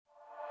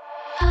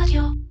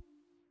רדיו.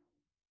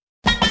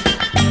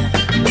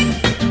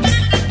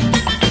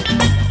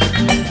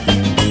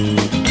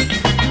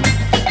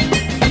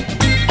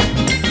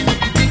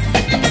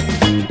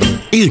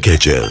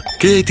 אירקצ'ר,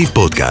 קריאיטיב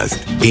פודקאסט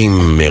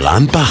עם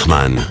מירן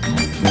פחמן.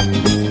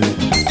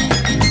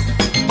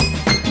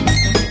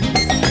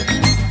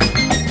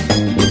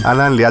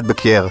 אהלן, ליאת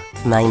בקייר.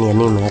 מה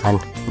העניינים, מירן?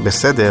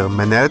 בסדר,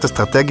 מנהלת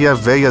אסטרטגיה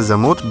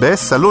ויזמות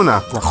בסלונה.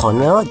 נכון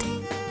מאוד.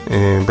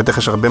 בטח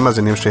יש הרבה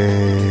מאזינים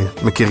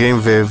שמכירים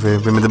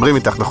ומדברים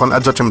איתך, נכון?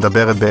 את זאת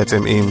שמדברת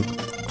בעצם עם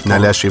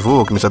מנהלי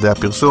השיווק, משרדי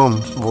הפרסום.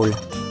 בול.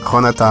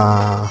 נכון,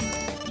 אתה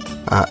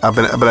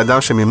הבן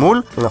אדם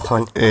שממול.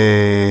 נכון.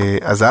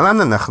 אז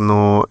אהלן,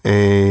 אנחנו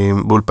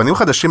באולפנים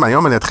חדשים,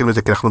 היום אני אתחיל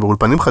בזה, כי אנחנו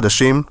באולפנים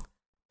חדשים,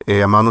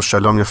 אמרנו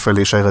שלום יפה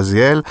לישי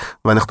רזיאל,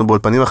 ואנחנו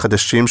באולפנים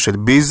החדשים של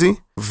ביזי,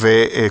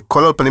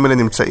 וכל האולפנים האלה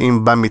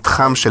נמצאים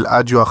במתחם של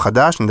אדיו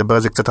החדש, נדבר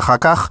על זה קצת אחר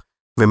כך,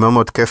 ומאוד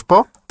מאוד כיף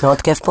פה.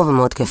 מאוד כיף פה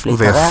ומאוד כיף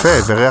להתארח.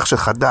 ויפה, וריח של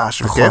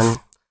חדש, נכון, וכיף.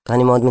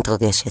 ואני מאוד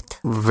מתרגשת.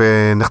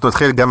 ואנחנו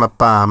נתחיל גם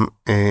הפעם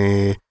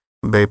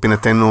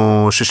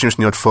בפינתנו 60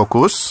 שניות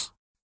פוקוס,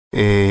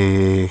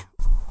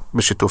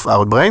 בשיתוף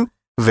Outbrain,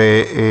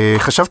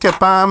 וחשבתי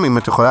הפעם, אם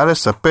את יכולה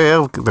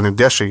לספר, ואני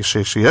יודע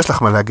שיש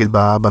לך מה להגיד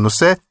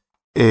בנושא,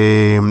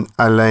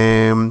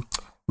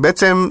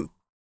 בעצם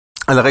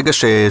על הרגע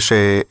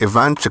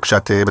שהבנת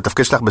שכשאת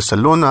בתפקיד שלך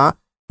בסלונה,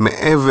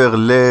 מעבר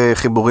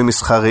לחיבורים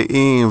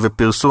מסחריים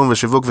ופרסום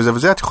ושיווק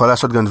וזה, את יכולה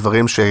לעשות גם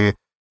דברים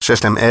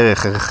שיש להם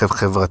ערך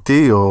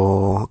חברתי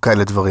או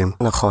כאלה דברים.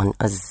 נכון,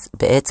 אז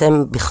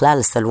בעצם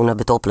בכלל סלונה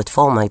בתור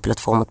פלטפורמה היא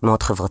פלטפורמה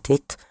מאוד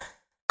חברתית,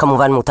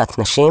 כמובן מוטת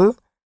נשים,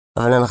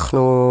 אבל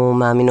אנחנו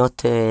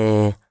מאמינות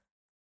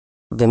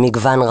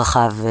במגוון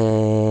רחב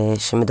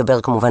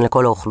שמדבר כמובן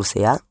לכל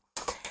האוכלוסייה.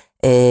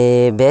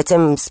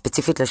 בעצם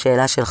ספציפית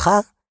לשאלה שלך,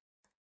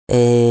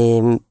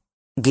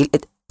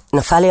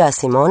 נפל לי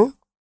האסימון,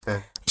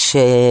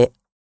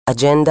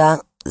 שאג'נדה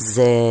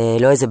זה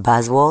לא איזה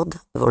buzzword,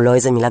 או לא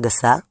איזה מילה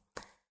גסה.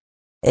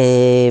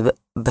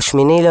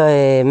 בשמיני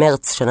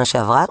למרץ שנה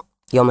שעברה,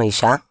 יום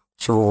האישה,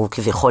 שהוא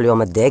כביכול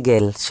יום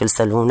הדגל של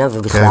סלונה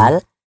ובכלל,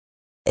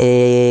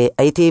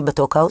 הייתי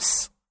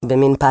בטוקהאוס,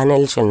 במין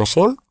פאנל של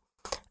נשים,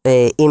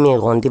 אימי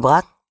רון דיברה,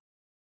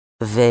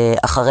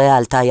 ואחריה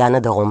עלתה יאנה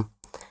דרום,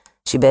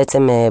 שהיא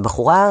בעצם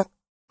בחורה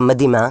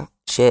מדהימה,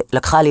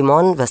 שלקחה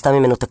לימון ועשתה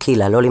ממנו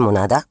טקילה, לא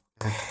לימונדה.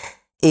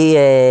 היא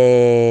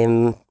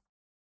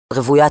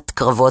רוויית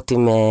קרבות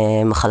עם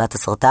מחלת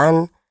הסרטן,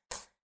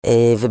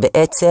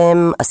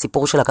 ובעצם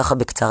הסיפור שלה ככה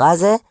בקצרה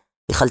זה,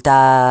 היא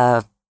חלתה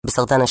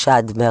בסרטן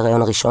השד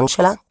בהיריון הראשון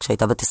שלה,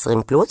 כשהייתה בת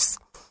 20 פלוס,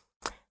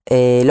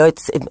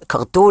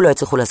 קרתו, לא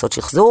הצליחו לעשות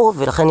שחזור,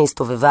 ולכן היא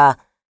הסתובבה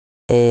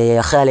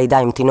אחרי הלידה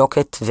עם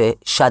תינוקת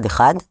ושד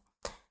אחד.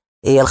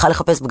 היא הלכה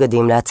לחפש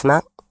בגדים לעצמה,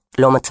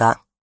 לא מצאה,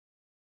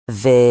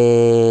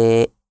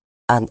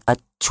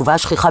 והתשובה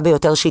השכיחה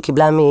ביותר שהיא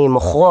קיבלה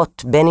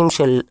ממוכרות, בין אם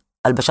של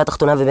הלבשה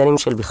תחתונה ובין אם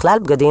של בכלל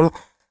בגדים,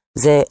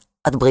 זה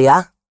את בריאה,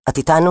 את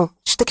איתנו,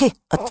 שתקי,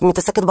 את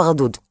מתעסקת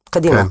ברדוד,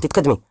 קדימה,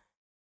 תתקדמי.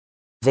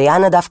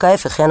 ויאנה דווקא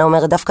ההפך, יאנה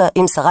אומרת דווקא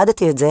אם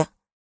שרדתי את זה,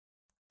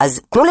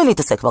 אז תנו לי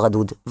להתעסק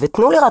ברדוד,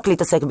 ותנו לי רק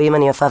להתעסק באם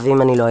אני יפה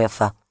ואם אני לא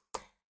יפה.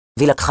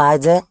 והיא לקחה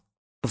את זה,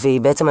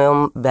 והיא בעצם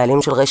היום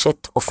בעלים של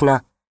רשת אופנה,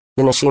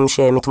 לנשים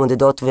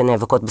שמתמודדות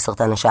ונאבקות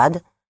בסרטן השד,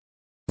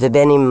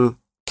 ובין אם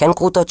כן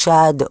קרוטות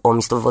שד, או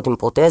מסתובבות עם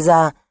פרוטזה,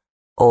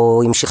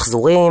 או עם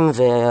שחזורים,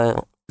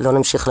 ולא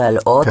נמשיך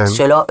להלאות, כן.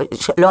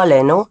 שלא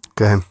עלינו.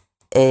 כן.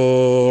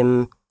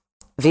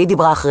 והיא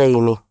דיברה אחרי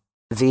אימי,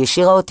 והיא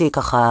השאירה אותי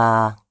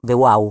ככה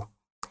בוואו.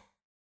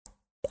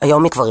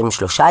 היום היא כבר עם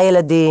 3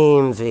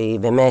 ילדים, והיא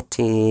באמת,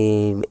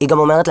 היא גם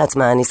אומרת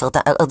לעצמה, אני סרטן,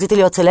 רציתי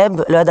להיות סלב,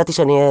 לא ידעתי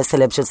שאני אהיה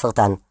סלב של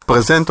סרטן.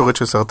 פרזנטורית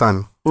של סרטן.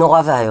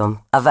 נורא והיום,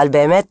 אבל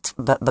באמת,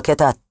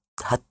 בקטע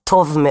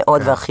הטוב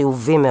מאוד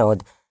והחיובי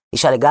מאוד,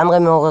 אישה לגמרי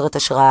מעוררת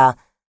השראה,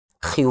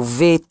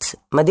 חיובית,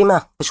 מדהימה,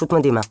 פשוט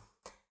מדהימה.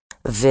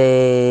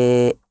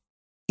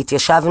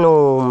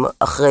 והתיישבנו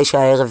אחרי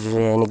שהערב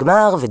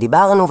נגמר,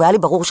 ודיברנו, והיה לי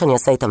ברור שאני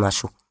אעשה איתה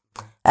משהו.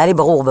 היה לי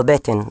ברור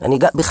בבטן, אני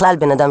בכלל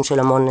בן אדם של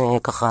המון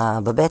ככה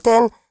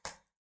בבטן,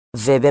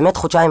 ובאמת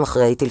חודשיים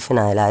אחרי היא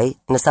טלפנה אליי,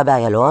 נסעה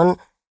באיילון,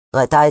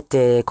 ראתה את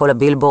כל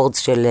הבילבורדס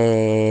של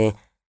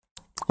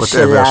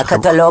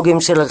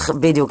הקטלוגים של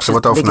בדיוק, של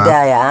בגדי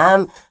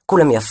הים,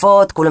 כולם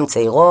יפות, כולם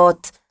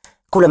צעירות,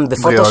 כולם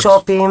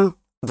בפוטושופים,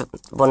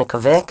 בוא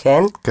נקווה,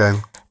 כן? כן.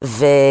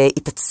 והיא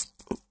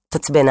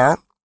תצבנה,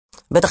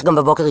 בטח גם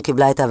בבוקר היא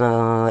קיבלה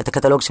את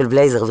הקטלוג של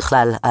בלייזר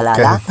בכלל על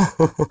העלה,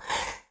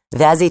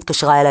 ואז היא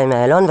התקשרה אליי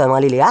מהאלון ואמרה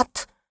לי, ליאת,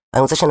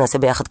 אני רוצה שנעשה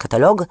ביחד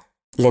קטלוג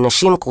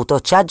לנשים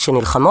קרוטות שד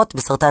שנלחמות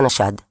בסרטן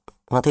השד.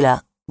 אמרתי לה,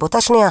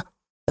 באותה שנייה,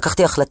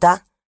 לקחתי החלטה,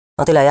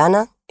 אמרתי לה,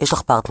 יאנה, יש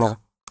לך פרטנר.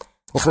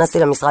 נכנסתי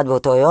למשרד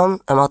באותו יום,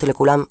 אמרתי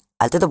לכולם,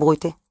 אל תדברו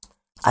איתי.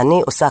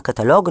 אני עושה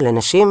קטלוג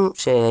לנשים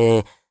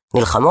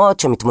שנלחמות,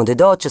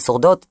 שמתמודדות,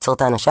 ששורדות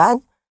סרטן השד,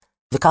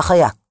 וכך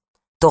היה.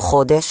 תוך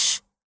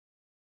חודש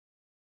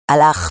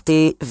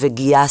הלכתי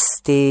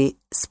וגייסתי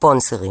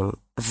ספונסרים,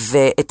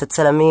 ואת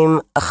הצלמים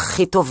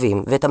הכי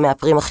טובים, ואת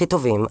המאפרים הכי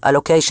טובים.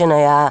 הלוקיישן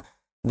היה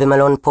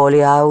במלון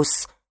פולי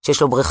האוס,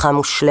 שיש לו בריכה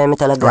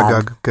מושלמת על הגג.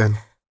 הגג, כן.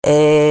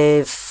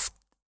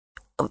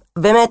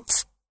 באמת,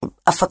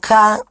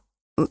 הפקה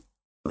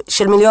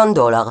של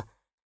 $1,000,000.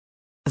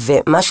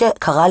 ומה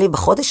שקרה לי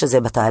בחודש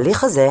הזה,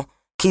 בתהליך הזה,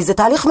 כי זה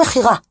תהליך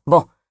מחירה.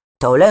 בוא,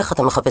 אתה הולך,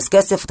 אתה מחפש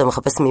כסף, אתה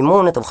מחפש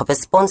מימון, אתה מחפש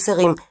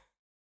ספונסרים.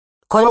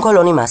 קודם כל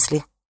לא נמאס לי.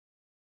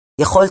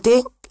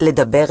 יכולתי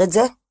לדבר את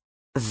זה,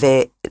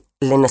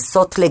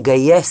 ולנסות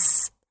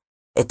לגייס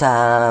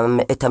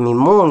את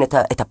המימון,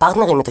 את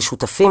הפרטנרים, את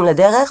השותפים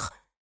לדרך.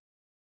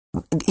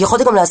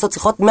 יכולתי גם לעשות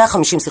שיחות,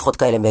 150 שיחות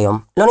כאלה ביום.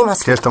 לא נמאס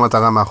לי. כי יש את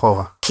המטרה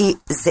מאחורה. כי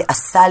זה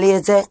עשה לי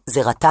את זה,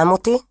 זה רתם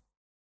אותי,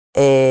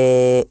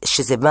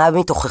 שזה בא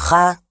מתוכך,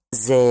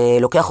 זה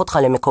לוקח אותך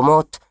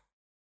למקומות,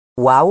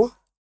 וואו,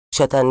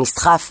 שאתה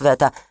נסחף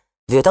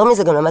ויותר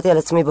מזה גם למדתי על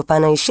עצמי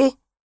בפן האישי,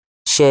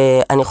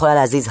 שאני יכולה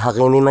להזיז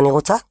הרים אם אני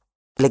רוצה,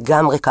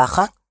 לגמרי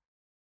ככה,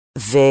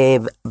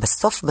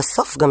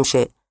 ובסוף גם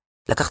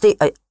שלקחתי,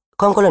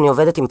 קודם כל אני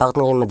עובדת עם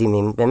פרטנרים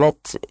מדהימים,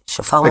 באמת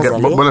שפר מזלי.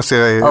 רגע, בוא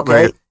נעשה,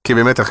 כי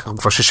באמת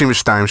כבר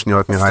 62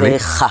 שניות נראה לי.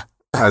 סליחה.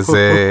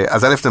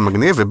 אז א' זה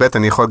מגניב, וב'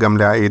 אני יכול גם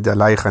להעיד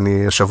עלייך,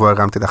 אני השבוע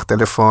הרמתי לך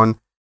טלפון,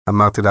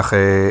 אמרתי לך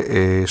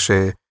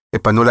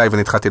שפנו אליי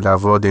ונתחלתי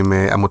לעבוד עם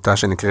עמותה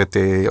שנקראת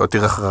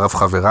אותיר אחריו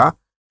חברה,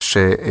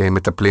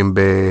 שמטפלים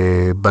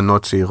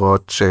בבנות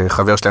צעירות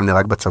שחבר שלהם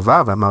נהרג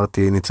בצבא,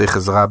 ואמרתי אני צריך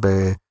עזרה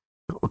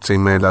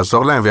רוצים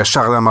לעזור להם,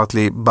 וישר אמרת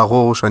לי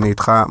ברור שאני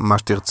איתך מה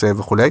שתרצה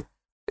וכולי,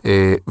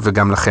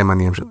 וגם לכם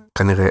אני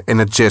כנראה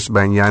אנג'ס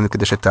בעניין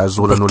כדי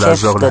שתעזרו לנו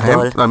לעזור להם,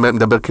 אני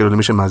מדבר כאילו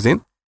למי שמאזין.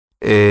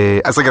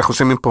 אז רגע, אנחנו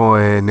עושים פה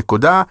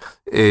נקודה,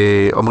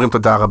 אומרים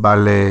תודה רבה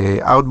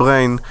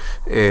ל-Outbrain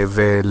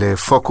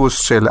ולפוקוס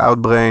של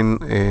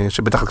Outbrain,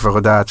 שבטח כבר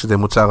יודעת שזה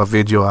מוצר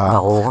הוידאו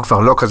כבר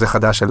לא כזה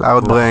חדש של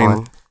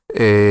Outbrain,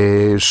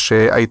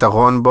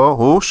 שהיתרון בו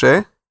הוא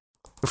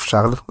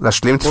שאפשר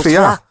להשלים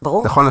צפייה,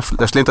 נכון,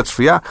 להשלים את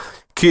הצפייה,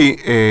 כי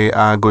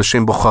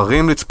הגולשים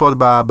בוחרים לצפות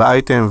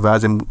באייטם,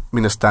 ואז הם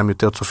מן הסתם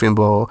יותר צופים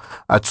בו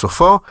עד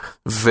סופו,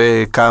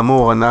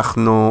 וכאמור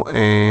אנחנו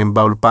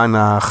באולפן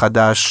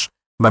החדש,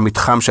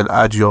 במתחם של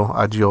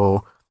אדיו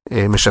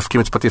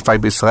משווקים את ספוטיפיי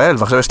בישראל,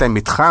 ועכשיו יש להם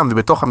מתחם,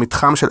 ובתוך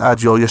המתחם של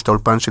אדיו יש את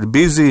האולפן של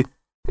ביזי,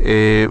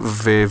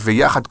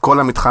 ויחד כל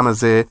המתחם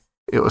הזה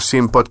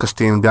עושים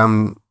פודקאסטים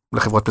גם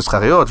לחברות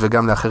מסחריות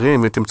וגם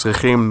לאחרים, ואתם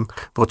צריכים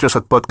ורוצים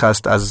לעשות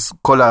פודקאסט, אז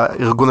כל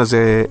הארגון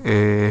הזה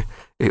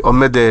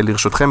עומד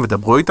לרשותכם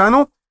ודברו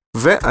איתנו,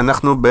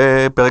 ואנחנו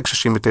בפרק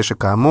 69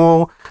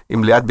 כאמור,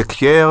 עם ליאת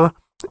בקייר,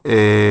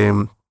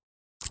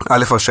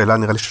 א' השאלה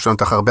נראה לי ששאלנו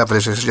אותך הרבה, אבל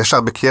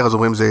ישר בקייר אז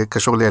אומרים זה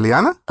קשור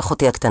לאליאנה?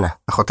 אחותי הקטנה.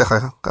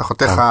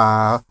 אחותך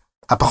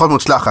הפחות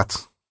מוצלחת,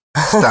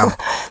 סתם.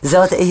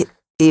 זאת,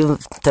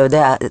 אתה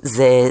יודע,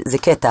 זה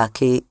קטע,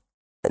 כי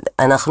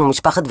אנחנו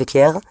משפחת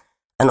בקייר,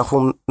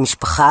 אנחנו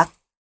משפחה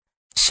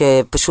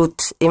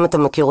שפשוט, אם אתה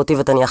מכיר אותי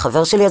ואתה נהיה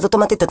חבר שלי, אז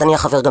אוטומטית אתה נהיה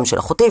חבר גם של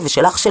אחותי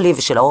ושל אח שלי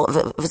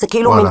וזה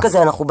כאילו מין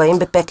כזה, אנחנו באים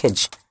בפקאג'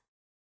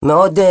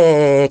 מאוד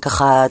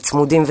ככה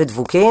צמודים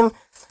ודבוקים.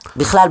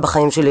 בכלל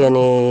בחיים שלי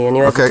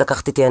אני אוהבת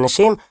לקחת איתי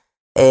אנשים.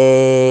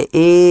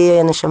 היא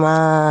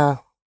הנשמה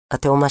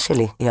התאומה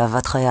שלי, היא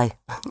אהבת חיי.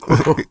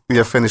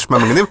 יפה, נשמע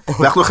מגניב.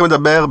 אנחנו הולכים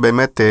לדבר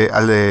באמת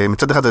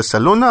מצד אחד על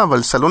סלונה,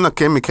 אבל סלונה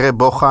כמקרה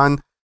בוחן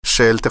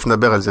של, תכף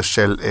נדבר על זה,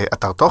 של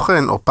אתר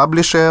תוכן או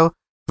פאבלישר,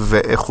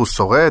 ואיך הוא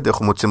שורד, איך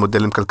הוא מוצא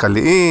מודלים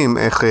כלכליים,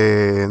 איך,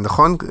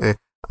 נכון?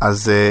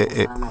 אז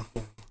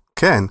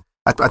כן,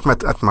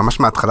 את ממש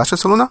מההתחלה של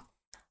סלונה?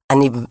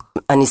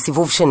 אני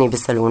סיבוב שני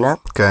בסלונה.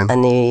 כן.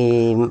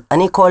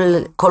 אני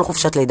כל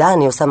חופשת לידה,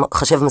 אני עושה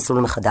חשב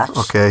מסלול מחדש.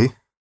 אוקיי.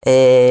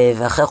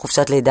 ואחרי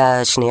חופשת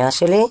לידה השנייה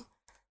שלי,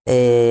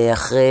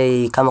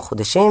 אחרי כמה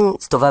חודשים,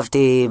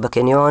 הסתובבתי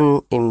בקניון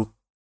עם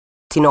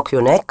תינוק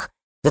יונק,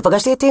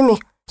 ופגשתי את אימי,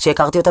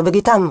 שהכרתי אותה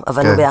בגיטם,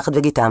 עבדנו ביחד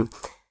בגיטם.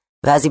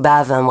 ואז היא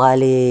באה ואמרה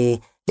לי,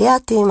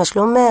 ליאתי, מה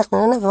שלומך?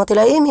 ואמרתי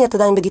לה, אימי, את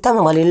עדיין בגיטם?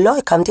 אמרה לי, לא,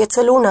 הקמתי את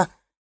סלונה.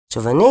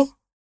 עכשיו אני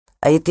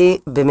הייתי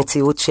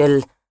במציאות של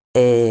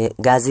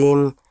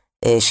גזים,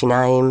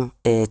 שיניים,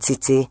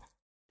 ציצי,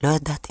 לא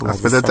ידעתי מה זה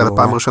סלונה. את מדעת על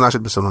הפעם הראשונה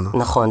שאת בסלונה.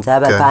 נכון, זה היה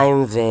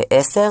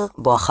ב-2010,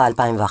 בואכה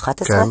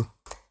 2011.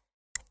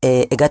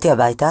 הגעתי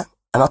הביתה,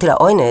 אמרתי לה,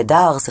 אוי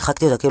נהדר,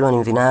 שיחקתי אותה, כאילו אני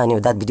מבינה, אני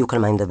יודעת בדיוק על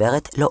מה היא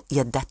מדברת. לא,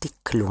 ידעתי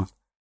כלום.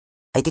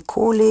 הייתי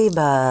כולי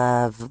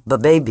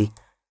בבייבי.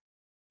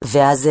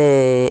 ואז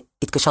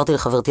התקשרתי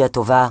לחברתי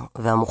הטובה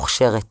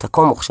והמוכשרת,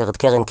 הכה מוכשרת,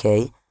 קרן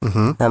קיי,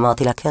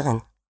 ואמרתי לה, קרן,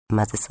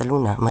 מה זה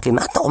סלונה? אמרתי לי,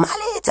 מה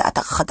נורמלית? זה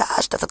אתר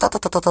חדש,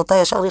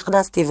 ישר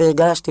נכנסתי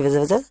והרגשתי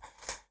וזה וזה,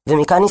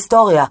 ומכאן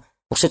היסטוריה.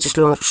 אני חושבת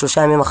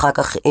ש3 ימים אחר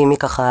כך אימי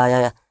ככה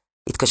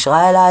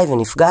התקשרה אליי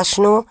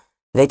ונפגשנו,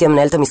 והייתי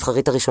המנהלת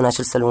המסחרית הראשונה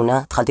של סלונה,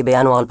 התחלתי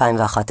בינואר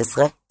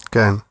 2011.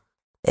 כן.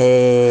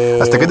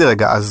 אז תגידי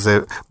רגע, אז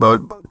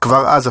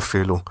כבר אז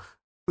אפילו,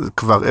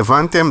 כבר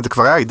הבנתם, זה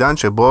כבר היה עידן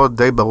שבו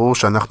די ברור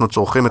שאנחנו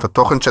צורכים את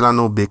התוכן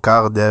שלנו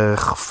בעיקר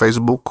דרך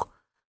פייסבוק,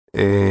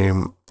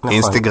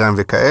 אינסטגרם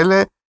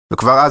וכאלה,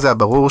 וכבר אז היה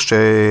ברור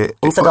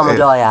אינסטגרם עוד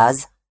לא היה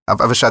אז.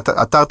 אבל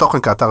שאתר תוכן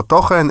כאתר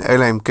תוכן,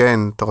 אלא אם כן,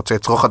 אתה רוצה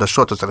לצרוך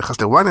חדשות, אתה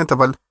נכנס לוויינט,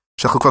 אבל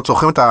שאנחנו כבר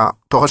צורכים את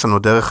התוכן שלנו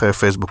דרך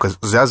פייסבוק, אז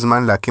זה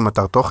הזמן להקים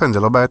אתר תוכן, זה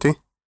לא בעייתי?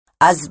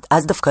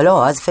 אז דווקא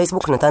לא, אז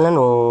פייסבוק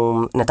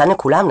נתן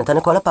לכולם, נתן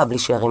לכל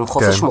הפאבלישרים,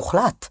 חופש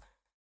מוחלט.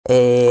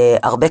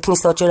 הרבה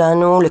כניסות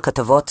שלנו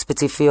לכתבות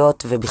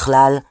ספציפיות,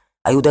 ובכלל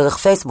היו דרך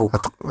פייסבוק.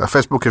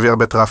 הפייסבוק הביא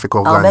הרבה טראפיק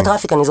אורגני. הרבה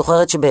טראפיק, אני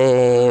זוכרת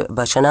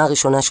שבשנה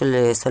הראשונה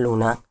של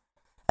סלונה,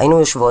 היינו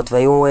יושבות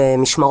והיו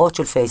משמרות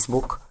של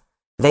פייסבוק,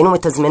 והיינו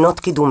מתזמנות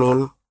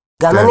קידומים,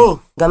 גם אני,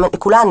 גם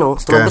כולנו,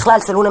 זאת אומרת בכלל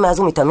סלונה מאז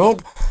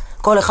ומתמיד,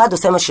 כל אחד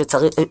עושה מה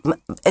שצריך,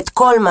 את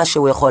כל מה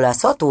שהוא יכול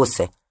לעשות הוא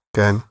עושה.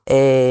 כן.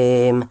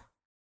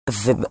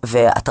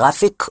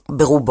 והטראפיק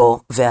ברובו,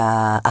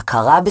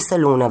 וההכרה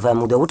בסלונה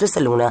והמודעות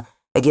לסלונה,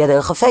 הגיעה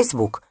דרך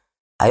הפייסבוק.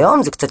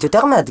 היום זה קצת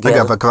יותר מאתגר.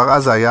 רגע, אבל כבר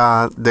אז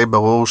היה די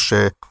ברור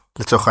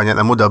שלצורך העניין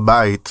עמוד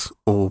הבית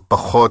הוא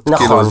פחות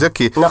כאילו זה,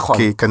 כי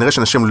כנראה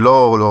שאנשים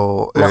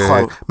לא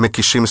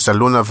מקישים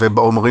סלונה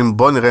ואומרים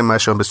בוא נראה מה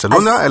יש היום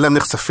בסלונה, אלא הם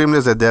נחשפים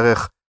לזה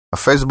דרך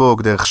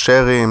הפייסבוק, דרך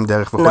שרים,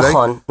 דרך וכולי.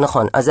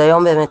 נכון. אז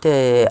היום באמת,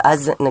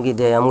 אז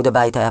נגיד עמוד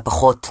הבית היה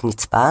פחות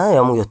נצפה,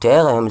 היום הוא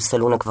יותר, היום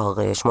סלונה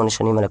כבר 8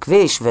 שנים על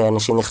הכביש,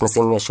 ואנשים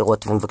נכנסים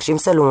ישירות ומבקשים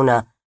סלונה.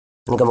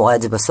 אני גם רואה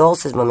את זה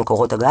בסורסס,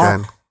 במקורות הגעה.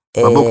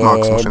 כן,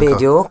 בבוקמרקס, מה שנקרא.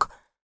 בדיוק,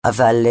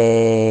 אבל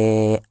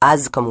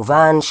אז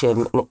כמובן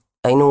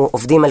שהיינו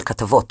עובדים על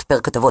כתבות, פר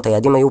כתבות,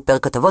 היעדים היו פר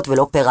כתבות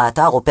ולא פר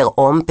האתר או פר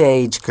הום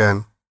פייג'. כן.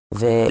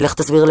 ולך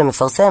תסביר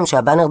למפרסם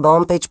שהבאנר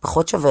בהום פייג'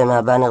 פחות שווה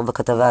מהבאנר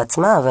בכתבה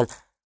עצמה, אבל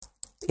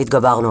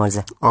התגברנו על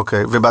זה.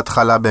 אוקיי,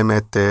 ובהתחלה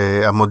באמת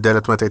המודל,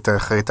 את אומרת, הייתה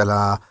אחראית על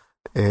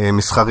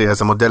המסחרי,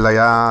 אז המודל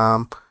היה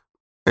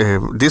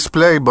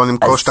דיספליי, בוא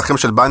נמכור שטחים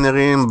של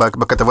באנרים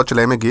בכתבות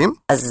שלהם מגיעים?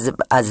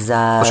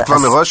 או שכבר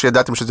מראש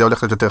ידעתם שזה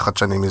הולך להיות יותר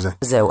חדשני מזה.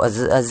 זהו,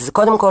 אז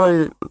קודם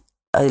כל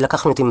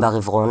לקחנו את ענבר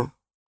עברון,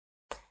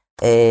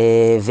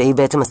 והיא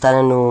בעצם עשתה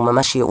לנו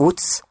ממש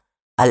ייעוץ,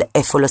 על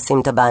איפה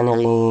לשים את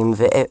הבאנרים,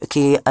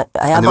 כי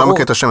היה אני ברור... לא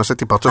מכיר את השם,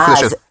 עשיתי פרצוף כדי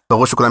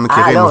שברור שכולם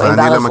מכירים, אבל אני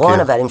לא מכיר. ענבר עברון,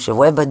 הבעלים של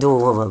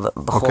וובדו,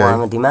 בחורה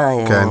מדהימה,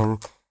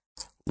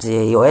 זה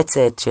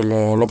יועצת של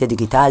מדיה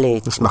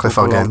דיגיטלית, נשמח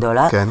לפרגן,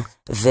 כן.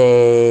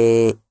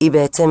 והיא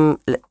בעצם,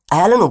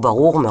 היה לנו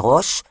ברור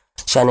מראש,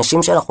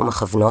 שאנשים שאנחנו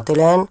מכוונות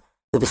אליהן,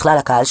 ובכלל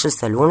הקהל של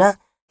סלונה,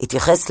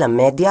 התייחס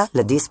למדיה,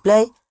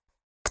 לדיספליי,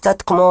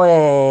 קצת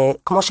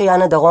כמו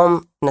שיאנה דרום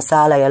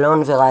נסעה על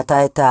איילון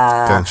וראתה את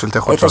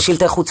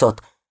השלטי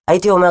חוצות.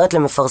 הייתי אומרת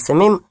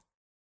למפרסמים,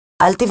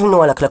 אל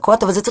תבנו על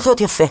הקלקות, אבל זה צריך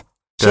להיות יפה,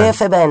 שיהיה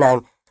יפה בעיניים.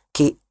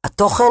 כי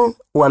התוכן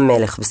הוא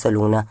המלך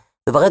בסלונה,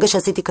 וברגע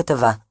שעשיתי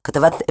כתבה,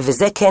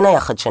 וזה כן היה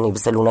חדשני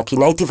בסלונה, כי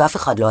נייטיב אף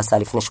אחד לא עשה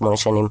לפני 8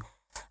 שנים.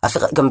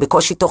 גם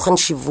בקושי תוכן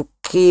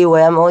שיווקי, הוא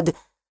היה מאוד,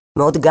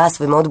 מאוד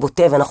גס ומאוד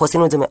בוטה, ואנחנו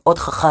עשינו את זה מאוד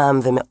חכם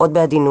ומאוד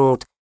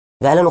בעדינות,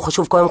 והיה לנו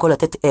חשוב קודם כל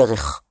לתת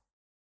ערך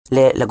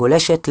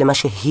לגולשת, למה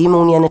שהיא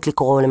מעוניינת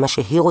לקרוא, למה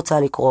שהיא רוצה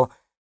לקרוא,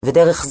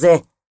 ודרך זה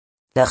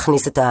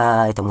להכניס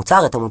את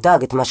המוצר, את המותג,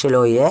 את מה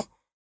שלא יהיה,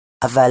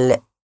 אבל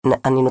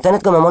אני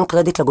נותנת גם המון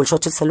קרדיט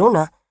לגולשות של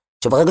סלונה,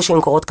 שברגע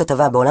שהן קוראות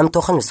כתבה בעולם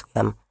תוכן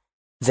מסוים,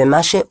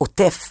 ומה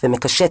שעוטף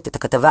ומקשט את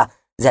הכתבה,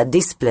 זה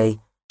הדיספליי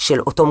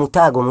של אותו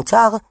מותג או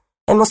מוצר,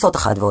 הן עושות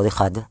אחד ועוד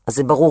אחד. אז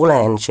זה ברור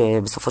להן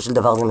שבסופו של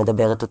דבר זה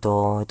מדבר את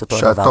אותו דבר.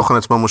 שהתוכן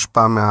עצמו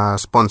מושפע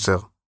מהספונסר.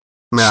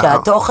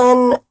 שהתוכן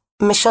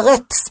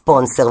משרת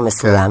ספונסר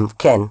מסוים,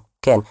 כן.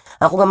 כן.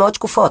 אנחנו גם מאוד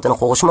שקופות,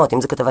 אנחנו רושמות,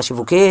 אם זה כתבה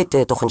שיווקית,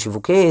 תוכן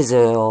שיווקי,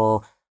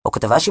 או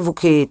כתבה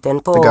שיווקית, אין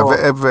פה...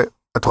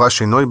 ואת רואה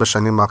שינוי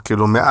בשנים,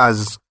 כאילו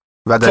מאז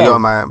ועד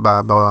היום,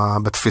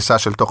 בתפיסה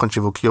של תוכן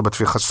שיווקי, או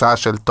בתפיסה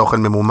של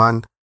תוכן ממומן,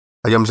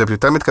 היום זה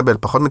יותר מתקבל,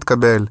 פחות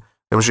מתקבל,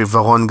 היום יש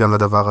עיוורון גם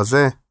לדבר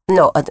הזה.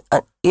 לא,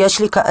 יש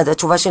לי,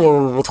 התשובה שלי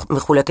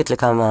מחולקת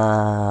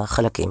לכמה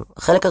חלקים.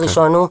 החלק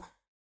הראשון הוא,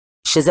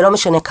 שזה לא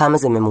משנה כמה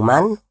זה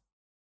ממומן,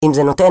 אם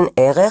זה נותן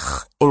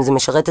ערך, אם זה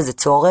משרת איזה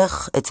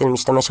צורך אצל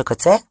משתמש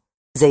הקצה,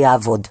 זה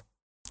יעבוד.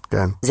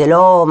 כן.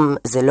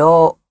 זה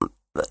לא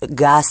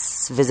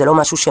גס, וזה לא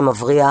משהו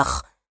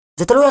שמבריח,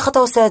 זה תלוי איך אתה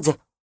עושה את זה.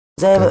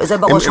 זה בראש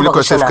ובראשונה. אם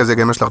לכל סעיף כזה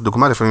גם יש לך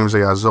דוגמה, לפעמים זה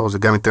יעזור, זה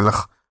גם ייתן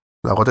לך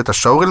להראות את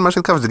השואוריל, מה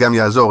שנקרא, וזה גם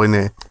יעזור,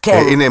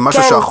 הנה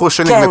משהו שאחוז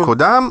שני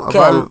מקודם,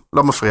 אבל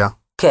לא מפריע.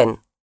 כן,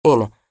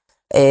 הנה.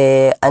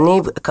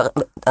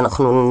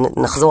 אנחנו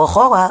נחזור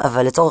אחורה,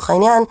 אבל לצורך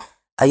העניין,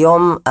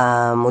 היום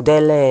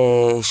המודל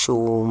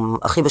שהוא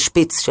הכי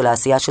בשפיץ של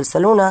העשייה של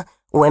סלונה,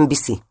 הוא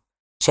MBC.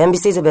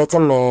 ש-MBC זה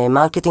בעצם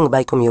Marketing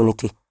by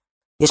Community.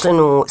 יש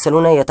לנו,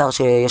 סלונה היא אתר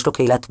שיש לו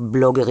קהילת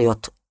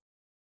בלוגריות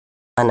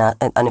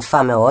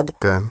ענפה מאוד.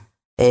 כן.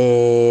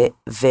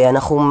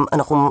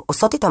 ואנחנו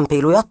עושות איתם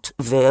פעילויות,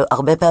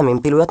 והרבה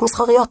פעמים פעילויות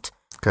מסחריות.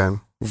 כן.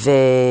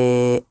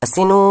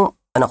 ועשינו,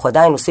 אנחנו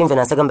עדיין עושים,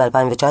 ונעשה גם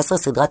ב-2019,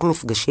 סדרת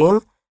מפגשים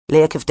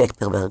ליקב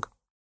טפרברג.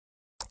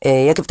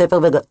 יקב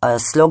טפרברג,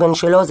 הסלוגן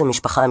שלו זה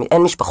משפחה,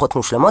 אין משפחות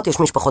מושלמות, יש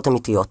משפחות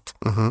אמיתיות.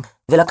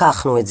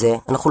 ולקחנו את זה,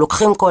 אנחנו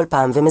לוקחים כל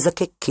פעם,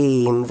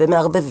 ומזקקים,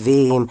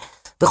 ומערבבים,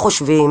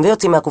 וחושבים,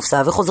 ויוצאים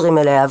מהקופסה, וחוזרים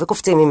אליה,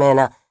 וקופצים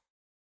ממנה.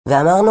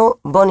 ואמרנו,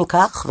 בוא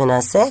ניקח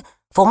ונעשה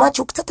פורמט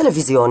שהוא קצת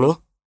טלוויזיוני,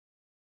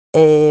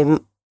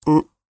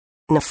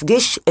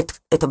 נפגיש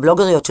את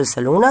הבלוגריות של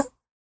סלונה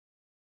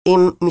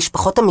עם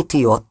משפחות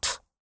אמיתיות,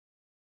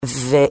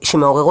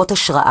 שמעוררות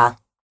השראה.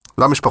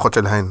 לא המשפחות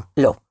שלהן.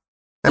 לא.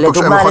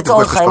 לדוגמה,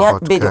 לצורך העניין,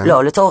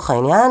 לא, לצורך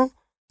העניין,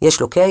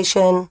 יש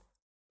לוקיישן,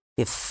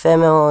 יפה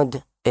מאוד,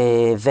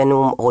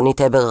 הבאנו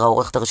רונית הבר,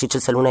 העורכת הראשית של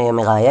סלונה, היא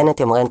מראיינת,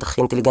 היא המראיינת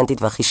הכי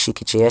אינטליגנטית והכי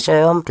שיקית שיש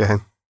היום. כן.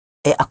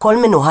 הכל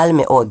מנוהל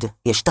מאוד,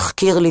 יש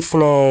תחקיר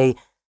לפני,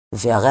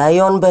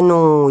 והראיון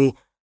בנוי,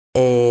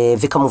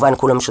 וכמובן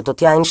כולם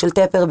שותות יין של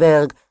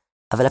טפרברג,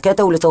 אבל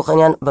הקטע הוא לצורך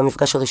העניין,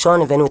 במפגש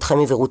הראשון הבאנו את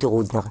חמי ורותי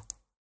רוזנר,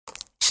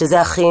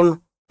 שזה אחים,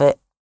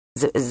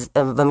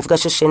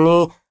 במפגש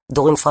השני,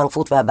 דורין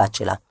פרנקפורט והבת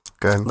שלה.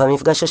 כן.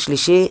 במפגש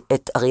השלישי,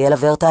 את אריאלה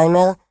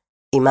ורטהיימר,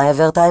 אמא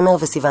ורטהיימר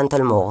וסיוון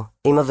תלמור,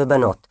 אמא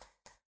ובנות.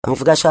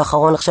 במפגש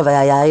האחרון עכשיו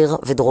היה יאיר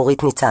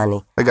ודרורית ניצני.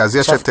 רגע, אז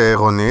יש את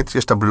רונית,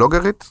 יש את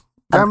הבלוגרית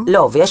גם?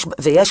 לא,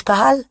 ויש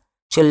קהל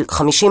של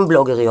 50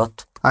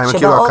 בלוגריות. הם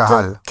כאילו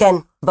הקהל. כן,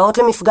 באות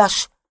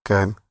למפגש.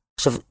 כן.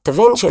 עכשיו,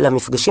 תבין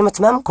שלמפגשים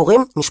עצמם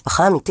קוראים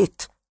משפחה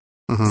אמיתית.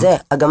 זה,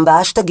 גם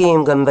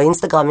באשטגים, גם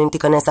באינסטגרם, אם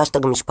תיכנס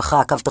אשטג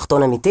משפחה, קו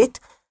תחתון אמיתית,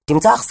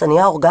 תמצא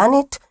אכסניה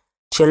אורגנית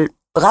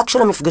רק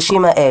של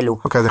המפגשים האלו.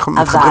 אוקיי, אנחנו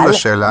מתחברים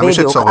לשאלה, מי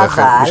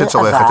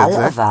שצורכת את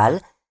זה. אבל,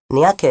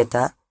 נהיה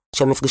קטע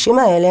שהמפגשים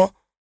האלה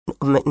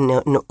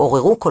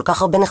עוררו כל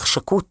כך הרבה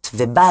נחשקות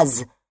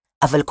ובאז,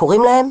 אבל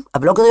קוראים להם,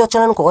 הבלוגריות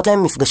שלנו קוראות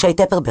להם מפגשי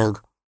טפרברג.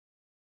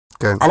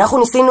 כן.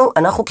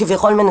 אנחנו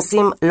כביכול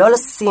מנסים לא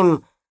לשים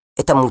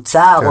את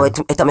המוצר, או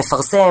את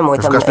המפרסם, או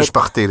מפגש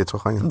משפחתי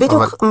לצורך העניין.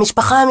 בדיוק,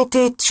 משפחה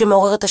אמיתית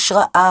שמעוררת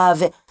השראה,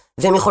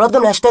 והן יכולות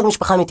גם להשתג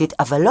משפחה אמיתית,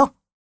 אבל לא.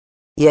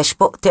 יש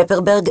פה,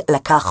 טפרברג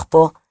לקח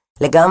פה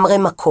לגמרי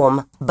מקום,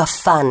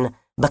 בפן,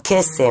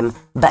 בקסם,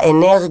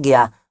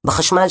 באנרגיה,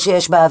 בחשמל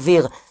שיש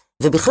באוויר,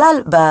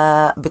 ובכלל,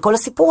 בכל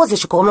הסיפור הזה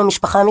שקוראים לו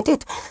משפחה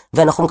אמיתית,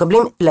 ואנחנו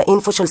מקבלים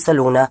לאינפו של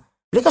סלונה,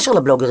 בלי קשר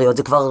לבלוגריות,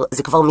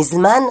 זה כבר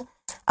מזמן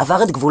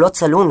עבר את גבולות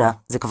סלונה,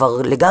 זה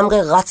כבר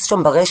לגמרי רץ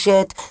שם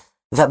ברשת,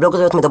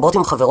 והבלוגריות מדברות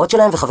עם חברות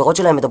שלהן, וחברות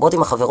שלהן מדברות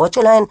עם החברות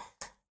שלהן,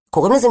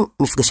 קוראים לזה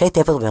מפגשי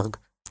טפרברג.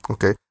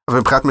 אוקיי, אבל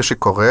מבחינת מי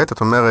שקוראת,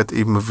 את אומרת,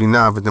 היא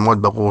מבינה וזה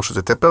מאוד ברור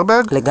שזה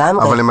טפרברג,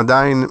 לגמרי. אבל הם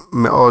עדיין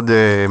מאוד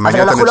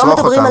מעניין אבל לצרוך אותם.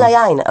 אנחנו לא מדברים על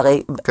היין,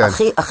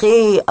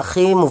 הרי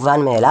הכי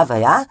מובן מאליו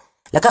היה,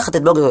 לקחת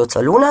את בלוגריות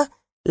סלונה,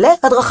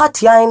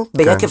 להדרכת יין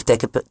ביקב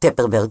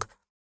טפרברג.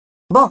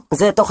 בוא,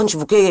 זה תוכן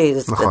שיווקי,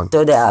 אתה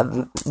יודע,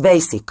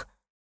 בייסיק.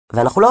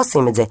 ואנחנו לא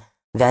עושים את זה.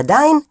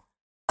 ועדיין,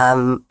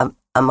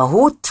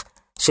 המהות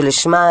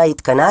שלשמה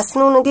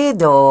התכנסנו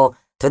נגיד, או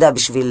אתה יודע,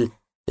 בשביל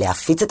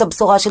להפיץ את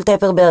הבשורה של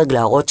טפרברג,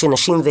 להראות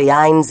שנשים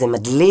ויין זה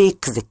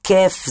מדליק, זה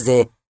כיף,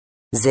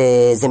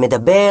 זה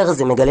מדבר,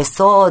 זה מגלה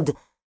סוד,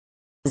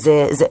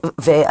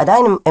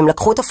 ועדיין הם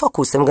לקחו את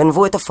הפוקוס, הם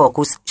גנבו את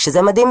הפוקוס,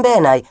 שזה מדהים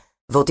בעיניי,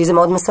 ואותי זה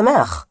מאוד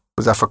משמח.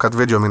 זה הפקת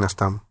וידאו מן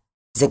הסתם.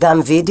 זה גם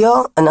וידאו,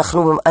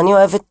 אני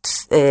אוהבת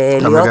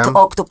להיות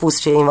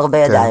אוקטופוס עם הרבה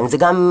ידיים, זה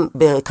גם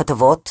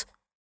בכתבות,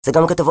 זה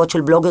גם כתבות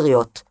של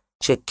בלוגריות,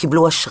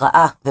 שקיבלו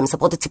השראה,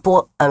 ומספרות את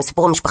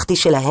הסיפור המשפחתי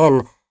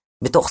שלהן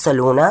בתוך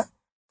סלונה,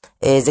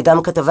 זה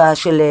גם כתבה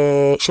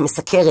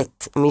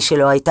שמסקרת מי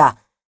שלא הייתה,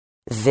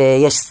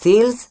 ויש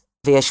סטילס,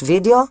 ויש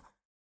וידאו,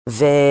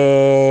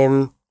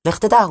 ולך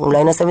תדע,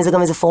 אולי נעשה מזה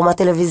גם איזה פורמט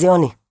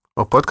טלוויזיוני.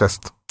 או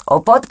פודקאסט.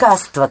 או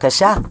פודקאסט,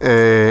 בבקשה.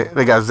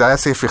 רגע, זה היה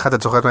סעיף אחד,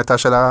 את זוכרת מהייתה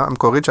של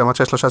המקורית, שאמרת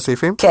שיש 3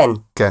 סעיפים?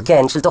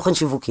 כן, של תוכן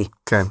שיווקי.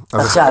 כן,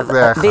 עכשיו,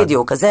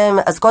 בדיוק,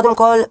 אז קודם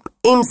כל,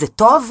 אם זה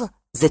טוב,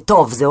 זה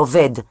טוב, זה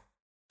עובד.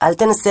 אל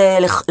תנסה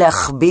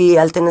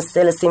להחביא, אל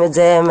תנסה לשים את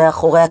זה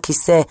מאחורי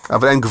הכיסא.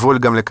 אבל אין גבול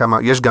גם לכמה,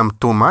 יש גם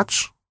too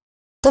much?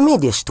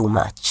 תמיד יש too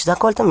much, זה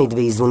הכל תמיד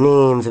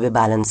באיזונים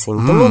ובבלנסים,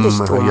 תמיד יש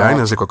too much. היין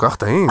הזה כל כך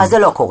טעים. אז זה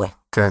לא קורה.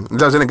 כן,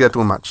 לא, זה נגיד too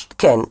much.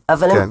 כן,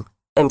 אבל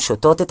הם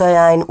שותות את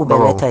היין, הוא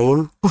באמת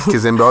טעים. כי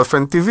זה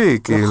באופן טבעי,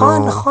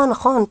 כאילו...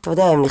 נכון, אתה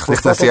יודע, הם נכנסות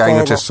את זה. נכנסי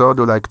יין של סוד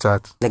אולי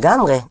קצת.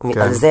 לגמרי,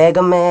 על זה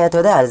גם, אתה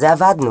יודע, על זה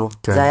עבדנו.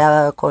 זה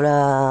היה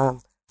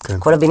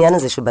כל הבניין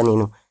הזה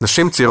שבנינו.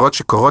 נשים צעירות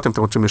שקורות, אם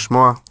אתם רוצים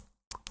לשמוע,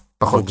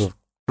 פחות.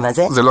 מה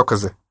זה? זה לא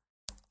כזה.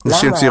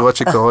 נשים צעירות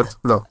שקורות,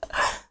 לא.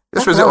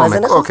 יש בזה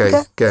עומק, אוקיי,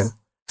 כן.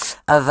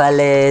 אבל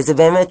זה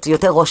באמת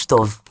יותר ראש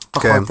טוב,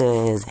 פחות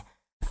זה.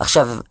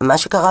 עכשיו, מה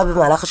שקרה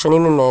במהלך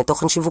השנים עם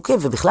תוכן שיווקי,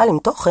 ובכלל עם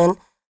תוכן,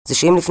 זה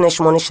שאם לפני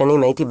 8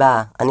 שנים הייתי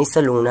באה, אני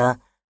סלונה,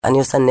 אני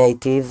עושה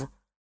נייטיב,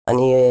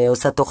 אני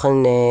עושה תוכן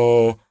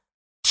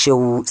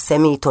שהוא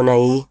סמי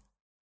עיתונאי,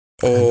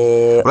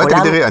 אולי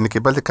תגידי, אני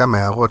קיבלתי כמה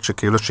הערות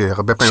שכאילו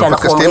שהרבה פעמים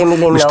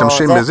פודקאסטים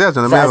משתמשים בזה, אז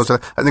אני אומר,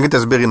 אז נגיד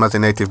תסבירי מה זה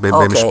נייטיב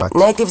במשפט.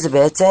 נייטיב זה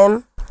בעצם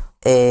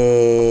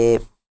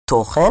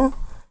תוכן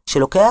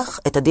שלוקח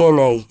את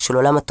ה-DNA של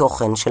עולם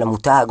התוכן של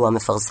המותג או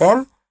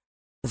המפרסם,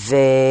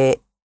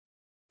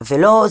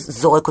 ולא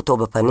זורק אותו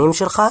בפנים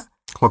שלך.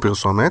 כמו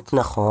פרסומת.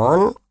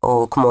 נכון,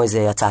 או כמו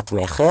איזה הצעת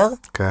מחר.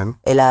 כן.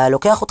 אלא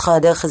לוקח אותך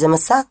דרך איזה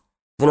מסע,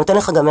 ונותן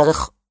לך גם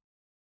ערך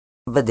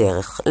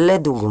בדרך.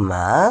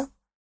 לדוגמה,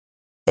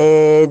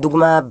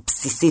 דוגמה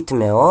בסיסית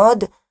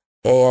מאוד,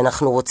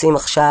 אנחנו רוצים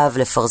עכשיו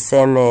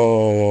לפרסם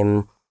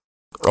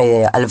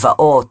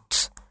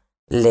הלוואות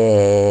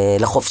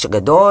לחופש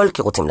הגדול,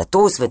 כי רוצים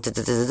לטוס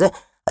וזה,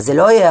 אז זה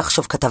לא יהיה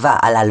עכשיו כתבה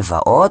על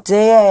הלוואות, זה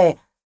יהיה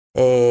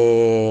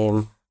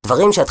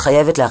דברים שאת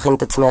חייבת להכין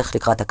את עצמך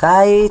לקראת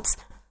הקיץ,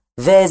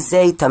 וזה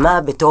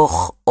יתאמה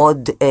בתוך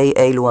עוד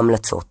אילו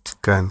המלצות.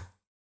 כן.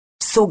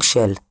 סוג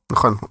של.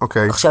 נכון,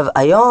 אוקיי. עכשיו,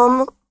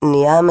 היום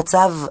נהיה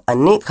מצב,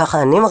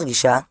 ככה אני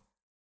מרגישה,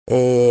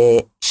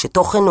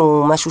 שתוכן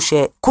הוא משהו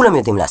שכולם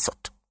יודעים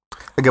לעשות.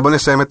 רגע, בוא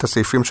נסיים את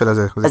הסעיפים של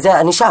הזה. אז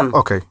אני שם.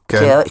 אוקיי,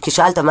 כן. כי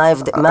שאלת מה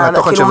ההבדל,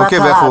 התוכן כאילו מה שיווקי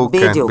קרה, ואיך הוא,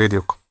 כן, בדיוק.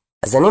 בדיוק.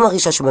 אז אני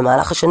מרגישה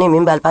שבמהלך השנים,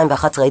 אם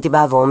ב-2011 הייתי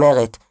באה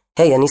ואומרת,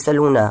 היי, אני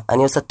סלונה,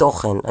 אני עושה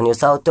תוכן, אני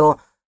עושה אותו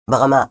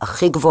ברמה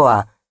הכי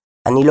גבוהה,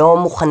 אני לא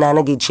מוכנה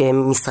נגיד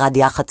שמשרד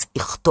יח"צ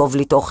יכתוב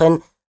לי תוכן,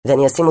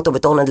 ואני אשים אותו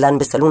בתור נדל"ן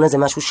בסלונה, זה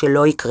משהו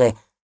שלא יקרה.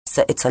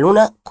 את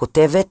סלונה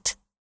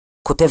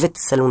כותבת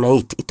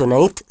סלונאית,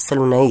 עיתונאית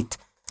סלונאית.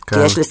 כן.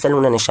 כי יש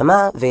לסלונה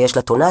נשמה, ויש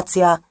לה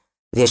טונציה,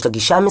 ויש לה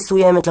גישה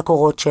מסוימת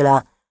לקורות שלה.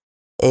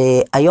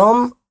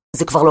 היום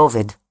זה כבר לא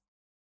עובד.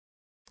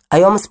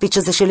 היום הספיץ'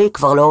 הזה שלי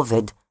כבר לא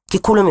עובד,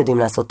 כי כולם יודעים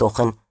לעשות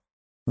תוכן.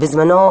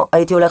 בזמנו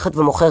הייתי הולכת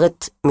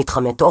ומוכרת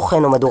מתחמי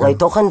תוכן או מדורי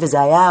תוכן,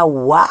 וזה היה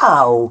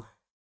וואו.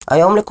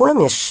 היום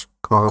לכולם יש.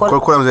 כלומר,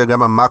 כולם זה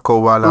גם המאקו,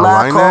 וואלה,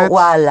 וויינט. מאקו,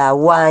 וואלה,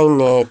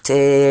 וויינט,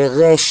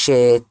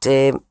 רשת,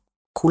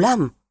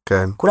 כולם.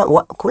 כן.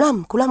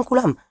 כולם.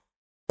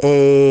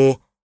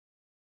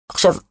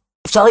 עכשיו,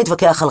 אפשר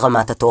להתווכח על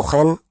רמת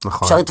התוכן,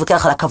 נכון. אפשר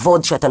להתווכח על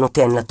הכבוד שאתה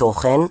נותן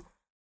לתוכן,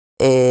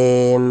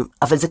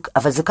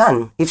 אבל זה כאן,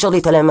 אי אפשר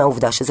להתעלם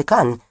מהעובדה שזה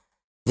כאן.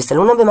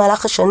 וסלונה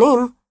במהלך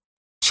השנים,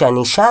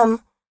 שאני שם,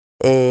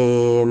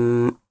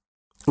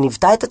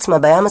 נבטא את עצמה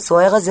בים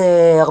הסוער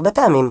הזה הרבה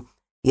פעמים,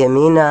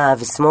 ימינה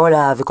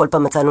ושמאלה, וכל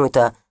פעם מצאנו את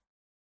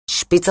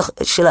השפיץ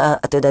של,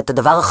 אתה יודע, את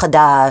הדבר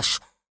החדש,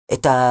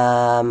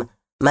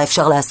 מה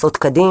אפשר לעשות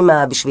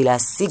קדימה, בשביל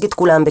להשיג את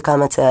כולם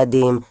בכמה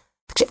צעדים.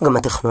 תקשיב, גם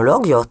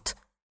הטכנולוגיות,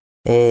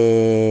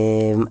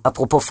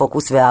 אפרופו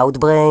פוקוס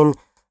והאוטבריין,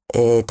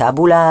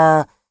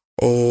 טאבולה,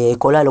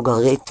 כל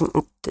הלוגריתם,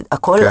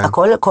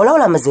 כל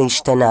העולם הזה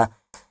השתנה.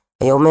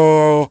 היום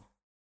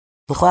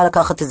אני יכולה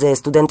לקחת איזה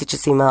סטודנטית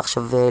שסיימה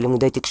עכשיו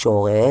לימודי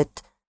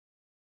תקשורת,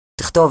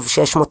 תכתוב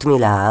 600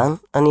 מילה,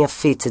 אני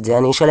אפיץ את זה,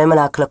 אני אשלם על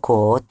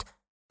ההקלקות,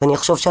 ואני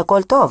אחשוב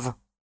שהכל טוב.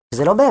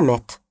 זה לא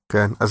באמת.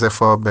 כן, אז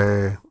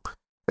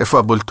איפה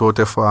הבולטות,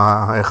 איפה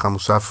הערך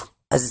המוסף?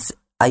 אז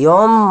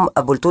היום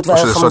הבולטות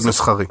והערך המוסף... או שזה סוד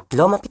מסחרי?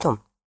 לא, מה פתאום.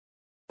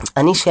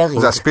 אני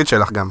שיירינג. זה הספיד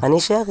שלך גם.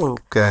 אני שיירינג.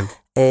 כן.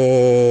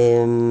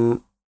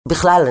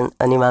 בכלל,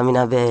 אני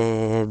מאמינה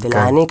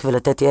בלהעניק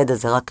ולתת ידע,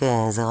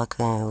 זה רק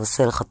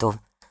עושה לך טוב.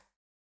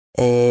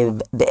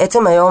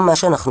 בעצם היום מה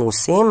שאנחנו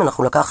עושים,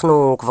 אנחנו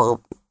לקחנו כבר,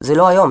 זה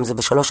לא היום, זה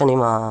ב3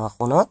 שנים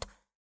האחרונות,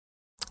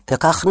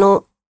 לקחנו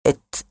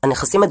את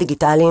הנכסים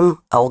הדיגיטליים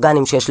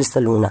האורגניים שיש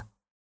לסלונה,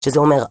 שזה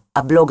אומר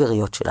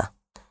הבלוגריות שלה,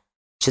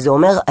 שזה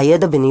אומר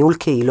הידע בניהול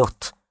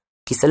קהילות,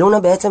 כי סלונה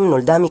בעצם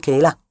נולדה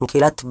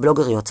מקהילת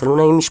בלוגריות,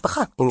 סלונה היא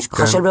משפחה,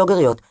 כן. של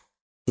בלוגריות,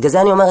 בגלל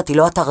זה אני אומרת, היא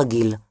לא אתה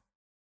רגיל,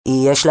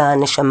 יש לה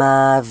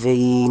נשמה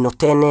והיא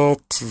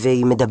נותנת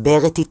והיא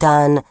מדברת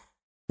איתן,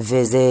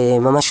 וזה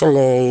ממש על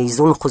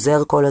איזון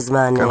חוזר כל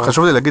הזמן. כן,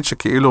 חשוב לי להגיד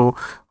שכאילו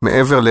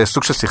מעבר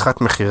לסוג של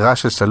שיחת מחירה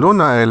של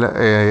סלונה,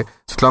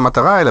 זאת לא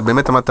המטרה, אלא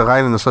באמת המטרה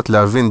היא לנסות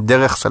להבין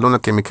דרך סלונה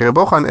כמקרה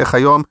בוחן, איך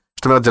היום,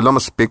 זאת אומרת, זה לא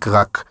מספיק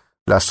רק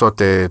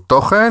לעשות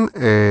תוכן,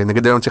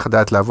 נגיד היום צריך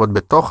לדעת לעבוד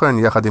בתוכן,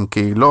 יחד עם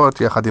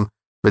קהילות,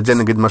 וזה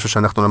נגיד משהו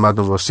שאנחנו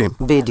למדנו ועושים.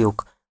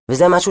 בדיוק,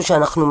 וזה משהו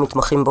שאנחנו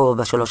מתמחים בו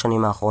ב3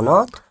 שנים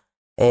האחרונות.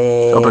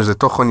 אבל זה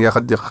תוכן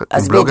יחד עם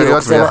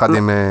בלוגריות ויחד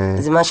עם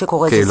קהילות. זה מה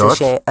שקורה זה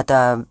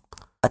שאתה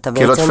בעצם...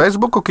 קהילות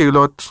פייסבוק או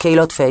קהילות?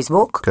 קהילות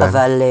פייסבוק,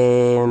 אבל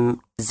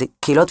זה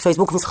קהילות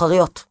פייסבוק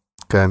מסחריות.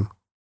 כן.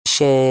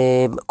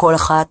 שכל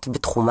אחת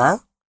בתחומה,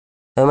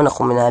 היום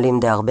אנחנו מנהלים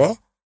די הרבה,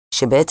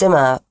 שבעצם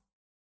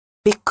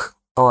הפיק,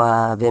 או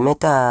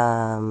באמת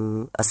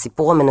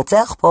הסיפור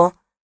המנצח פה,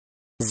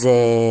 זה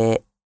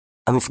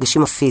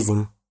המפגשים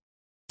הפיזיים.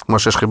 כמו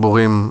שיש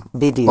חיבורים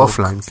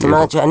אופליין. זאת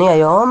אומרת שאני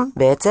היום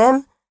בעצם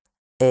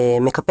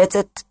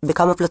מקפצת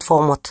בכמה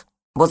פלטפורמות,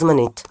 בו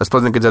זמנית. אז פה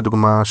נגיד זה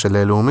הדוגמה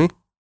של לאומי?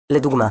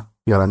 לדוגמה.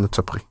 יאללה,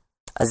 נצפרי.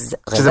 שזה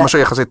רגע, משהו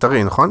יחסית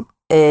טרי, נכון?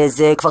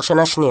 זה כבר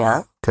שנה שנייה.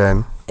 כן.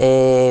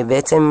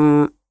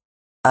 בעצם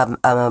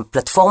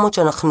הפלטפורמות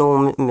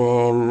שאנחנו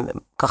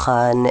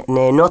ככה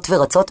נהנות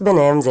ורצות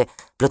ביניהם זה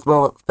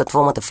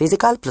פלטפורמת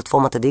הפיזיקל,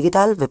 פלטפורמת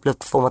הדיגיטל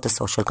ופלטפורמת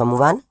הסושיאל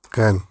כמובן.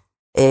 כן.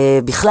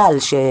 בכלל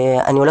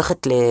שאני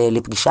הולכת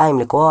לפגישה עם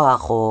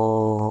לקוח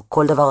או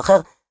כל דבר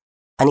אחר,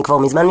 אני כבר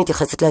מזמן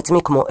מתייחסת לעצמי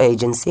כמו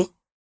אייג'נסי.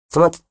 זאת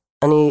אומרת,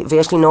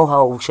 ויש לי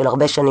נו-האו של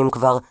הרבה שנים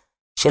כבר,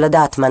 של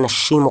לדעת מה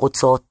נשים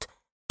רוצות,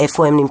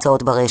 איפה הן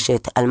נמצאות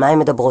ברשת, על מה הן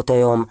מדברות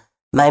היום,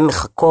 מה הן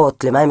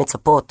מחכות, למה הן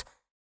מצפות.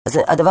 אז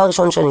הדבר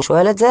הראשון שאני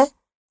שואלת זה,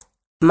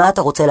 מה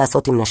אתה רוצה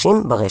לעשות עם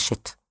נשים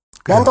ברשת?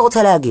 לאן אתה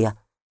רוצה להגיע?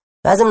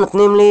 ואז הם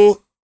נותנים לי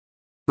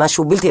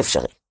משהו בלתי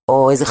אפשרי,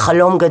 או איזה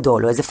חלום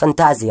גדול, או איזה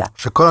פנטזיה.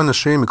 שכל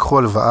אנשים יקחו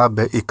הלוואה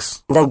ב-X.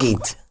 נגיד.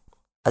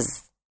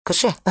 אז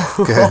קשה.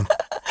 כן.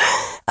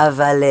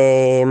 אבל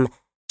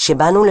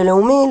שבאנו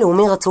ללאומי,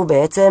 לאומי רצו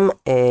בעצם,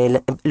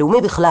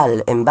 לאומי בכלל,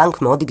 הם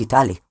בנק מאוד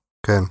דיגיטלי.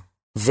 כן.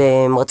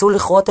 והם רצו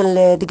לכרות על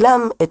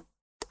דגלם את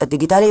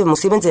הדיגיטלי, הם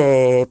עושים את זה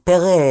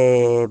פר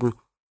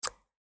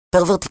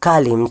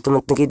ורטיקלים, זאת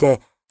אומרת, נגיד,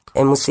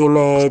 הם עושים...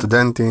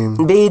 סטודנטים.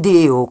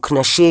 בדיוק,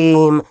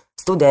 נשים,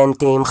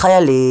 סטודנטים,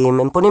 חיילים,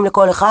 הם פונים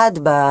לכל אחד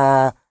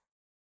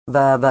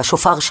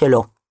בשופר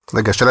שלו.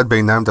 רגע, שאלת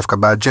ביניים דווקא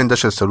באג'נדה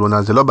של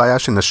סלונה, זה לא בעיה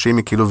שנשים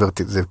היא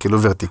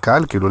כאילו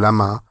ורטיקל, כאילו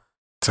למה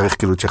צריך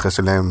כאילו להתייחס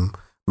אליהם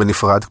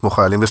בנפרד, כמו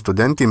חיילים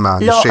וסטודנטים,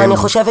 לא, אני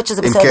חושבת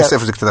שזה בסדר. עם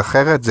כסף זה קצת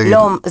אחרת?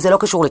 לא, זה לא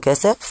קשור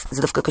לכסף,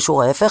 זה דווקא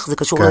קשור ההפך, זה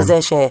קשור לזה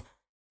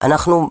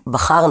שאנחנו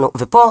בחרנו,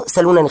 ופה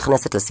סלונה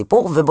נכנסת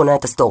לסיפור ובונה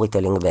את הסטורי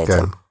טלינג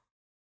בעצם.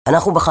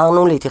 אנחנו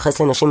בחרנו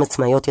להתייחס לנשים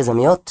עצמאיות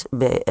יזמיות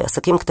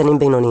בעסקים קטנים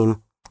בינוניים.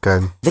 כן.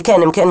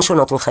 וכן, הם כן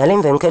שונות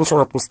מחיילים, והם כן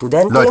שונות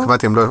מסטודנטים. לא,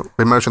 התכוונתי, הם לא,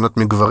 במה שונות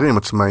מגברים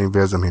עצמאיים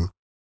ויזמים.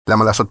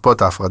 למה לעשות פה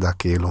את ההפרדה,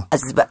 כאילו?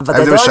 אז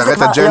בגדול זה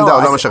משרת אג'נדה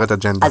או לא משרת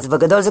אג'נדה? אז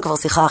בגדול זה כבר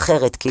שיחה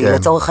אחרת, כי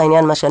לצורך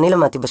העניין, מה שאני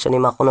למדתי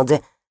בשנים האחרונות זה,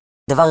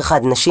 דבר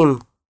אחד, נשים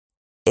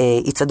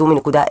יצעדו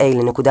מנקודה A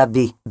לנקודה B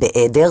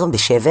בעדר,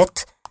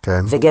 בשבט,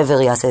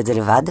 וגבר יעשה את זה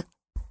לבד.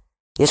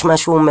 יש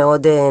משהו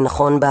מאוד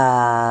נכון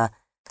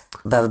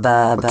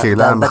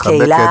בקהילה,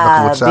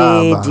 בקבוצה,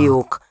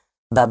 בדיוק,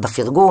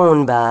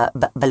 בפרגון,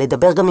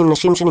 בלדבר גם עם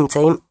נשים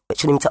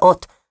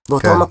שנמצאות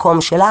באותו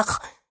מקום שלך,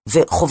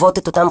 וחוות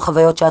את אותם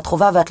חוויות שאת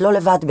חובה, ואת לא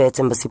לבד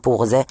בעצם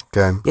בסיפור הזה.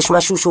 כן. יש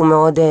משהו שהוא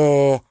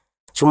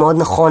מאוד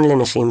נכון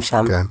לנשים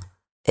שם. כן.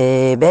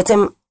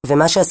 בעצם,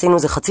 ומה שעשינו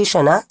זה חצי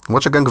שנה.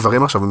 למרות שגם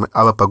גברים עכשיו,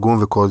 אבא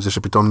פגום וכל זה,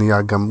 שפתאום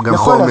נהיה, גם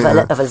נכון,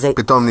 אבל זה...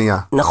 פתאום נהיה.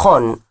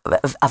 נכון,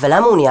 אבל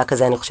למה הוא נהיה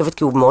כזה? אני חושבת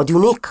כי הוא מאוד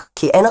יוניק,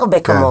 כי אין הרבה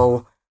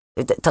כמוהו.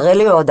 תראה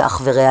לי עוד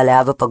אח ורע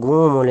לאבא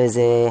פגום או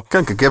לאיזה...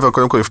 כן, כי גבר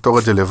קודם כל יפתור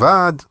את זה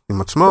לבד,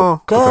 עם עצמו.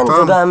 כן,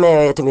 וגם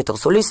אתם יותר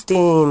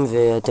סוליסטים,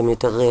 ואתם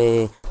יותר...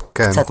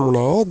 קצת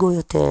מונעי אגו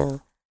יותר,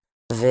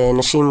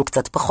 ונשים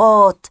קצת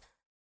פחות,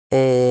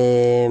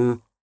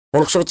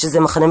 ואני חושבת שזה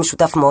מחנה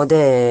משותף מאוד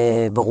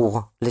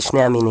ברור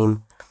לשני המינים.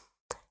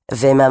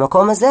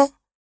 ומהמקום הזה,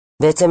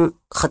 בעצם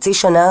חצי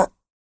שנה,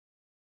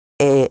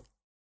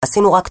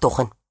 עשינו רק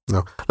תוכן.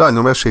 לא, אני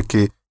אומר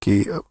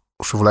כי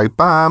שאולי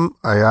פעם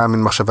היה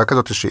מין מחשבה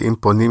כזאת שאם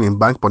פונים, אם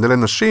בנק פונה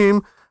לנשים,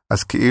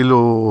 אז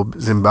כאילו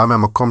זה בא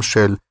מהמקום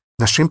של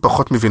נשים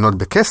פחות מבינות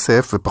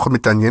בכסף ופחות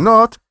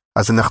מתעניינות,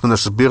 אז אנחנו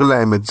נסביר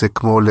להם את זה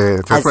כמו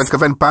אתה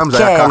מתכוון פעם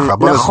זה היה ככה,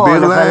 בוא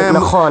נסביר להם,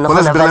 בוא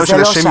נסביר להם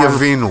שאנשים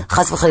יבינו.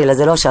 חס וחלילה,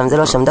 זה לא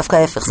שם, דווקא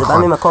ההפך, זה בא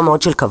ממקום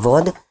מאוד של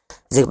כבוד,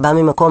 זה בא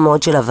ממקום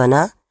מאוד של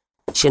הבנה,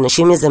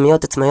 שנשים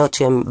יזמיות עצמאיות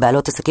שהן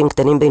בעלות עסקים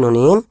קטנים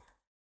בינוניים,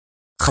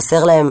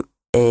 חסר להם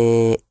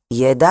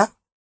ידע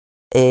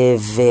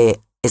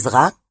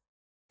ועזרה,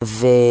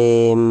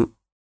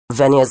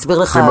 ואני אסביר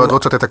לך, והן מאוד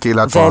רוצות את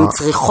הקהילה, והן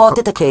צריכות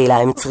את הקהילה,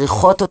 הן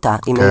צריכות אותה,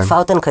 היא מעיפה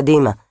אותן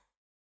קדימה.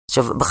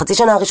 עכשיו, בחצי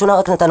שנה הראשונה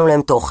רק נתנו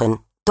להם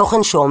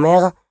תוכן שאומר,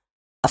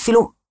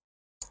 אפילו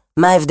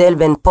מה ההבדל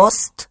בין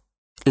פוסט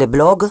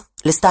לבלוג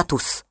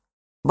לסטטוס.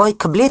 בואי,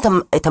 קבלי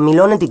את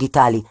המילון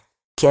הדיגיטלי,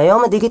 כי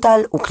היום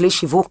הדיגיטל הוא כלי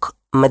שיווק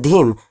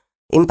מדהים.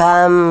 אם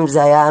פעם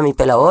זה היה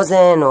מפה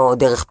לאוזן, או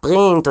דרך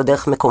פרינט, או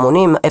דרך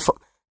מקומונים, איפה,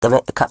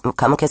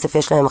 כמה כסף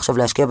יש להם עכשיו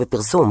להשקיע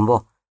בפרסום, בוא.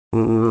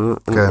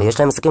 יש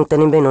להם עסקים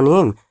קטנים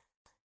בינוניים.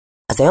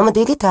 אז היום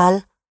הדיגיטל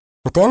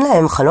נותן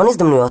להם חלון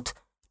הזדמנויות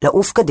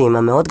לעוף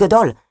קדימה מאוד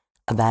גדול.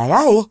 הבעיה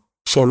היא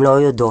שהן לא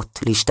יודעות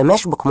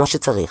להשתמש בו כמו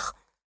שצריך.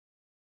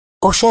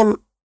 או שהן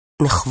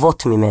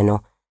נחוות ממנו,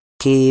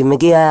 כי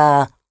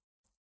מגיע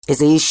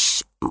איזה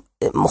איש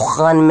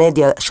מוכרן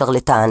מדיה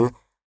שרלטן,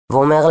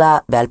 ואומר לה,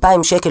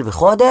 ב2,000 שקל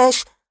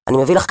בחודש, אני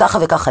מביא לך ככה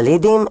וככה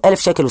לידים, 1,000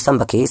 שקל הוא שם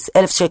בכיס,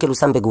 1,000 שקל הוא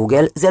שם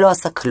בגוגל, זה לא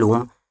עשה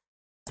כלום.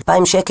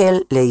 2,000 שקל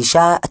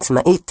לאישה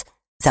עצמאית,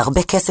 זה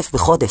הרבה כסף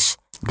בחודש.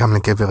 גם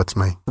לגבר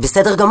עצמאי.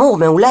 בסדר גמור,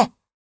 מעולה.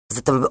 אז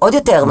אתה עוד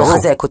יותר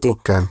מחזק אותי.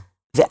 כן.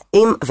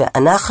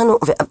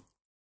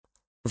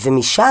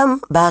 ומשם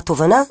באה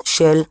התובנה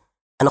של,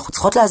 אנחנו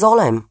צריכות לעזור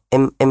להם.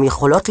 הן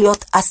יכולות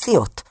להיות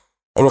אסיות.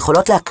 הן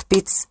יכולות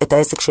להקפיץ את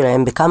העסק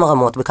שלהם בכמה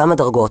רמות, בכמה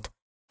דרגות,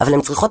 אבל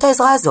הן צריכות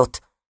העזרה הזאת.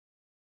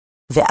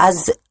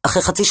 ואז,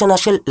 אחרי חצי שנה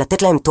של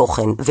לתת להם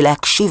תוכן,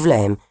 ולהקשיב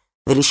להם,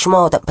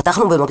 ולשמוע אותם,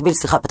 פתחנו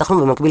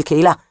במקביל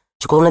קהילה,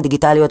 שקוראים לה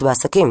דיגיטליות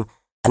בעסקים.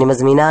 אני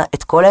מזמינה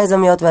את כל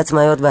היזמיות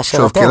והעצמאיות באשר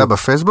אתם. שוב, קהילה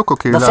בפייסבוק או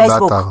קהילה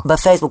באתר?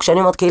 בפייסבוק, כשאני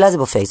אומרת קהילה זה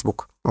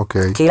בפייסבוק.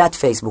 אוקיי. קהילת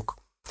פייסבוק.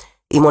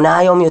 היא מונה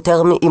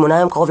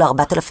היום קרוב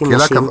ל4,000 נשים.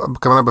 קהילה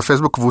כמובן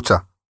בפייסבוק קבוצה.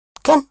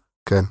 כן.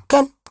 כן.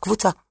 כן,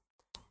 קבוצה.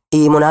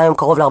 היא מונה היום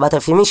קרוב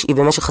ל4,000 איש, היא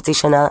במשך חצי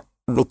שנה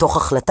מתוך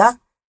החלטה,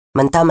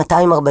 מנתה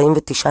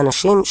 249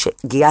 נשים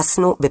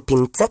שגייסנו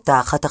בפינצטה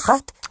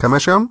אחת. כמה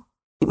יש היום?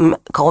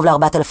 קרוב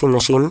ל4,000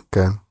 נשים.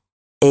 כן.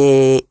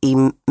 היא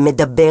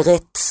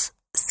מדברת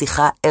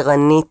שיחה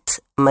ערנית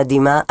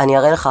מדהימה, אני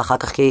אראה לך אחר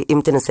כך, כי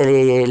אם תנסה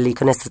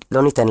להיכנס,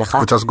 לא ניתן לך.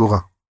 קבוצה סגורה.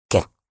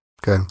 כן.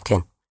 כן. כן.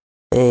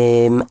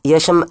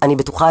 יש שם, אני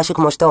בטוחה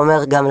שכמו שאתה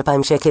אומר, גם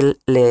 2,000 שקל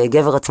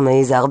לגבר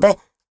עצמאי זה הרבה,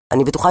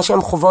 אני בטוחה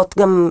שהן חוות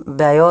גם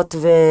בעיות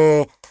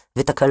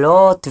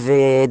ותקלות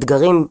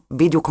ואתגרים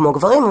בדיוק כמו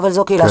גברים, אבל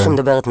זו קהילה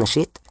שמדברת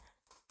נשית.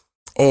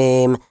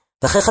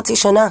 ואחרי חצי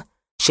שנה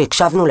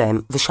שהקשבנו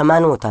להם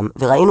ושמענו אותם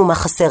וראינו מה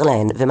חסר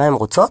להן ומה הן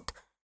רוצות,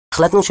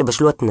 החלטנו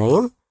שבשלו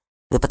התנאים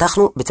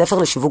ופתחנו בית ספר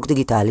לשיווק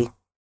דיגיטלי,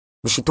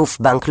 בשיתוף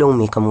בנק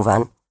לאומי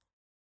כמובן,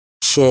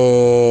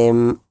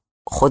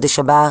 שחודש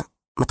הבא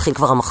מתחיל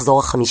כבר המחזור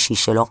החמישי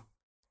שלו.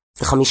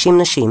 זה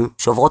 50 נשים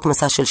שעוברות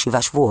מסע של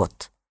 7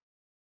 שבועות.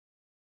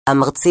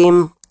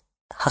 המרצים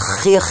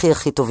הכי הכי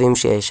הכי טובים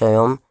שיש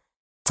היום,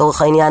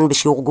 צורך העניין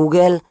בשיעור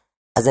גוגל,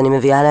 אז אני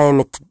מביאה להם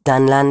את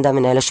דן לנדה,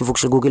 מנהל השיווק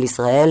של גוגל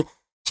ישראל,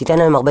 שייתן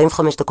להם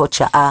 45 דקות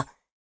שעה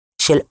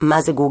של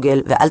מה זה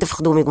גוגל, ואל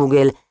תפחדו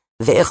מגוגל,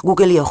 ואיך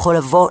גוגל יכול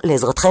לבוא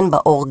לעזרתכן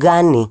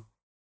באורגני.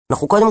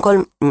 אנחנו קודם כל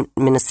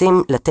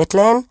מנסים לתת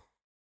להן,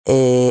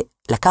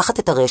 לקחת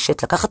את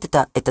הרשת, לקחת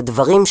את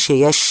הדברים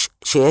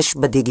שיש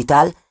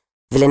בדיגיטל,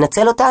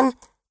 ולנצל אותן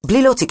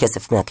בלי להוציא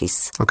כסף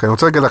מהכיס. אוקיי, אני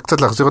רוצה רגע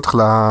קצת להחזיר אותך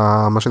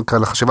למה שנקרא,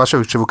 לחשיבה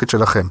שיווקית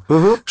שלכם.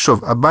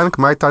 שוב, הבנק,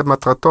 מה הייתה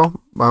מטרתו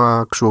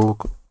כשהוא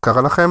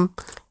קרא לכם?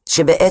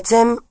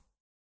 שבעצם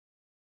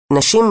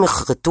נשים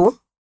מחרטו,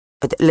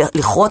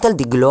 לכרות על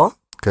דגלו,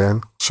 כן.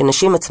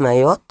 שנשים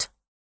עצמאיות,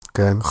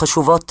 כן.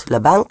 חשובות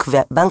לבנק,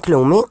 ובנק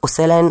לאומי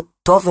עושה להן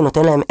טוב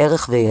ונותן להן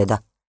ערך וידע.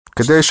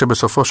 כדי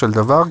שבסופו של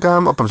דבר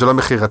גם, עוד פעם, זה לא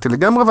מחירתי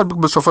לגמרי, אבל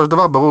בסופו של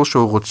דבר ברור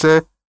שהוא רוצה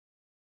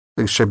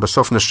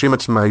שבסוף נשים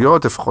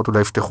עצמאיות, לפחות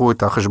אולי יפתחו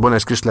את החשבון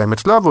העסקי שלהם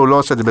אצלו, והוא לא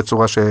עושה את זה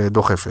בצורה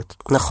שדוחפת.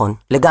 נכון,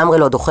 לגמרי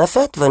לא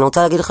דוחפת, ואני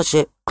רוצה להגיד לך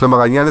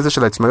כלומר, העניין הזה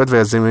של העצמאיות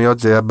והיזמיות,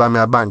 זה בא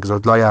מהבנק, זה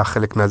עוד לא היה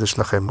חלק מהזה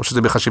שלכם, או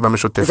שזה בחשיבה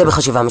משותפת? זה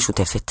בחשיבה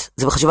משותפת.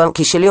 זה בחשיבה,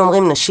 כי שלי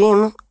אומרים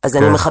נשים, אז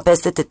אני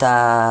מחפשת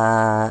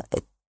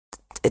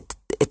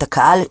את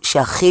הקהל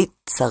שהכי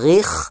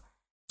צריך,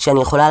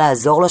 שאני יכולה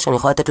לעזור לו, שאני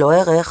יכולה לתת לו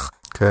ערך,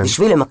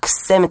 בשביל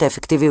למקסם את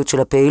האפקטיביות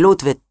של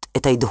הפעילות,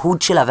 ואת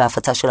ההדהוד שלה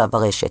וההפצה שלה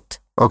ברשת.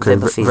 אוקיי,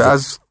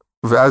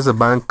 ואז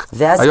הבנק,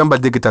 היום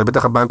בדיגיטל,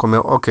 בטח הבנק אומר,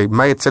 אוקיי,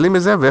 מה יצא לי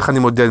מזה, ואיך אני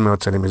מודד מה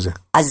יצא לי מזה?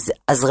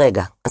 אז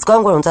רגע, אז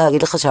קודם כל אני רוצה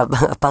להגיד לך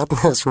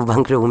שהפרטנר שהוא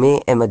בנק לאומי,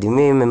 הם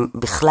מדהימים, הם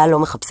בכלל לא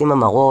מחפשים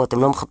אמרות,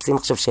 הם לא מחפשים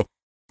עכשיו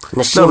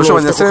שנשים... לא,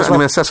 אני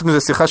מנסה לעשות מזה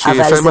שיחה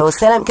שהיא... אבל זה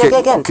עושה להם,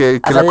 כן.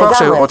 כלקוח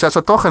שרוצה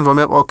לעשות תוכן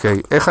ואומר,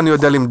 אוקיי, איך אני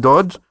יודע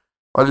למדוד,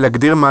 או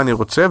להגדיר מה אני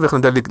רוצה, ואיך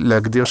אני יודע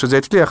להגדיר שזה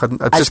יצליח,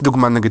 אז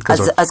דוגמה נגיד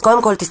כזאת. אז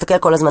קודם כל תסתכל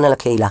כל הזמן על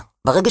הקהילה.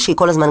 ברגע שהיא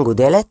כל הזמן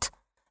גודלת,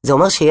 זה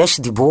אומר שיש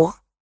דיבור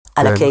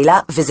על הקהילה,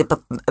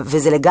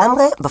 וזה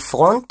לגמרי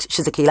בפרונט,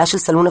 שזה קהילה של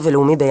סלונה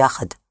ולאומי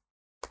ביחד.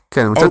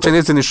 כן, מצד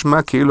שני זה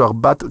נשמע כאילו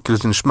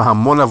זה נשמע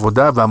המון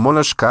עבודה והמון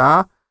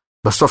השקעה,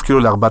 בסוף כאילו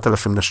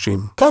ל4,000 נשים.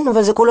 כן,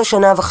 אבל זה כולה 1.5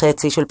 שנה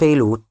של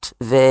פעילות,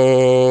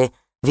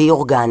 והיא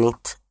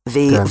אורגנית,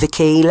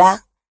 וקהילה,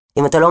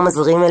 אם אתה לא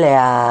מזרים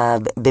אליה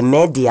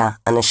במדיה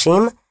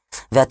אנשים,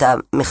 ואתה...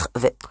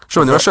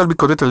 שוב, אני לא שואל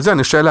ביקורת על זה,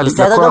 אני שואל על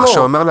לקוח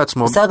שאומר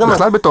לעצמו,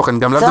 בכלל בתוכן,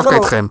 גם לאו דווקא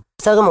איתכם.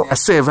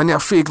 אעשה ואני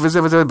אפיק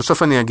וזה וזה,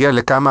 בסוף אני אגיע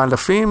לכמה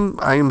אלפים,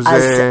 האם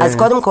זה... אז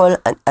קודם כל,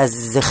 אז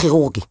זה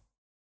כירורגי.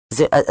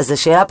 אז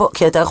השאלה פה,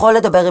 כי אתה יכול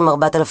לדבר עם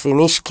 4,000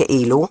 איש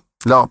כאילו.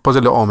 לא, פה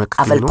זה לעומק.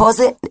 אבל פה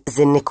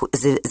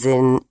זה,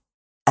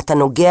 אתה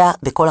נוגע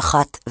בכל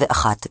אחת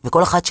ואחת,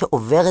 וכל אחת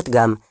שעוברת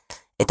גם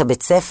את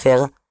הבית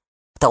ספר,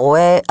 אתה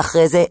רואה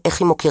אחרי זה איך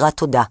היא מוקירה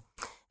תודה.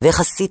 ואיך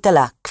עשית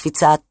לה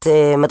קפיצת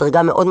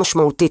מדרגה מאוד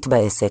משמעותית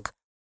בעסק.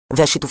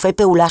 והשיתופי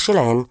פעולה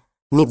שלהן,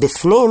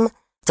 מבפנים,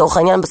 צורך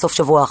העניין בסוף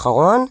שבוע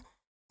האחרון,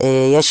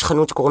 יש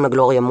חנות שקוראים לה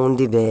גלוריה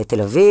מונדי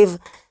בתל אביב,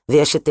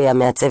 ויש את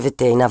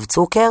המעצבת עינב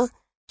צוקר,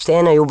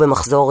 שתיהן היו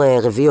במחזור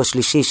רביעי או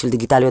שלישי של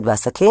דיגיטליות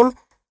בעסקים,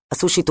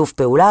 עשו שיתוף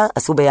פעולה,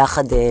 עשו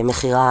ביחד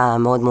מחירה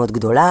מאוד מאוד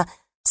גדולה,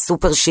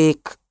 סופר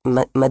שיק,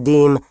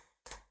 מדהים,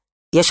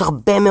 יש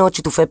הרבה מאוד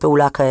שיתופי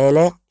פעולה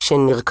כאלה,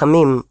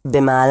 שנרקמים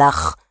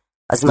במהלך,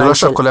 זה לא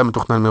שהכל היה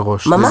מתוכנן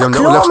מראש. ממש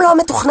כלום לא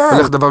מתוכנן.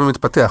 הולך דבר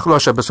ומתפתח. לא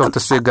שבסוף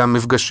תעשי גם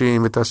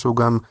מפגשים ותעשו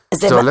גם...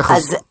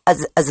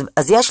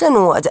 אז יש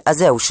לנו, אז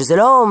זהו, שזה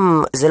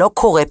לא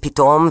קורה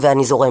פתאום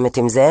ואני זורמת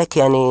עם זה,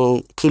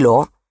 כי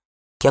לא,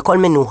 כי הכל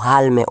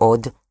מנוהל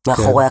מאוד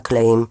מאחורי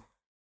הקלעים,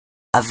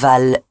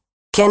 אבל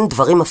כן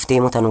דברים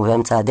מפתיעים אותנו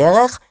באמצע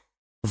הדרך,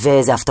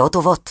 וזה הפתעות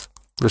טובות.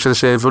 ויש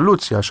איזושהי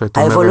אבולוציה שאת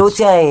אומרת.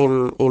 האבולוציה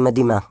היא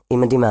מדהימה, היא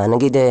מדהימה.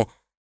 נגיד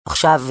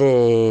עכשיו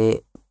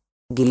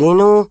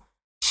גילינו,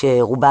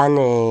 שרובן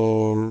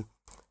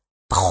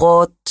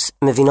פחות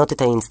מבינות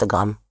את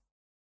האינסטגרם.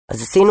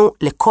 אז עשינו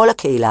לכל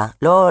הקהילה,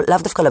 לאו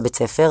דווקא לבית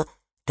ספר,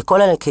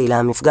 לכל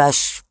הקהילה,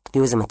 מפגש,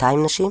 תהיו איזה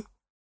 200 נשים,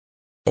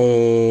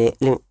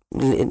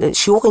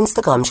 שיעור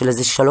אינסטגרם של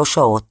איזה 3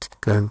 שעות.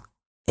 כן.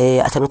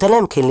 אתה נותן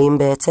להם כלים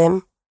בעצם,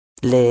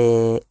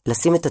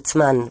 לשים את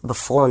עצמן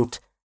בפרונט,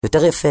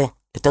 יותר יפה,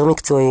 יותר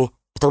מקצועי,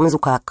 יותר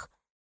מזוקק,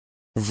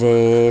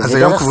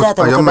 ודרך זה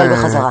אתה מקבל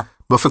בחזרה.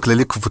 באופן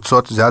כללי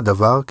קבוצות זה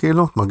הדבר,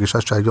 כאילו?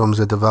 מרגישה שהיום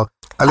זה דבר...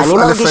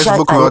 א',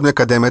 פייסבוק מאוד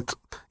מקדמת,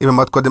 אם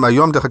אמרת קודם,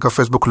 היום דרך כלל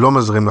פייסבוק לא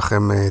מזרים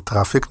לכם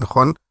טראפיק,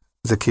 נכון?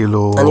 זה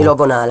כאילו... אני לא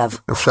בונה עליו.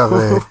 אפשר,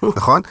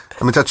 נכון?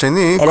 מצד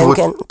שני,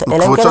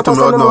 קבוצות הוא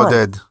מאוד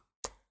מעודד.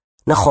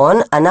 נכון,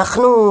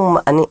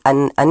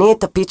 אני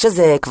את הפיץ'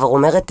 הזה כבר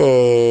אומרת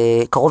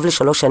קרוב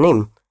ל3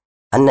 שנים.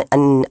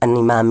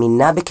 אני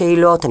מאמינה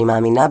בקהילות, אני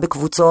מאמינה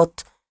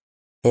בקבוצות.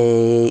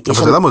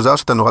 אבל זה לא מוזר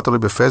שאתה נורא תלוי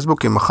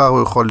בפייסבוק, כי מחר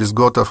הוא יכול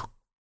לסגור את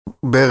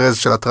הברז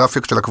של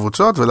הטראפיק של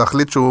הקבוצות,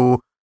 ולהחליט שהוא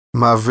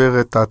מעביר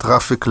את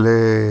הטראפיק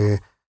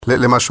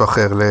למשהו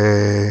אחר,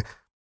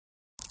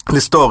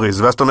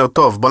 לסטוריז, ואז אתה אומר,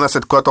 טוב, בוא נעשה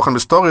את כל התוכן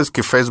בסטוריז,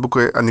 כי פייסבוק,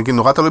 אני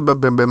נורא תלוי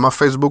במה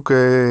פייסבוק,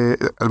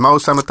 על מה הוא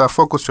שם את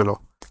הפוקוס שלו.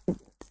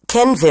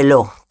 כן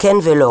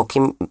ולא,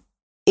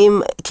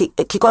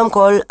 כי קודם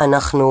כל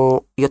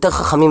אנחנו יותר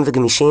חכמים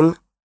וגמישים,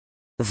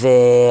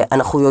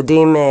 ואנחנו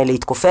יודעים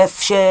להתכופף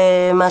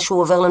שמשהו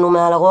עובר לנו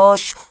מעל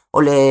הראש,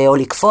 או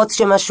לקפוץ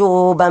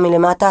שמשהו בא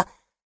מלמטה,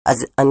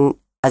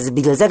 אז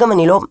בגלל זה גם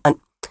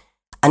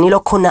אני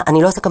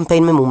לא עושה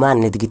קמפיין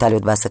ממומן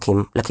לדיגיטליות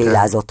בעסקים,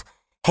 לקהילה הזאת.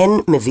 הן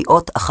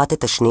מביאות אחת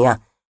את השנייה.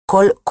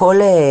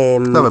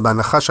 לא, אבל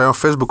בהנחה שהיום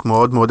פייסבוק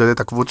מאוד מעודד את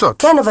הקבוצות.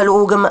 כן,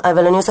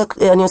 אבל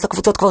אני עושה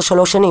קבוצות כבר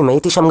 3 שנים,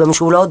 הייתי שם גם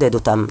שהוא לא עודד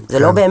אותם, זה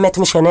לא באמת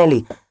משנה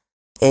לי.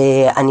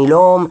 אני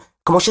לא,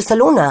 כמו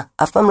שסלונה,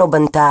 אף פעם לא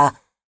בנתה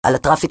על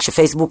הטראפיק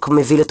שפייסבוק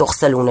מביא לתוך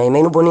סלונה, אם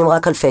היינו בונים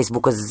רק על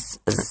פייסבוק, אז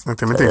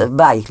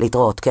ביי,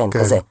 להתראות, כן,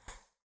 כזה.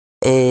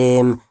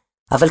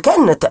 אבל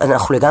כן,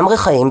 אנחנו לגמרי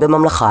חיים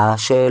בממלכה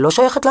שלא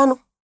שייכת לנו.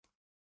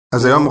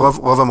 אז היום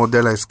רוב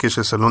המודל העסקי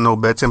של סלונה הוא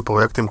בעצם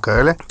פרויקטים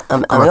כאלה,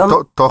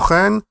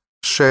 תוכן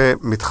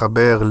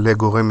שמתחבר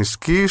לגורם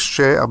עסקי,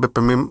 שהרבה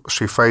פעמים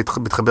שאיפה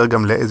מתחבר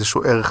גם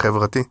לאיזשהו ערך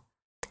חברתי.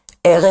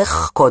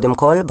 ערך, קודם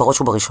כל,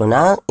 בראש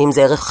ובראשונה, אם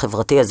זה ערך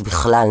חברתי אז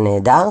בכלל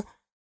נהדר.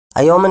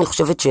 היום אני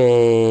חושבת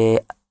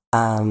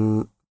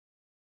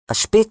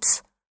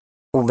שהשפיץ,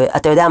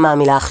 אתה יודע מה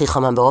המילה הכי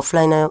חמה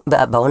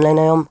באונליין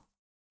היום?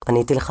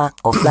 עניתי לך,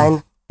 אופליין.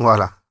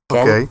 וואלה,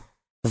 אוקיי.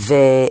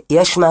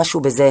 ויש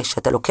משהו בזה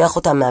שאתה לוקח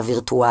אותם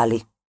מהווירטואלי,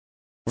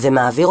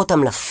 ומעביר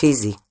אותם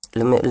לפיזי,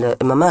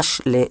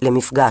 ממש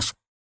למפגש.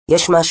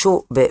 יש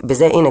משהו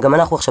בזה, הנה, גם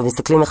אנחנו עכשיו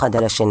מסתכלים אחד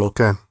על השני.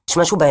 כן. יש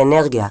משהו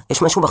באנרגיה,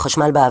 יש משהו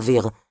בחשמל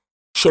באוויר,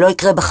 שלא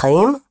יקרה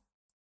בחיים,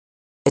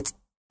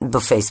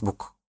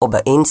 בפייסבוק, או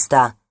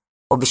באינסטה,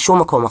 או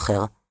בשום מקום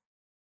אחר.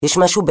 יש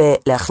משהו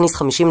בלהכניס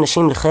 50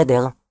 נשים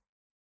לחדר,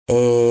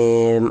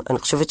 אני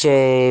חושבת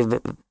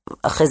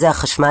שאחרי זה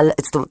החשמל,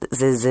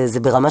 זה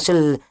ברמה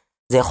של,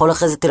 זה יכול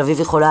אחרי זה תל אביב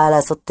יכולה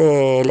לעשות,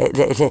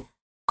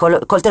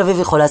 כל תל אביב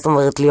יכולה, זאת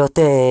אומרת, להיות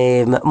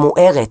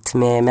מוארת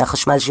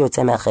מהחשמל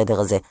שיוצא מהחדר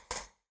הזה.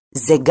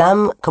 זה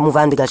גם,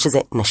 כמובן, בגלל שזה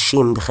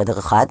נשים בחדר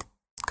אחד,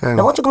 כן.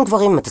 למרות שגם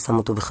גברים, אתה שם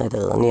אותו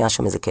בחדר, נהיה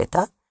שם איזה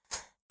קטע.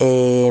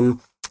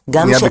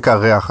 נהיה בעיקר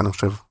ריח, אני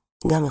חושב.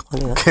 גם יכול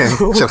להיות.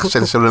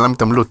 כן, של עולם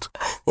התעמלות.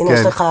 הנה,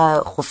 יש לך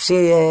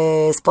חופשי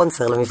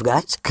ספונסר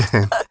למפגש.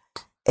 כן.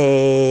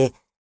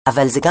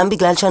 אבל זה גם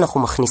בגלל שאנחנו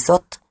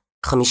מכניסות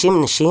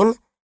 50 נשים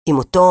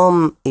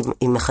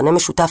עם מכנה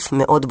משותף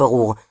מאוד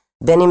ברור.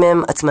 בין אם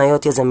הן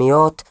עצמאיות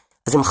יזמיות,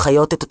 אז הן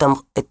חיות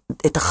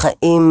את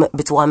החיים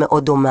בצורה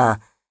מאוד דומה.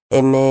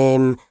 הן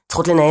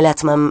צריכות לנהל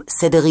לעצמם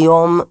סדר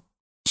יום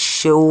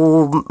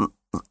שהוא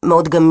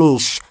מאוד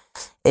גמיש.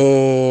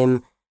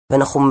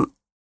 ואנחנו...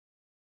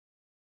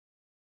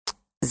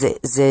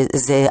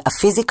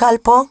 הפיזיקל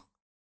פה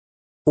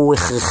הוא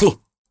הכרחי.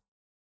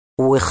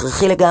 הוא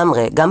הכרחי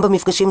לגמרי, גם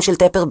במפגשים של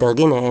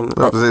טפרברג, הנה...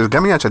 זה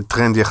גם עניין של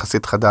טרנד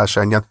יחסית חדש,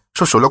 העניין,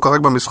 שהוא לא קורה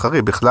רק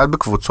במסחרי, בכלל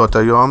בקבוצות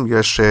היום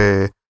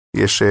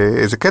יש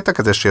איזה קטע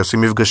כזה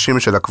שעושים מפגשים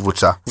של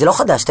הקבוצה. זה לא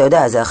חדש, אתה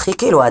יודע, זה הכי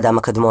כאילו האדם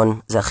הקדמון,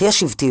 זה הכי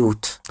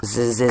השבטיות.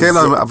 כן,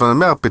 אבל אני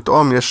אומר,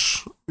 פתאום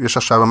יש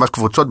עכשיו ממש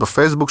קבוצות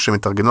בפייסבוק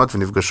שמתארגנות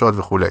ונפגשות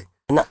וכו'.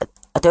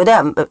 אתה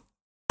יודע,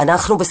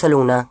 אנחנו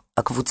בסלונה,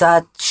 הקבוצה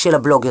של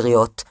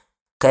הבלוגריות,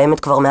 קיימת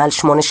כבר מעל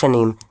 8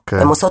 שנים,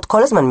 הן עושות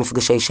כל הזמן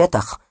מפגשי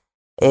שטח.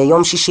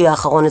 יום שישי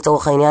האחרון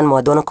לצורך העניין,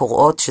 מועדון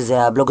הקוראות,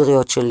 שזה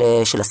הבלוגריות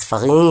של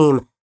הספרים,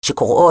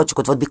 שקוראות,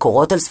 שכותבות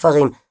ביקורות על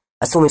ספרים,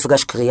 עשו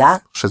מפגש קריאה.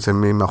 שזה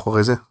מי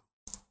מאחורי זה?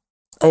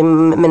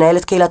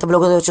 מנהלת קהילת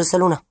הבלוגריות של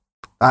סלונה.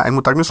 אין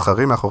מותג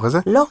מסחרי מאחורי זה?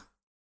 לא,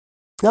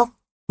 לא,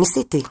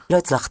 ניסיתי, לא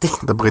הצלחתי.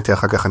 דברי איתי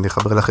אחר כך, אני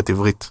אחבר לך את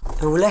עברית.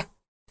 מעולה.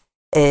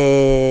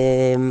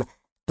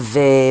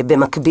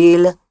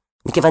 ובמקביל,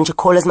 מכיוון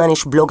שכל הזמן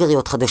יש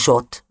בלוגריות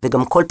חדשות,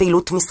 וגם כל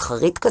פעילות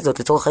מסחרית כזאת,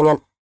 לצורך העניין,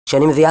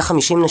 שאני מביאה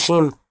 50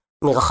 נשים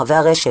מרחבי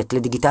הרשת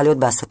לדיגיטליות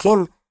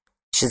בעסקים,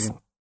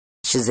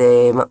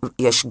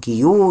 יש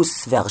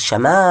גיוס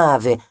והרשמה,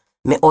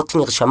 ומאות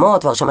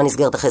נרשמות, והרשמה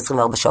נסגרת אחרי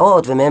 24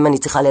 שעות, ומהם אני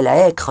צריכה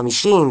ללהק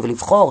 50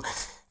 ולבחור,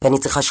 ואני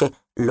צריכה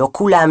שלא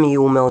כולם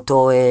יהיו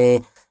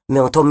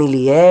מאותו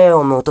מיליה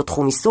או מאותו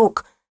תחום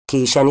עיסוק,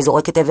 כי שאני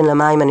זורקת אבן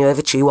למים, אני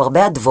אוהבת שיהיו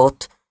הרבה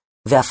אדוות,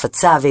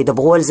 והפצה,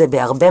 וידברו על זה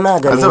בהרבה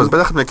מעגלים. אז זהו, אז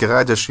בטח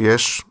מכירה את זה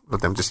שיש, לא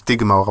יודע אם זה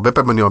סטיגמה, או הרבה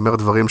פעמים אני אומר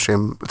דברים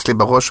שהם אצלי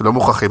בראש שלא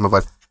מוכחים,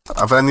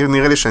 אבל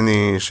נראה לי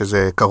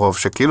שזה קרוב,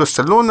 שכאילו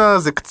סלונה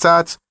זה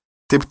קצת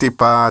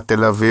טיפ-טיפה,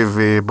 תל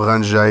אביבי,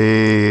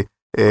 ברנז'אי,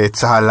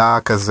 צהלה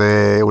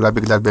כזה, אולי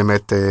בגלל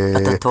באמת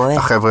אתה טועה.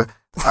 החבר'ה.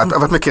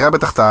 אבל את מכירה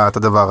בטח את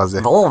הדבר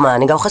הזה. ברור, מה,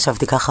 אני גם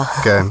חשבתי ככה.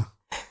 כן.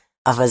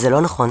 אבל זה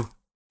לא נכון.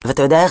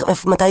 ואתה יודע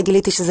מתי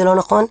גיליתי שזה לא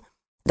נכון?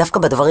 דווקא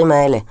בדברים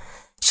האלה,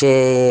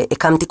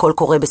 שהקמתי קול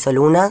קורא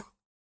בסלונה,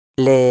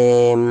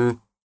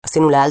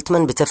 עשינו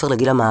לאלטמן בית ספר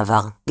לגיל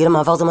המעבר. גיל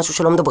המעבר זה משהו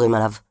שלא מדברים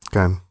עליו.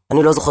 כן.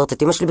 אני לא זוכרת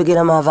את אמא שלי בגיל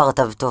המעבר,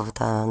 אתה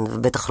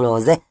בטח לא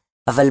זה,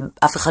 אבל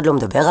אף אחד לא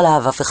מדבר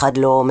עליו, אף אחד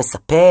לא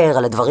מספר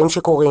על הדברים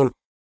שקורים,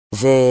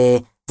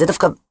 וזה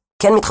דווקא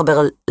כן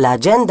מתחבר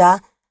לאג'נדה,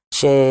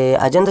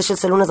 שהאג'נדה של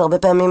סלונה זה הרבה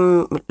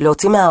פעמים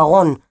להוציא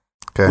מהארון,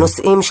 כן.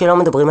 נושאים שלא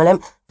מדברים עליהם,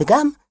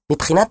 וגם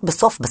מבחינת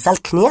בסוף, בסל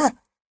קנייה,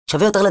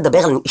 שווה יותר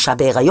לדבר על אישה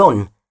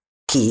בהיריון,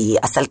 כי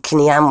הסל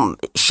קנייה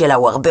שלה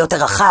הוא הרבה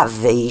יותר רחב,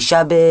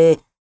 ואישה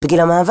בגיל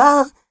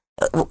המעבר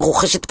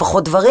רוכשת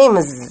פחות דברים,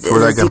 אז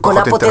היא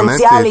קונה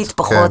פוטנציאלית,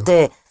 פחות...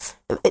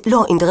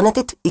 לא,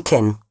 אינטרנטית היא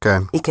כן.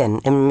 כן. היא כן,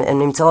 הן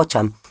נמצאות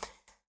שם.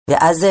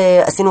 ואז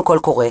עשינו קול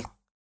קורא,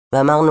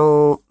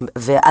 ואמרנו,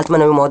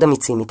 ואלטמן היו מאוד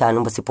אמיצים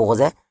איתנו בסיפור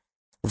הזה,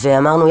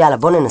 ואמרנו, יאללה,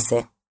 בוא ננסה.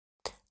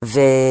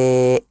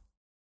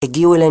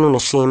 והגיעו אלינו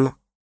נשים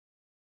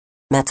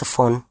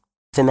מהצפון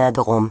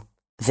ומהדרום,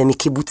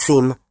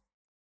 ומקיבוצים,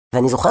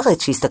 ואני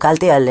זוכרת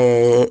שהסתכלתי על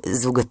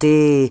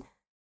זוגתי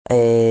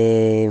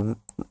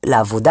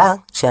לעבודה,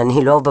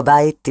 שאני לא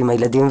בבית עם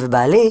הילדים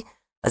ובעלי,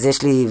 אז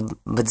יש לי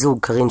בת זוג,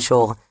 קרין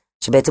שור,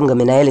 שבעצם גם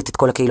מנהלת את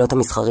כל הקהילות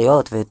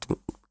המסחריות, ואת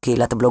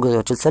קהילת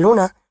הבלוגריות של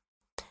סלונה,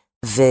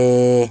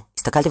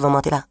 והסתכלתי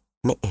ואמרתי לה,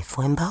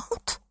 מאיפה הן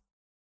באות?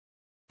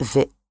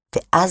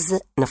 ואז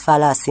נפל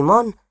לה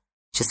הסימון,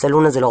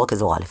 שסלונה זה לא רק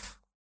אזור א'.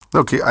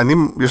 לא, כי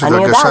יש לי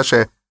הרגשה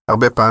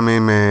שהרבה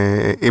פעמים,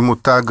 אם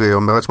מותג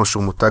אומר עצמו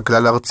שהוא מותג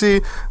כלל ארצי,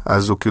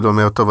 אז הוא כאילו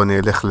אומר, טוב, אני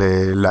אלך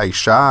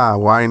לאישה,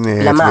 וויינט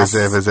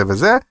וזה וזה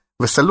וזה,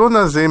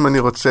 וסלונה זה אם אני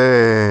רוצה...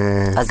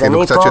 אז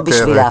אני פה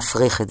בשביל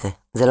להפריך את זה,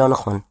 זה לא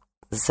נכון.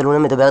 סלונה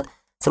מדברת,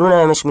 סלונה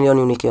היום יש 1,000,000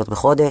 יוניקיות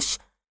בחודש,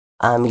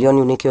 1,000,000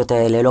 יוניקיות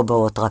האלה לא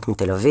באות רק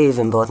מתל אביב,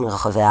 הן באות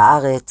מרחבי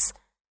הארץ,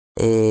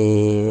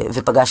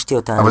 ופגשתי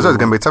אותן. אבל זה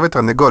גם ביצה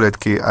ותרנגולת,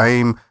 כי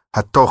האם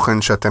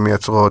התוכן שאתם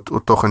מייצרות הוא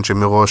תוכן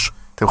שמראש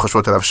אתם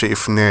חושבות עליו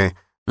שיפנה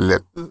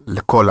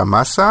לכל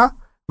המסה,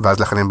 ואז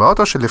לכן הן באות,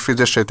 או שלפי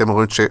זה שאתם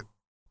רואים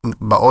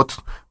שבאות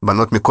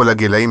בנות מכל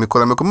הגילאים,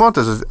 מכל המקומות,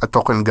 אז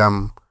התוכן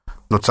גם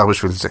נוצר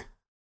בשביל זה.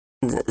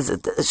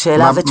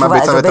 שאלה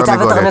ותשובה, זה ביצה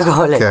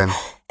ותרנגולת. כן.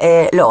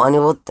 לא,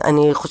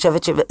 אני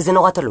חושבת שזה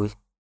נורא תלוי.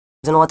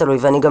 זה נורא תלוי,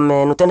 ואני גם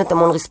נותנת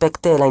המון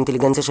רספקט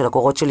לאינטליגנציה של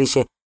הקורות שלי,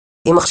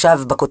 שאם עכשיו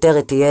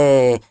בכותרת תהיה,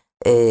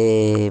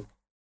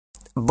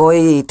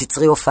 בואי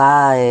תצרי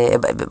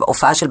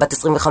הופעה של בת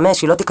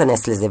 25, היא לא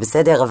תיכנס לזה,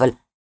 בסדר? אבל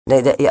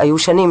היו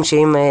שנים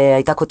שאם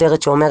הייתה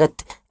כותרת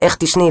שאומרת, איך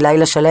תשני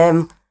לילה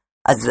שלם,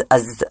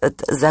 אז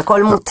זה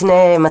הכל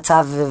מותנה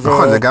מצב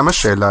נכון, זה גם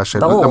השאלה,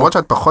 למרות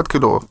שאת פחות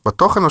כאילו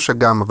בתוכן או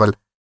שגם, אבל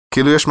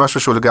כאילו יש משהו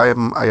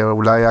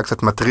שאולי היה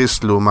קצת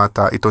מטריס לעומת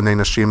העיתוני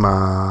נשים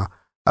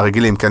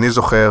הרגילים, כי אני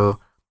זוכר,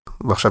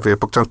 ועכשיו יהיה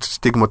פה קצת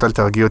סטיגמות, אל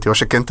תרגיע אותי, או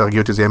שכן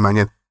תרגיע אותי, זה יהיה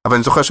מעניין, אבל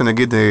אני זוכר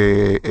שנגיד,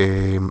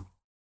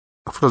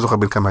 אפילו לא זוכר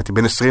בין כמה הייתי,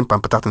 בין 20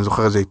 פעם פתחתי, אני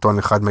זוכר איזה עיתון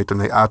אחד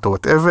מהעיתוני את או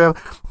whatever,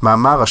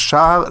 מאמר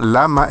השער,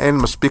 למה אין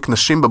מספיק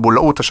נשים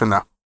בבולאות השנה.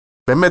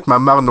 באמת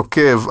מאמר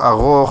נוקב,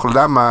 ארוך,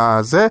 למה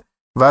זה,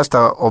 ואז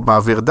אתה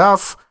מעביר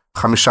דף,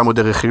 5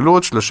 עמודי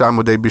רכילות, 3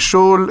 עמודי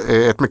בישול,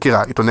 את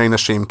מכירה, עיתוני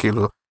נשים,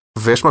 כאילו.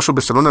 ויש משהו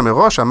בסלונה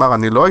מראש, אמר,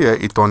 אני לא אהיה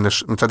עיתון,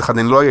 מצד אחד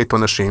אני לא אהיה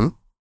עיתון נשים.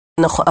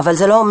 נכון, אבל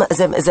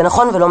זה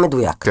נכון ולא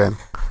מדויק. כן.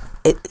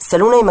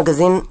 סלונה היא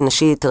מגזין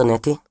נשי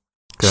אינטרנטי,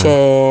 כן.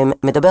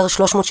 שמדבר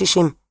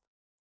 360.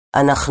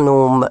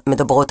 אנחנו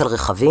מדברות על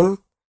רכבים,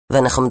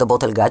 ואנחנו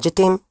מדברות על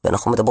גאדג'טים,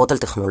 ואנחנו מדברות על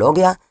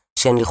טכנולוגיה,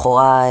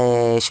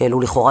 שאלו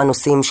לכאורה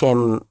נושאים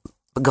שהם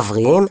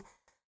גבריים.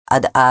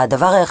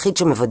 הדבר היחיד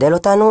שמבדל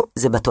אותנו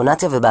זה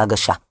בטונציה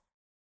ובהגשה.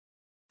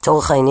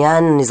 צורך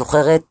העניין, אני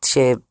זוכרת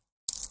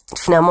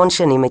שלפני המון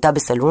שנים הייתה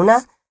בסלונה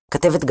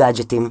כתבת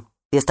גאדג'טים.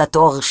 היא עשתה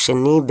תואר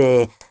שני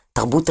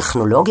בתרבות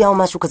טכנולוגיה או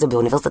משהו כזה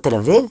באוניברסיטת תל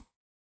אביב,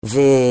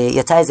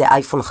 ויצא איזה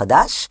אייפון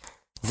חדש,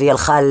 והיא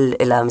הלכה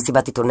אל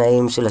המסיבת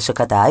עיתונאים של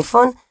השקת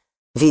האייפון,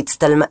 והיא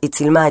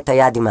צילמה את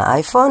היד עם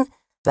האייפון,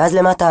 ואז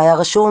למטה היה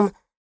רשום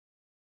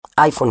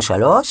אייפון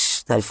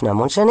 3, זה לפני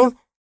המון שנים,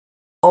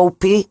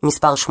 OP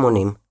מספר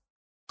 80.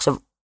 עכשיו,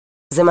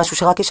 זה משהו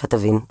שרק אישה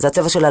תבין, זה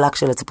הצבע של הלק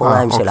של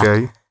הציפורניים שלה.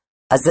 אוקיי.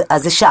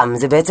 אז זה שם,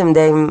 זה בעצם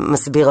די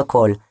מסביר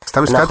הכל.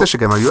 סתם הזכרת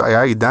שגם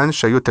היה עידן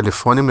שהיו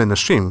טלפונים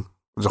לנשים.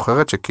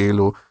 זוכרת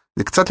שכאילו,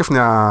 זה קצת לפני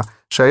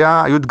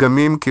שהיו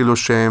דגמים כאילו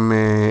שהם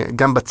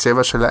גם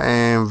בצבע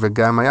שלהם,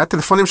 וגם היה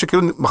טלפונים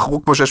שכאילו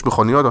מכרו כמו שיש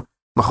מכוניות,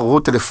 מכרו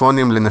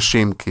טלפונים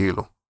לנשים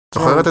כאילו.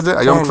 זוכרת את זה?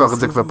 היום כבר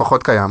זה כבר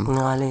פחות קיים.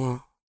 נראה לי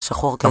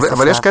שחור כסף.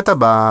 אבל יש קטע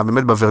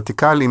באמת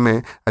בוורטיקל,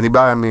 אני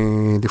בא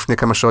לפני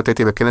כמה שעות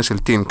הייתי בכנס של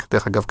טינק,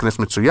 דרך אגב כנס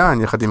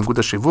מצוין, יחד עם איגוד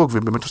השיווק,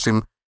 ובאמת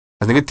עושים,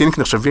 אז נגיד טינק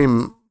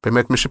נחשבים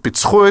באמת מי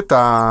שפיצחו את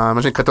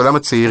מה שנקרא את עולם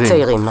הצעירים.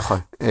 צעירים, נכון.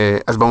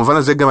 אז במובן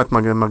הזה גם את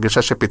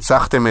מרגישה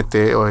שפיצחתם את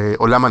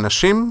עולם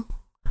הנשים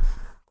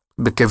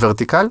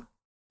כוורטיקל?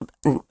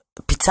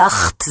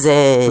 פיצחת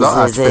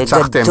לא, זה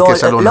פיצחתם גדול,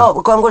 כסלונה.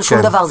 לא, קודם כל שום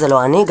כן. דבר זה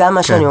לא אני, גם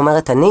מה כן. שאני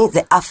אומרת אני, זה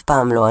אף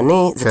פעם לא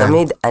אני, זה כן.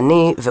 תמיד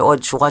אני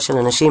ועוד שורה של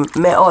אנשים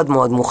מאוד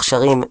מאוד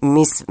מוכשרים,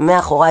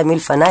 מאחוריי,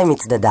 מלפניי,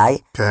 מצדדיי.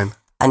 כן.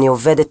 אני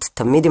עובדת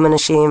תמיד עם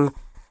אנשים,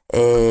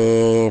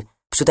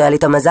 פשוט היה לי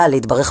את המזל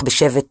להתברך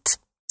בשבט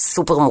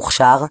סופר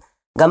מוכשר,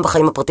 גם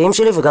בחיים הפרטיים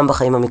שלי וגם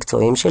בחיים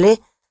המקצועיים שלי.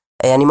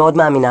 אני מאוד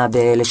מאמינה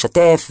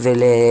בלשתף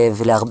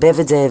ולהרבב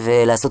את זה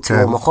ולעשות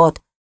ציבור מוחות.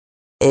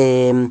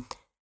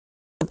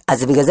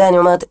 אז בגלל זה אני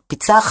אומרת,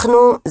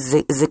 פיצחנו,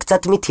 זה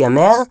קצת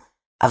מתיימר,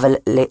 אבל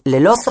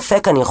ללא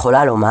ספק אני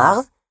יכולה לומר,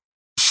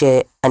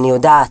 שאני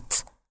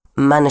יודעת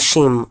מה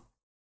נשים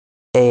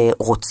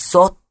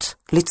רוצות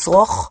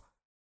לצרוך,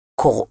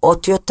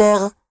 קוראות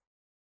יותר,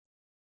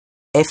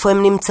 איפה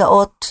הן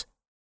נמצאות,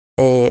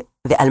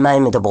 ועל מה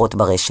הן מדברות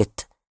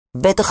ברשת.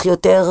 בטח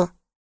יותר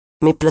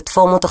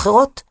מפלטפורמות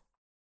אחרות,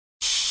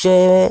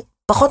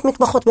 שפחות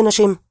מתמחות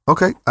בנשים.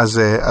 אוקיי,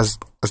 אז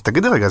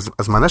תגידי רגע,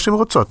 אז מה נשים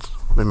רוצות?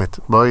 באמת,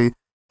 בואי,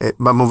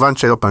 במובן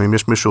שלא פעמים,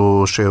 יש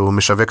מישהו שהוא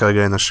משווק כרגע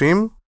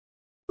לנשים,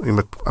 אם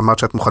את אמרת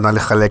שאת מוכנה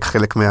לחלק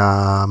חלק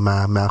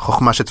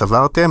מהחוכמה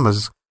שצברתם,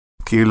 אז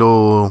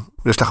כאילו,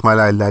 יש לך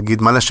מה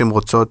להגיד, מה נשים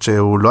רוצות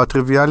שהוא לא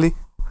הטריוויאלי?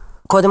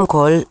 קודם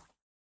כל,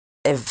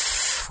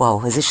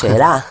 וואו, איזו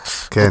שאלה,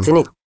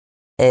 רצינית.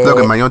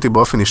 לא, גם מעניין אותי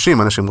באופן אישי,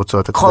 מה נשים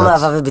רוצות. חום,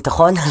 אהבה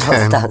וביטחון?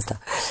 לא, סתם.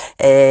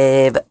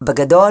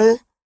 בגדול,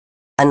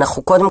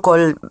 אנחנו קודם כל,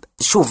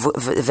 שוב,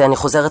 ואני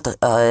חוזרת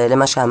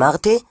למה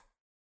שאמרתי,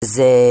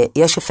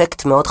 יש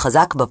אפקט מאוד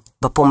חזק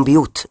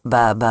בפומביות,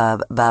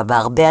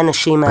 בהרבה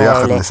אנשים האלה.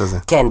 ביחדנס הזה.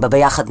 כן,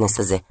 בביחדנס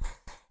הזה.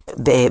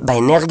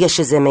 באנרגיה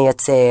שזה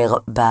מייצר,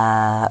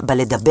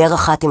 בלדבר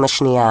אחת עם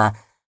השנייה,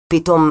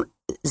 פתאום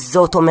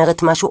זאת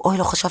אומרת משהו, אוי,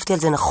 לא חשבתי על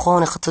זה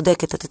נכון, איך את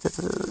צודקת,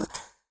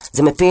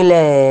 זה מפיל,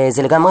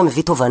 זה לגמרי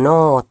מביא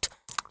תובנות.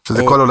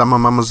 שזה כל עולם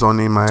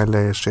הממזונים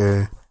האלה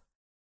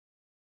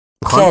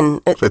נכון?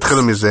 כן.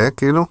 שהתחילו מזה,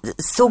 כאילו?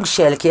 סוג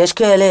של, כי יש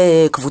כאלה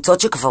קבוצות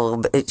שכבר,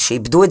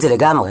 שאיבדו את זה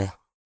לגמרי.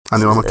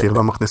 אני לא מכיר,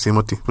 לא מכניסים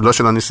אותי, ולא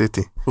שלא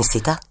ניסיתי.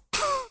 ניסית?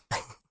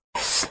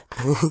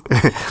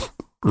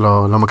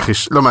 לא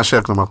מכחיש, לא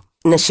מאשר כלומר.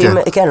 נשים,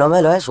 כן,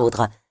 לא ישרו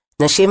אותך.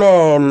 נשים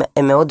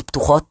הן מאוד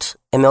פתוחות,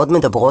 הן מאוד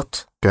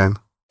מדברות. כן.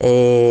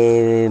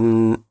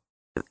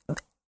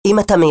 אם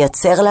אתה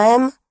מייצר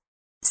להם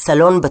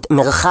סלון,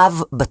 מרחב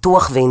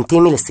בטוח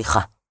ואינטימי לשיחה.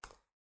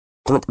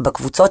 זאת אומרת,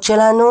 בקבוצות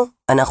שלנו,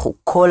 אנחנו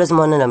כל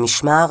הזמן על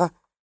המשמר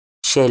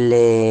של,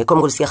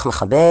 קודם כל שיח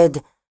מכבד,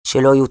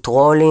 שלא יהיו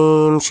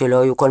טרולים, שלא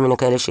יהיו כל מיני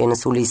כאלה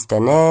שינסו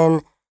להסתנן.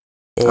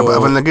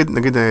 אבל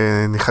נגיד,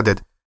 נחדד.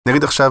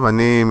 נגיד עכשיו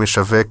אני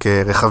משווק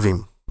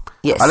רכבים.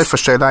 א',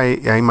 השאלה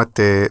היא, האם את,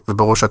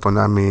 וברור שאת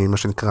עונה ממה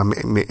שנקרא,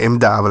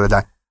 מעמדה, אבל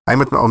עדיין,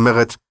 האם את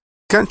אומרת,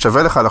 כן,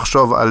 שווה לך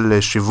לחשוב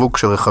על שיווק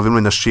של רכבים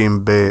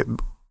לנשים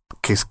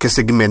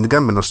כסגמנט,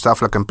 גם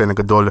בנוסף לקמפיין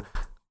הגדול,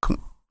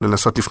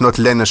 לנסות לפנות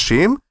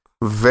לנשים,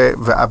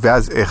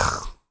 ואז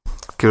איך?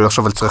 כאילו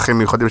לחשוב על צרכים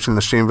מיוחדים של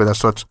נשים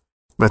ולעשות,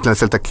 באמת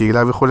לנצל את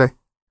הקהילה וכו'.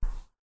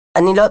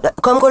 אני לא,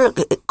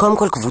 קודם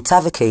כל קבוצה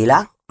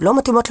וקהילה לא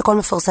מתאימות לכל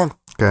מפרסם.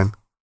 כן.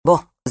 בוא,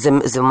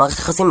 זה מערכת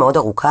יחסים מאוד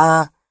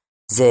ארוכה,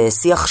 זה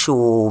שיח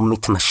שהוא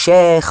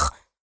מתמשך,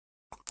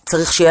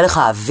 צריך שיהיה לך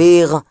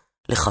אוויר,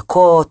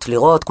 לחכות,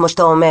 לראות, כמו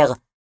שאתה אומר,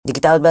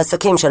 דיגיטליות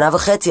בעסקים, 1.5 שנה,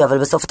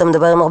 אבל בסוף אתה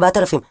מדבר עם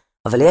 4,000,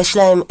 אבל יש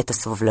להם את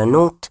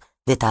הסובלנות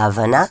ואת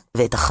ההבנה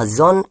ואת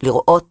החזון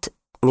לראות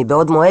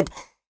מבעוד מועד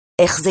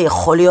איך זה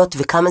יכול להיות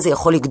וכמה זה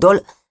יכול לגדול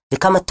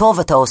וכמה טוב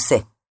אתה עושה.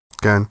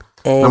 כן,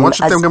 למרות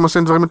שאתם גם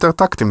עושים דברים יותר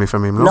טקטיים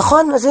לפעמים, לא?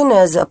 נכון, אז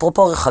הנה, אז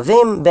אפרופו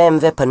רכבים,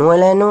 BMW פנו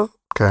אלינו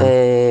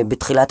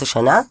בתחילת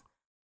השנה,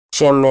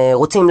 שהם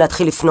רוצים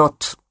להתחיל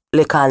לפנות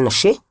לקהל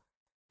נשי,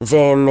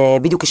 והם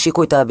בדיוק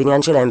השיקו את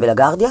הבניין שלהם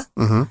בלגרדיה,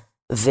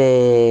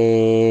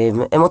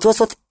 והם רוצים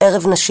לעשות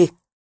ערב נשי.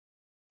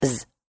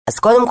 אז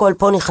קודם כל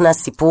פה נכנס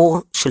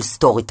סיפור של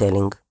סטורי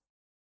טלינג.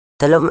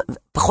 אתה לא,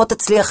 פחות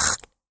תצליח,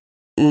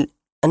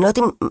 אני לא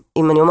יודעת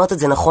אם אני אומרת את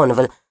זה נכון,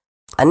 אבל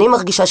אני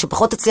מרגישה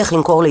שפחות תצליח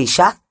למכור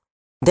לאישה,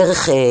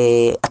 דרך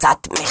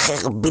הצעת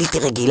מחר בלתי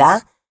רגילה,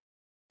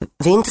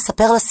 ואם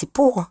תספר לה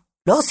סיפור,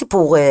 לא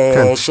סיפור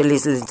של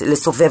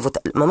לסובב אותה,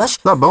 ממש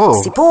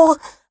סיפור,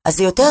 אז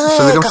זה יותר ככה...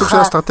 שזה גם סוג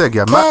של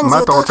אסטרטגיה. מה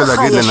אתה רוצה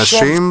להגיד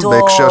לנשים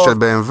בהקשר של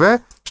BMW,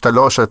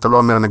 שאתה לא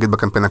אומר נגיד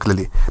בקמפיין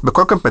הכללי?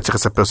 בכל קמפיין צריך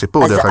לספר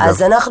סיפור דרך אגב.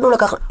 אז אנחנו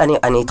לקחנו,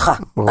 אני איתך,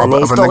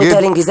 אני story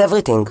telling is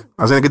everything.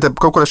 אז אני אגיד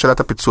קודם כל לשאלת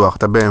הפיצוח,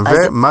 אתה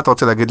BMW, מה אתה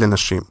רוצה להגיד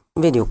לנשים?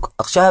 בדיוק,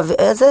 עכשיו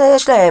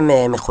יש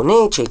להם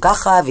מכונית שהיא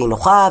ככה והיא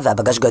נוחה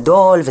והבגש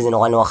גדול וזה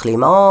נורא נוח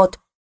לאמהות,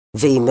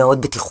 והיא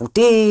מאוד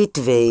בטיחותית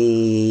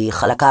והיא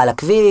חלקה על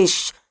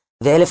הכביש,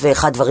 ואלף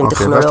ואחד דברים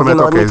טכנולוגיים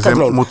מאוד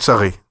מתקדמים. זה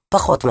מוצרי.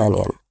 פחות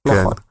מעניין,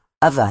 נכון.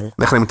 אבל...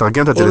 איך אני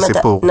מתרגמת את זה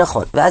לסיפור.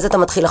 נכון, ואז אתה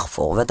מתחיל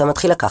לחפור, ואתה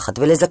מתחיל לקחת,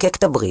 ולזקק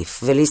את הבריף,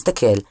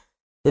 ולהסתכל,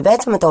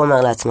 ובעצם אתה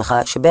אומר לעצמך,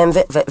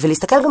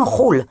 ולהסתכל גם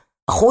חול,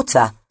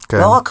 החוצה,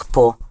 לא רק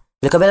פה,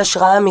 לקבל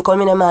השראה מכל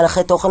מיני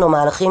מהלכי תוכן או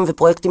מהלכים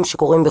ופרויקטים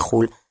שקורים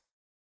בחול,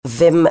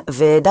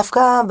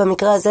 ודווקא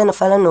במקרה הזה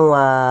נפל לנו,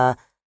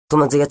 זאת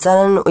אומרת, זה יצא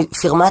לנו,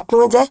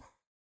 פרמטנו את זה,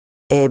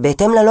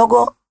 בהתאם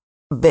ללוגו,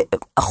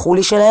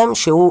 החולי שלהם,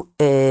 שהוא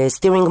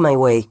steering my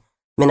way,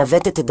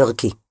 מנווט את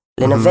דרכי,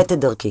 לנווט את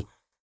דרכי.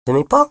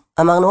 ומפה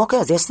אמרנו, אוקיי,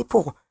 אז יש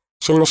סיפור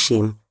של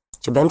נשים,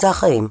 שבאמצע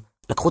החיים,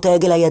 לקחו את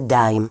העגל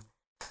הידיים,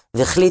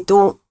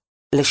 והחליטו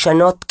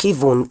לשנות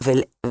כיוון,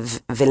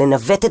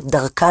 ולנווט את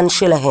דרכן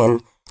שלהן.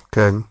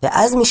 כן.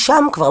 ואז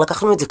משם כבר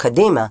לקחנו את זה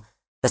קדימה,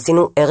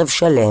 ועשינו ערב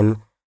שלם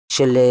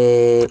של...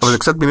 אבל זה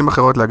קצת מילים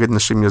אחרות להגיד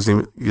נשים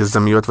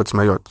יזמיות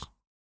ועצמאיות.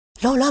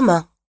 לא, למה?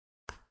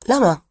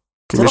 למה?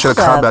 כי מי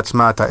שלקחה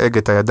בעצמה את ההגה,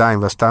 את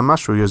הידיים, ועשתה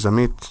משהו,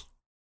 יזמית.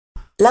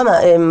 למה?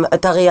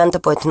 אתה ראיינת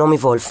פה את נעמי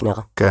וולפנר.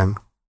 כן.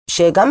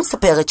 שגם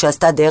מספרת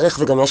שעשתה דרך,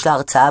 וגם יש לה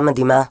הרצאה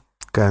מדהימה.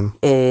 כן.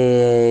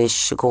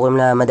 שקוראים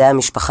לה מדעי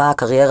המשפחה,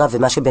 הקריירה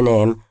ומה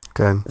שביניהם.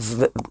 כן.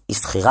 היא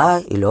שכירה,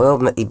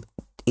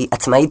 היא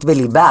עצמאית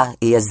בליבה,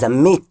 היא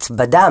יזמית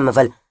בדם,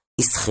 אבל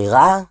היא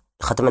שכירה,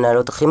 אחת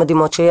המנהלות הכי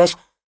מדהימות שיש,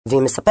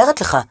 והיא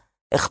מספרת לך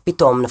איך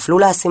פתאום נפלו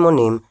לה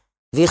הסימונים,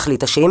 והיא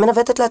החליטה שהיא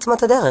מנווטת לעצמה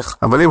את הדרך.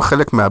 אבל אם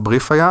חלק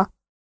מהבריף היה,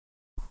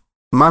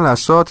 מה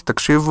לעשות,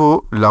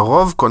 תקשיבו,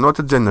 לרוב קונות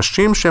את זה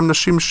נשים שהן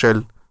נשים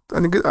של,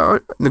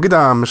 נגיד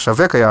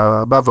המשווק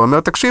היה בא ואומר,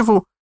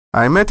 תקשיבו,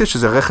 האמת היא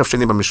שזה רכב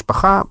שני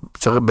במשפחה,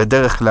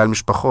 בדרך כלל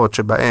משפחות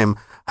שבהם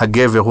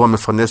הגבר הוא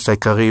המפרנס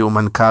העיקרי, הוא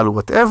מנכ"ל,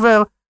 הוא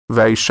whatever,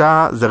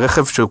 והאישה זה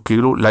רכב שהוא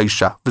כאילו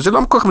לאישה. וזה לא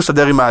כל כך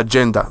מסדר עם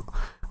האג'נדה.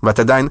 ואת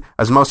עדיין,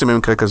 אז מה עושים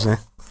במקרה כזה?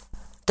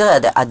 תראה,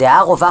 הדעה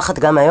הרווחת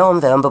גם היום,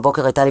 והיום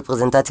בבוקר הייתה לי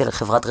פרזנטציה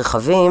לחברת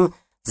רכבים,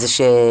 זה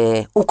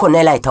שהוא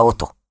קונה לה את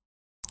האוטו.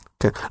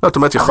 כן. לא, זאת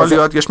אומרת, יכול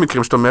להיות, יש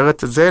מקרים שאת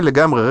אומרת, זה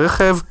לגמרי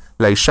רכב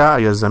לאישה,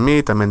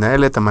 היזמית,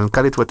 המנהלת,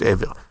 המנכ"לית,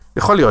 whatever.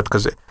 יכול להיות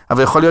כזה.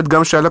 אבל יכול להיות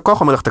גם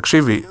שהלקוח אומר לך,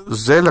 תקשיבי,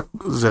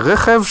 זה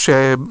רכב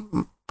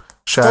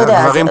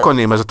שהגברים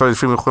קונים, אז אתה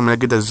לפעמים יכולים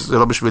להגיד, אז זה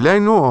לא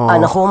בשבילנו?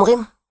 אנחנו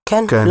אומרים,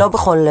 כן,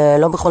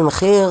 לא בכל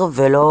מחיר,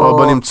 ולא... או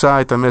בוא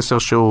נמצא את המסר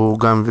שהוא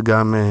גם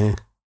וגם...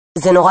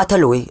 זה נורא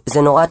תלוי,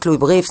 זה נורא תלוי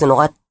בריף, זה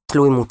נורא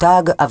תלוי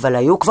מותג, אבל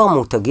היו כבר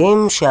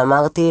מותגים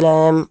שאמרתי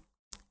להם,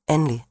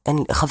 אין לי,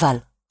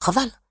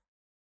 חבל.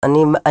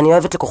 אני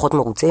אוהבת לקוחות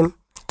מרוצים.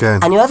 כן.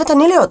 אני אוהבת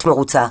להיות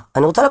מרוצה.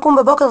 אני רוצה לקום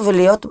בבוקר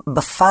ולהיות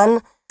בפן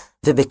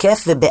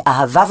ובכיף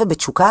ובאהבה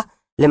ובתשוקה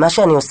למה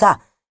שאני עושה.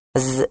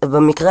 אז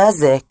במקרה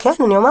הזה, כן,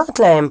 אני אומרת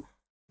להם,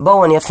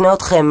 בואו, אני אפנה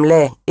אתכם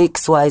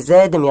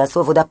ל-XYZ, הם יעשו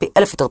עבודה פי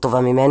 1000 יותר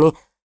טובה ממני,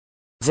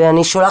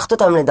 ואני שולחת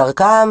אותם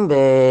לדרכם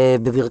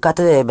בברכת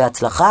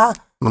בהצלחה.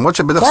 למרות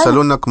שבטח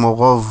סלונה, כמו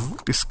רוב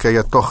עסקי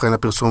התוכן,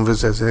 הפרסום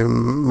וזה, זה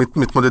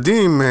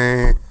מתמודדים,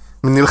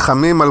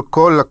 נלחמים על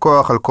כל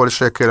לקוח, על כל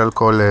שקל, על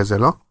כל זה,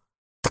 לא?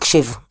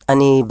 תקשיב,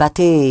 אני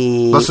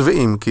באתי... לא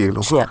שבעים,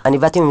 כאילו. שנייה, אני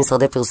באתי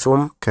ממשרדי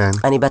פרסום, כן.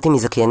 אני באתי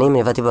מזכיינים,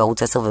 אני באתי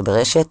בערוץ 10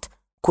 וברשת,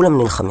 כולם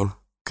נלחמים.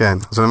 כן,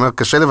 אז אני אומר,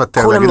 קשה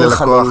לוותר, להגיד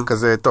ללקוח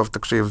כזה, טוב,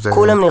 תקשיב, זה...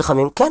 כולם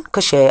נלחמים, כן,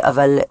 קשה,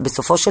 אבל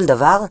בסופו של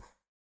דבר,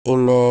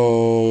 אם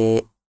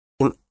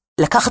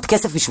לקחת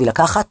כסף בשביל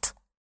לקחת,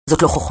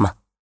 זאת לא חוכמה.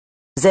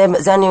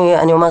 זה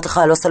אני אומרת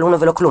לך, לא סלונה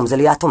ולא כלום, זה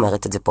ליאת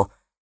אומרת את זה פה.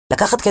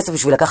 לקחת כסף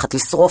בשביל לקחת,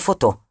 לשרוף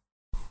אותו,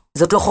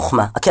 זאת לא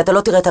חוכמה, כי אתה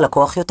לא תראה את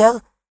הלקוח יותר,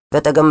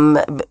 ואתה גם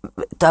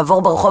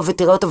תעבור ברחוב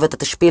ותראה אותו ואתה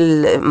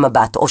תשפיל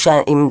מבט, או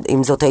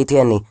שאם זאת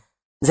הייתי אני.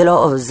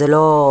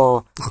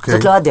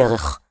 זאת לא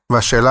הדרך.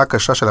 והשאלה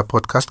הקשה של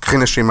הפודקאסט, קחי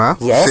נשימה,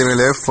 שימי לב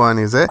איפה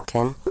אני זה.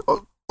 כן.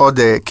 עוד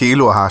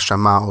כאילו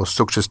האשמה או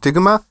סוג של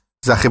סטיגמה,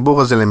 זה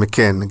החיבור הזה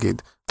למקן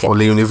נגיד, או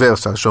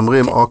ליוניברסל,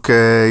 שאומרים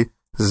אוקיי,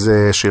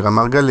 זה שירה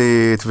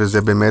מרגלית,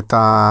 וזה באמת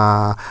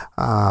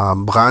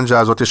הברנז'ה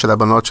הזאת של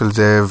הבנות של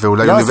זה,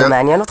 ואולי לא, זה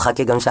מעניין אותך,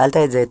 כי גם שאלת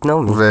את זה את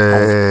נעמי.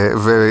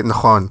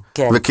 ונכון,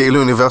 וכאילו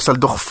יוניברסל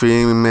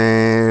דוחפים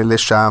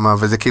לשם,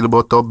 וזה כאילו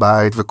באותו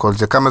בית וכל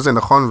זה, כמה זה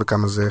נכון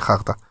וכמה זה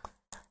חרטה?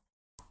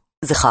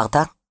 זה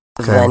חרטה,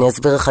 ואני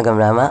אסביר לך גם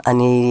למה.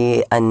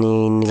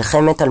 אני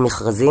נלחמת על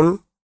מכרזים,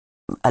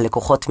 על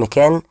לקוחות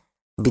מקן,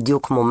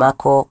 בדיוק כמו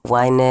מקו,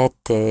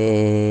 וויינט,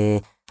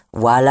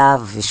 וואלה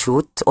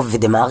ושוט,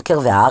 ודמרקר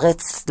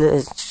והארץ,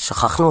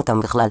 שכחנו אותם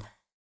בכלל.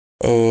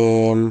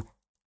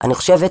 אני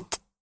חושבת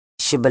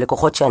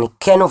שבלקוחות שאני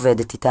כן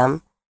עובדת איתם,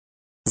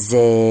 זה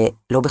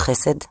לא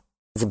בחסד,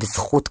 זה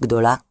בזכות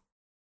גדולה,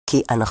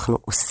 כי אנחנו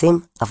עושים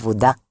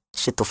עבודה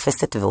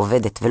שתופסת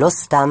ועובדת, ולא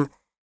סתם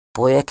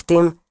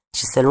פרויקטים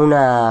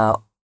שסלונה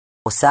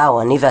עושה,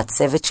 או אני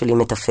והצוות שלי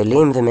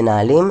מתפעלים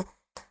ומנהלים,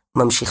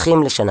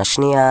 ממשיכים לשנה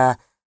שנייה,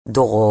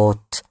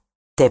 דורות,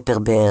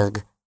 טפרברג,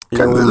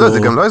 זה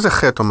גם לא איזה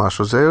חטא או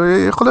משהו,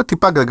 זה יכול להיות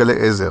טיפה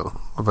גלגלי עזר,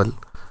 אבל...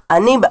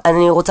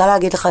 אני רוצה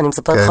להגיד לך, אני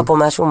מספר לך פה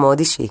משהו מאוד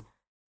אישי.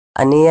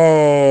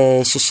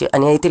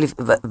 אני הייתי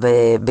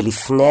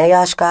בלפני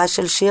ההשקעה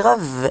של שירה,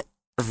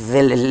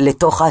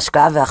 ולתוך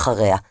ההשקעה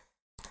ואחריה.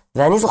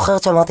 ואני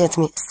זוכרת שאמרתי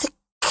לעצמי, איזה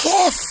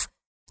כיף!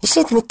 יש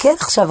לי את מקן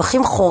עכשיו,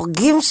 אחים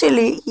חורגים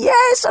שלי,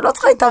 אני לא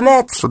צריכה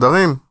להתאמץ.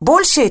 סודרים.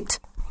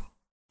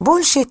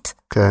 בולשיט.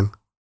 כן.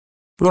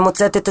 אני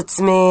מוצאת את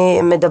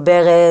עצמי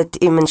מדברת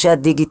עם אנשי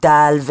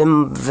הדיגיטל,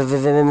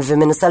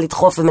 ומנסה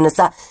לדחוף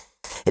ומנסה,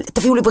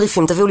 תביאו לי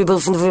בריפים,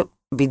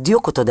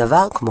 בדיוק אותו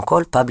דבר כמו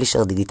כל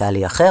פאבלישר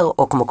דיגיטלי אחר,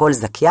 או כמו כל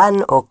זכיין,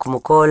 או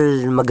כמו כל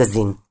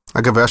מגזין.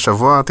 אגב, היה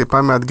שבוע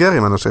טיפה מאתגר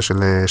עם הנושא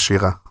של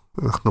שירה.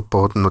 אנחנו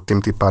פה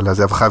נוטים טיפה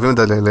לזה, אבל חייבים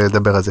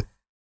לדבר על זה.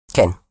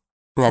 כן,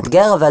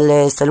 מאתגר,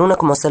 אבל סלונה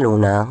כמו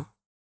סלונה.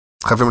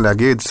 חייבים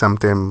להגיד,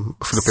 שמתם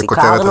אפילו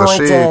ככותרת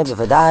ראשית. סיקרנו את זה,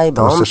 בוודאי,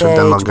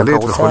 בהומפייג',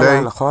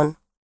 בקרוסלה, נכון.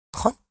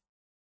 נכון.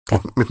 כן.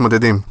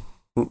 מתמודדים.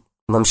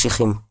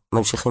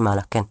 ממשיכים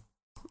הלאה, כן.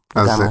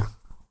 אז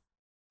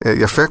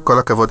יפה, כל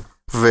הכבוד.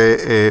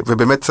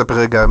 ובאמת תספר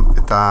רגע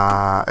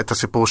את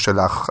הסיפור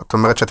שלך. את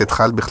אומרת שאת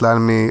התחלת בכלל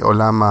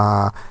מעולם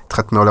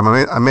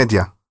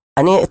המדיה.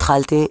 אני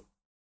התחלתי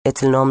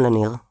אצל נועם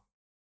לניר,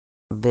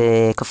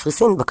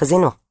 בקפריסין,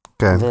 בקזינו.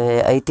 כן.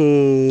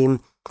 והייתי,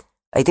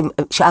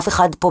 שאף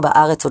אחד פה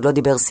בארץ עוד לא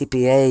דיבר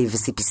CPA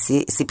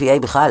ו-CPA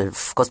בכלל,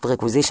 Cost per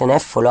Acquisition,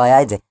 איפה, לא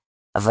היה את זה.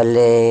 אבל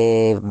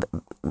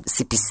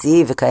CPC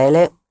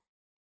וכאלה,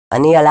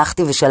 אני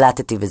הלכתי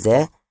ושלטתי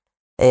בזה.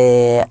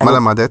 מה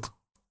למדת?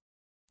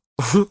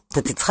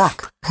 אתה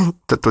תצחק.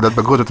 תעודת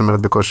בגרות, את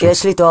אומרת בקושי.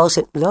 יש לי תואר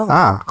שני, לא.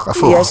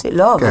 הפוך.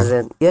 לא,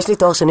 יש לי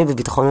תואר שני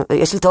בביטחון,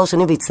 יש לי תואר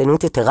שני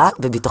בהצטיינות יתרה,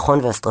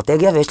 בביטחון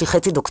ואסטרטגיה, ויש לי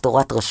חצי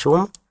דוקטורט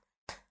רשום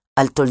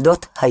על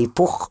תולדות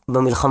ההיפוך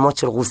במלחמות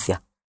של רוסיה.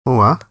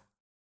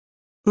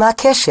 מה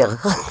הקשר?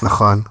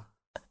 נכון.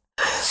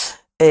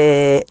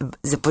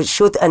 זה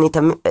פשוט,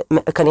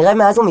 כנראה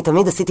מאז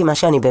ומתמיד עשיתי מה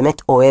שאני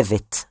באמת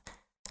אוהבת.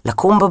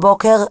 לקום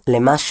בבוקר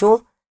למשהו,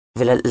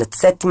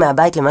 ולצאת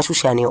מהבית למשהו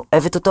שאני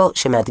אוהבת אותו,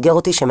 שמאתגר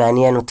אותי,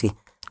 שמעניין אותי.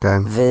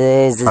 כן.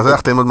 אז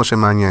הלכת ללמוד מה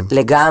שמעניין.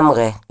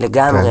 לגמרי.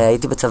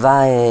 הייתי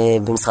בצבא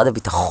במשרד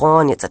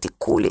הביטחון, יצאתי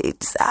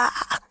קולית,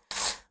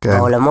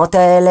 העולמות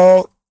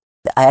האלה,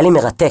 היה לי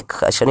מרתק,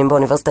 השנים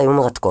באוניברסיטה היו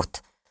מרתקות.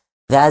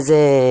 ואז,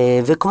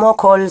 וכמו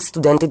כל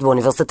סטודנטית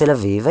באוניברסיטת תל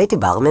אביב, הייתי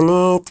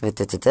ברמנית,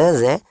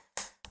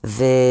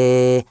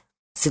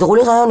 וסידרו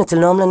לי רעיון אצל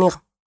נועם לניר.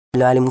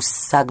 לא היה לי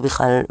מושג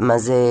בכלל מה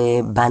זה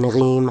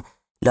באנרים,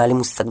 לא היה לי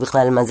מושג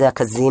בכלל מה זה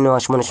הקזינו,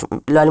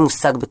 לא היה לי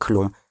מושג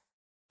בכלום.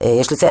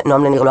 יש לציין,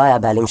 נועם לניר לא היה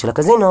הבעלים של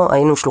הקזינו,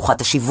 היינו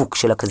שלוחת השיווק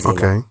של הקזינו.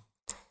 אוקיי.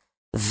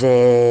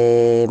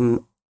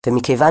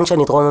 ומכיוון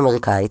שאני דרום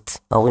אמריקאית,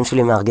 ההורים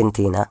שלי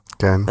מארגנטינה,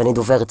 כן. ואני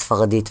דוברת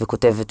ספרדית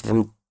וכותבת,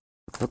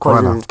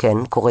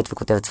 כן, קוראת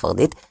וכותבת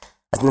ספרדית,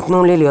 אז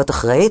נתנו לי להיות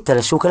אחראית על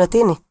השוק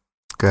הלטיני.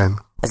 כן.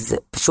 אז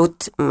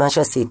פשוט מה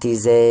שעשיתי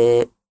זה,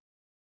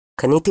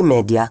 קניתי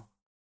מדיה,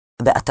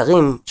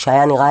 באתרים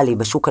שהיה נראה לי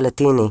בשוק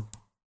הלטיני,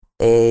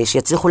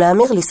 שיצליחו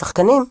להמיר לי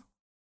שחקנים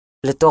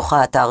לתוך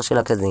האתר של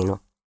הקזינו.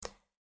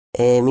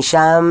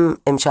 משם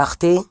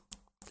המשכתי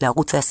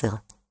לערוץ 10.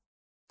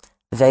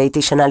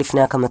 והייתי שנה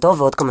לפני הקמתו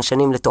ועוד כמה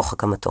שנים לתוך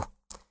הקמתו.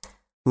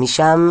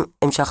 משם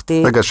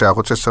המשכתי... רגע,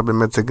 שערוץ 10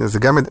 באמת זה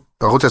גם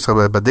ערוץ 10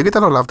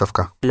 בדיגיטל או לאו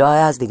דווקא? לא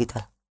היה אז דיגיטל.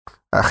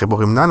 היה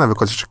חיבור עם ננה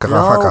וכל זה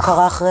שקרה אחר כך. לא,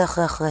 הוא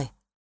קרה אחרי.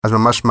 אז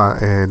ממש מה,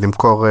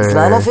 למכור...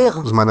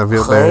 זמן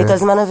אוויר. אחראית על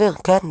זמן אוויר,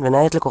 כן.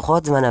 מנהלת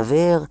לקוחות, זמן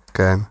אוויר.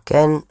 כן.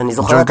 כן, אני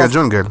זוכרת...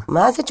 ג'ונגל.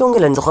 מה זה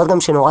ג'ונגל? אני זוכרת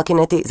גם שנורא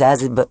קינאתי, זה היה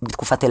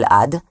בתקופת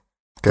אלעד,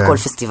 בכל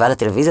פסטיבל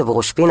הטלוויזיה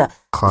בראש פינה,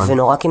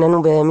 ונורא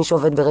קינאנו במי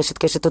שעובד ברשת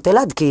קשת או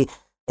אלעד, כי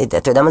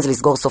אתה יודע מה זה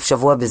לסגור סוף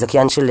שבוע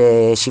בזכיין של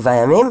 7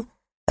 ימים?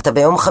 אתה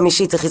ביום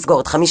חמישי צריך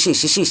לסגור את חמישי,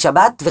 שישי,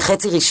 שבת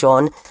וחצי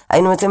ראשון,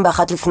 היינו יוצאים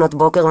ב1 לפנות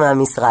בוקר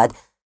מהמשרד,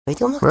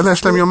 והייתי אומרת... ואלה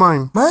יש להם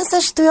יומיים. מה זה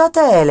השטויות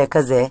האלה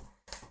כזה?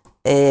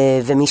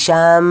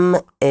 ומשם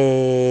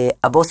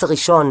הבוס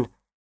הראשון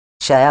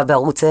שהיה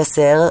בערוץ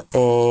 10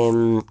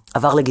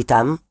 עבר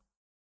לגיטם,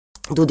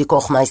 דודי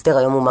קוכמייסטר,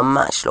 היום הוא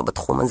ממש לא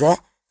בתחום הזה,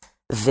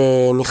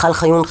 ומיכל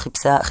חיון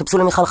חיפשו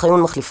למיכל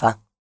חיון מחליפה.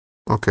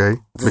 אוקיי,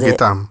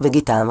 בגיטם.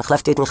 בגיטם,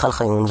 החלפתי את מיכל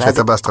חיון.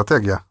 שהייתה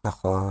באסטרטגיה.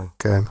 נכון.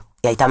 כן.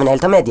 היא הייתה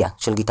מנהלת המדיה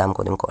של גיטם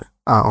קודם כל.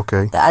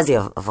 אוקיי. ואז היא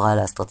עברה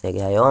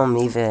לאסטרטגיה. היום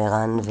היא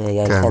ורן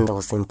ויעל חנדר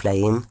עושים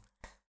פלאים.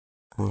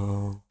 אני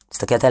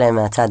מסתכלת עליהם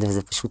מהצד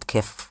וזה פשוט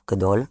כיף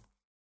גדול.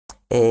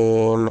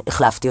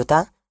 החלפתי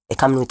אותה,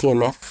 הקמנו את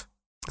TMF.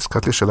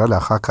 הזכרת לי שאלה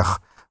לאחר כך,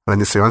 על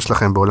הניסיון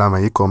שלכם בעולם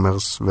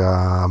האי-קומרס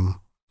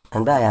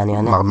אין בעיה, אני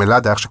אענה.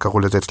 מרמלדה, איך שקראו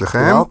לזה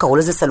אצלכם? לא, קראו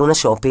לזה סלונה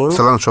שופינג.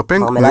 סלונה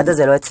שופינג? מרמלדה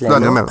זה לא אצלנו. לא,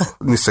 אני אומר,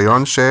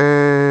 ניסיון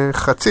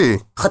שחצי.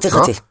 חצי,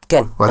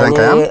 כן. הוא עדיין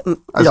קיים?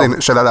 אז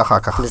הנה, שאלה לאחר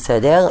כך.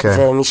 בסדר,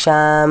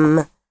 ומשם,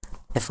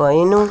 איפה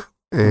היינו?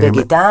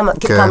 בגיטם,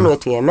 קמנו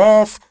את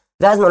TMF,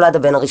 ואז נולד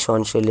הבן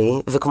הראשון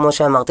שלי, וכמו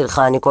שאמרתי לך,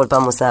 אני כל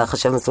פעם עושה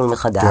חשב מסלול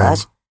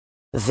מחדש,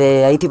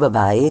 והייתי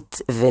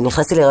בבית,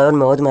 ונכנסתי להיריון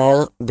מאוד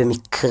מהר,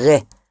 במקרה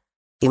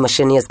עם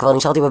השני, אז כבר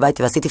נשארתי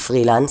בבית ועשיתי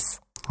פרילנס,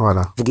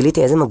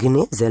 וגיליתי איזה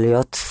מגניב זה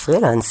להיות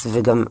פרילנס,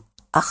 וגם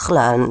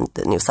אחלה,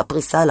 אני עושה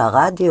פריסה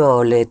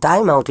לרדיו,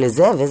 לטיימאוט,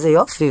 לזה, ואיזה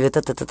יופי,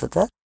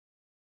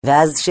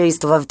 ואז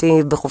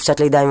שהסתובבתי בחופשת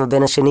לידה עם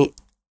הבן השני,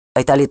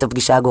 הייתה לי את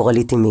הפגישה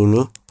הגורלית עם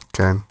מימי.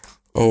 כן.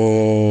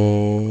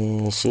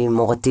 שהיא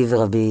מורתי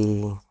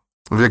ורבי...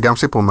 וגם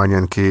סיפור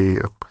מעניין, כי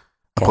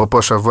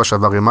אפרופו שבוע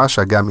שעבר עם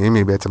משה, גם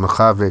אימי בעצם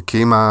הלכה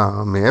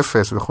והקימה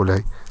מאפס וכו'.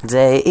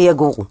 היא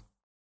הגורו.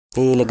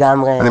 היא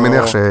לגמרי... אני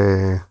מניח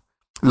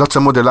לא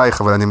צמוד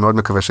אלייך, אבל אני מאוד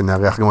מקווה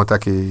שנארח גם אותה,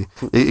 כי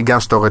היא גם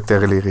סטורית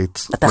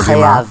לירית. אתה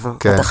חייב,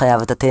 אתה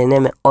חייב, אתה תהנה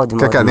מאוד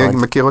מאוד. כן, אני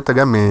מכיר אותה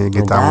גם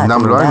מגיטם,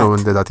 אמנם לא היינו,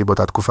 לדעתי,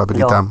 באותה תקופה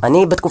בגיטם. לא,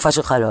 אני בתקופה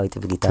שלך לא הייתי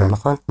בגיטם,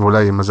 נכון?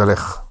 ואולי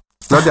מזלך.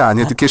 לא יודע,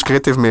 אני הייתי כאיש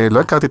קריאטיב, לא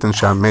הכרתי את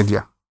אנשי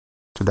המדיה.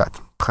 את יודעת,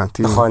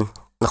 מבחינתי. נכון.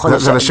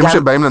 זה אנשים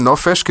שבאים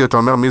לנופש, כי אתה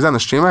אומר, מי זה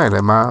האנשים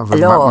האלה? מה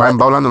הם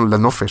באו לנו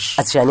לנופש?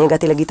 אז כשאני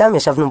הגעתי לגיטם,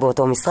 ישבנו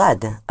באותו משרד,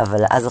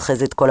 אבל אז אחרי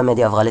זה את כל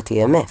המדיה עברה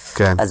ל-TMF.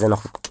 כן. אז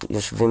אנחנו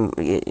יושבים,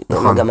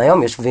 גם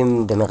היום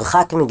יושבים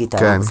במרחק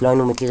מגיטם, אז לא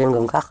היינו מכירים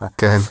גם ככה.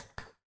 כן.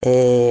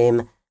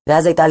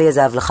 ואז הייתה לי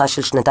איזו הבלחה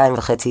של 2.5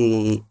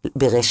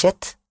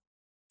 ברשת,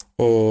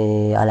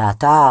 על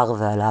האתר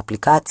ועל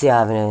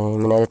האפליקציה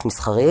ומנהלת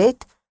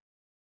מסחרית,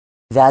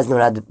 ואז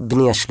נולד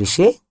בני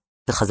השלישי,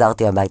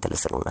 וחזרתי הביתה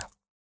לסלונה.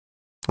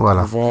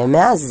 וואלה.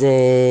 ומאז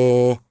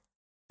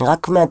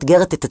רק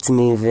מאתגרת את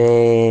עצמי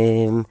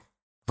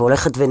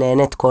והולכת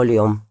ונהנית כל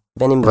יום.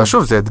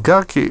 ושוב, זה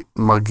אתגר כי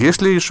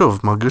מרגיש לי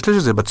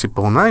שזה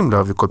בציפורניים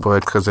להביא כל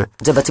פרויקט כזה.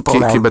 זה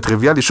בציפורניים. כי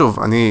בטריוויאלי, שוב,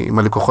 אני עם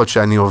הלקוחות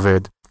שאני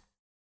עובד,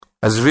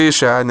 עזבי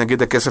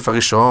שנגיד הכסף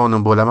הראשון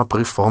הוא בעולם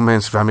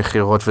הפרפורמנס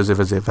והמחירות וזה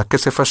וזה,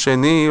 והכסף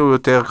השני הוא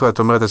יותר, את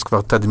אומרת, אז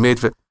כבר תדמית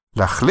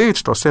להחליט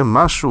שאתה עושה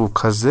משהו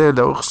כזה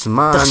לאורך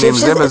זמן, עם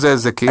זה וזה,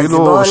 זה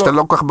כאילו, שאתה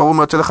לא כל כך ברור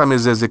מה יוצא לך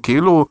מזה, זה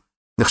כאילו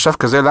נחשב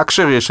כזה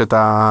לקשרי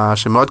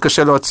שמאוד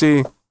קשה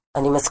להוציא.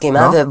 אני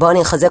מסכימה, ובוא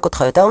אני אחזק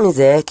אותך יותר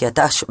מזה, כי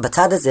אתה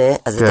בצד הזה,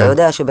 אז אתה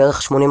יודע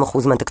שבערך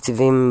 80%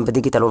 מהתקציבים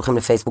בדיגיטל הולכים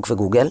לפייסבוק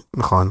וגוגל.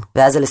 נכון.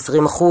 ואז על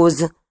 20%,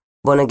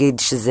 בוא נגיד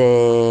שזה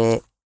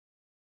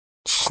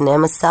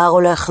 12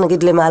 הולך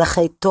נגיד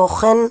למהלכי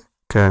תוכן,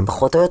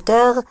 פחות או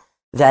יותר,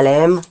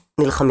 ועליהם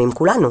נלחמים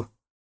כולנו.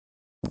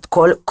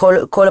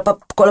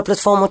 כל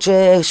הפלטפורמות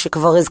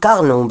שכבר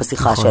הזכרנו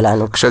בשיחה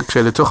שלנו.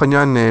 כשלצורך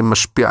העניין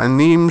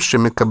משפיענים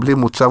שמקבלים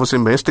מוצר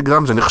ועושים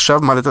באינסטגרם, זה נחשב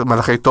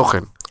מהלכי תוכן.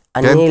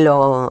 אני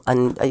לא,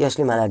 יש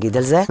לי מה להגיד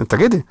על זה.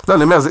 תגידי. לא,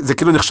 אני אומר, זה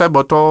כאילו נחשב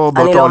באותו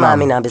עולם. אני לא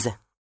מאמינה בזה.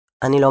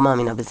 אני לא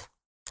מאמינה בזה.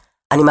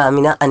 אני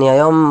מאמינה,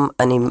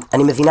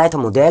 אני מבינה את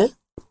המודל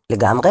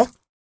לגמרי.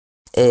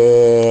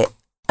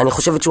 אני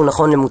חושבת שהוא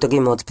נכון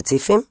למותגים מאוד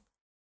ספציפיים.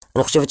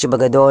 אני חושבת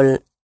שבגדול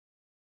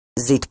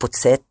זה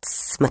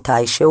יתפוצץ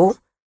מתישהו,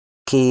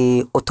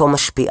 כי אותו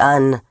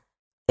משפיען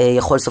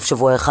יכול סוף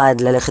שבוע אחד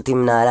ללכת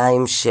עם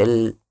נעליים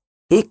של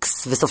X,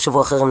 וסוף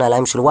שבוע אחר עם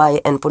נעליים של Y,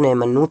 אין פה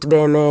נאמנות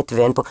באמת,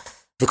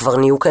 וכבר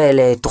נהיו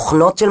כאלה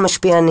תוכנות של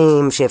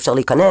משפיענים, שאפשר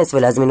להיכנס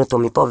ולהזמין אותו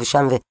מפה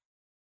ושם,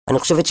 ואני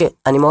חושבת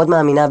שאני מאוד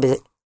מאמינה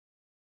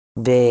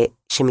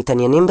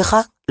שמתעניינים בך,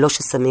 לא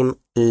ששמים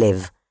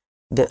לב.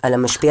 על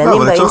המשפיענים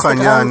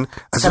באינסטגרם,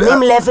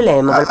 שמים לב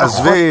אליהם, אבל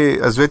פחות.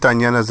 עזבי את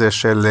העניין הזה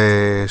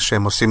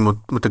שהם עושים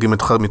מותגים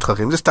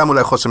מתחרים, זה סתם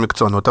אולי חוסר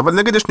מקצוענות, אבל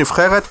נגיד יש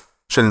נבחרת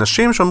של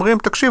נשים שאומרים,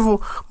 תקשיבו,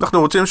 אנחנו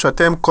רוצים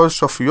שאתם כל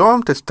סוף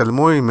יום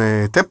תצטלמו עם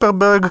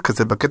טפרברג,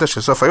 כזה בקטע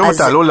של סוף היום,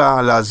 תעלו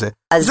לזה.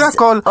 זה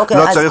הכל,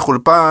 לא צריך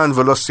אולפן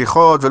ולא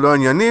שיחות ולא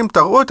עניינים,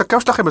 תראו את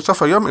הקו שלכם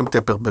בסוף היום עם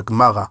טפרברג,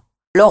 מה רע?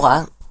 לא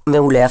רע.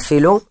 מעולה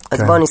אפילו,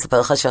 אז בוא אני אספר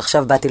לך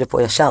שעכשיו באתי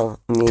לפה ישר,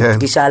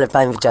 מפגישה על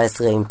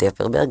 2019 עם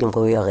טפרברג, עם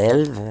רועי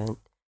הראל,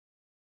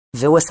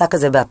 והוא עשה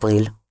כזה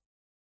באפריל,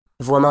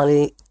 והוא אמר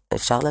לי,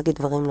 אפשר להגיד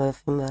דברים לא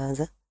יפים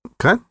בזה?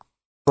 כן.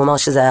 הוא אמר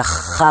שזה היה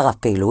חרא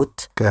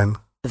פעילות, כן.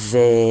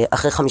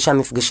 ואחרי 5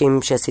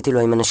 מפגשים שעשיתי לו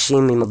עם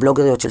אנשים, עם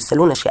הבלוגריות של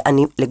סלונה,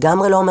 שאני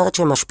לגמרי לא אומרת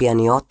שהן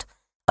משפיעניות,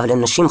 אבל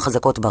הן נשים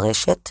חזקות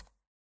ברשת,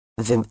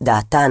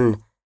 ודעתן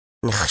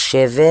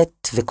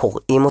נחשבת,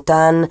 וקוראים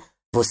אותן,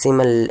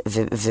 ועושים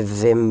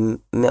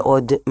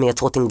ומאוד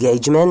מייצרות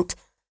אינגייג'מנט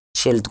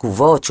של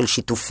תגובות, של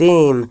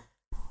שיתופים.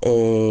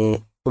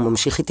 הוא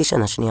ממשיך איתי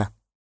שנה שנייה.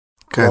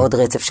 כן. מאוד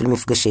רצף של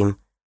מפגשים.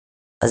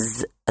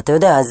 אז אתה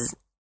יודע, אז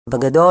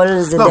בגדול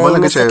זה די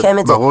מסכם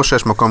את זה. ברור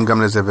שיש מקום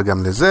גם לזה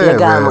וגם לזה.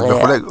 לגמרי.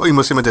 וכולי, אם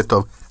עושים את זה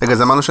טוב. רגע,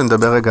 אז אמרנו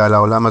שנדבר רגע על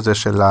העולם הזה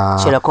של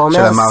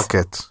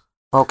המרקט.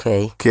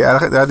 אוקיי. כי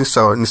היה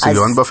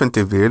ניסיון באופן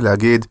טבעי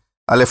להגיד,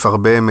 א',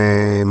 הרבה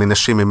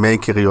מנשים עם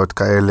מייקריות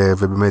כאלה,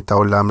 ובאמת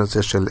העולם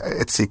הזה של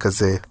אצי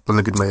כזה, לא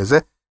נגיד מה יהיה זה,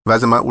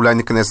 ואז אולי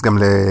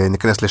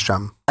ניכנס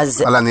לשם.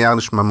 על הנייר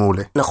נשמע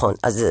מעולה. נכון,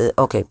 אז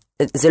אוקיי.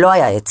 זה לא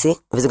היה אצי,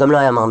 וזה גם לא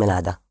היה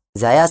מרמלדה.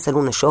 זה היה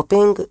סלונה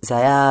שופינג, זה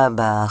היה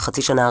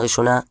בחצי שנה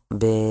הראשונה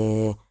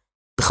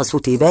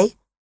בחסות אי-ביי,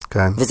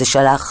 כן. וזה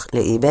שלח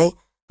לאי-ביי.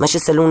 מה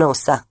שסלונה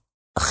עושה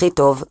הכי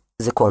טוב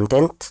זה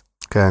קונטנט,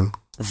 כן.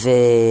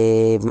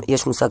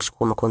 ויש מושג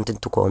שקוראים לו קונטנט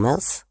טו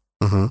קומרס,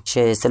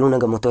 שסלונה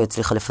גם אותו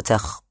הצליחה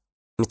לפצח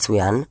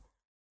מצוין,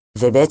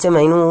 ובעצם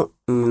היינו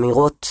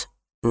ממירות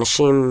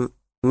נשים,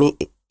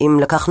 אם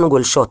לקחנו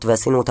גולשות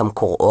ועשינו אותם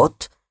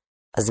קוראות,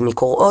 אז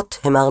מקוראות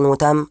המרנו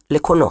אותם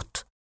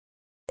לקונות.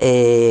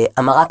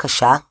 המרה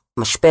קשה,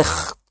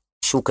 משפך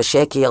שהוא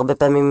קשה, כי הרבה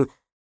פעמים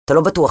אתה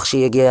לא בטוח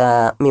שהיא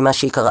הגיעה ממה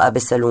שהיא קראה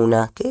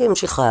בסלונה, כי היא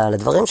המשיכה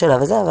לדברים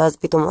שלה וזה, ואז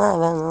פתאום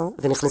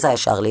ונכנסה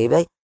ישר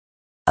לאי-ביי,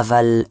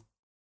 אבל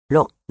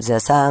לא, זה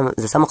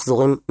עשה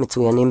מחזורים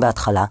מצוינים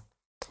בהתחלה,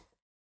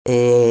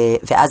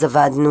 ואז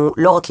עבדנו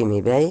לא רק עם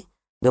אי-ביי,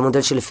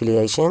 במודל של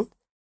אפיליישן,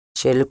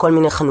 של כל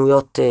מיני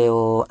חנויות,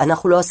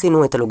 אנחנו לא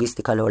עשינו את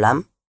הלוגיסטיקה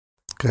לעולם.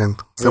 כן,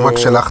 זה רק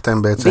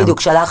שלחתם בעצם. בדיוק,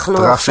 שלחנו.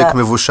 טראפיק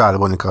מבושל,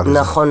 בוא נקרא לזה.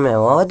 נכון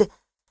מאוד.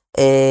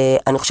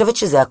 אני חושבת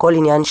שזה הכל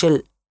עניין של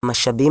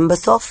משאבים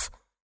בסוף,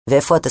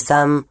 ואיפה אתה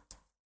שם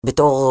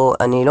בתור,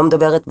 אני לא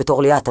מדברת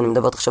בתור ליאת, אני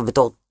מדברת עכשיו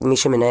בתור מי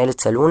שמנהל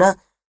את סלונה,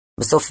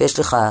 בסוף יש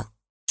לך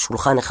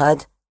שולחן אחד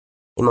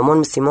עם המון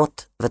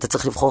משימות, ואתה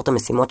צריך לבחור את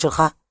המשימות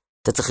שלך,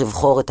 אתה צריך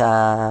לבחור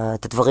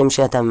את הדברים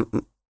שאתה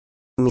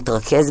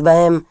מתרכז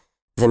בהם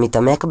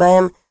ומתעמק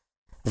בהם.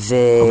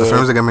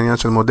 לפעמים זה גם עניין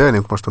של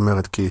מודלים, כמו שאת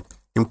אומרת, כי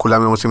אם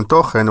כולם עושים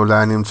תוכן,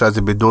 אולי אני אמצא את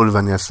זה בידול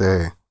ואני אעשה,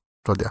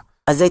 לא יודע.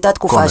 אז הייתה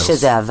תקופה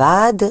שזה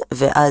עבד,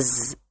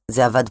 ואז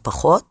זה עבד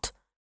פחות,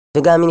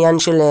 וגם עניין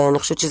של, אני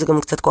חושבת שזה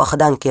גם קצת כוח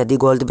אדם, כי עדי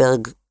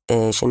גולדברג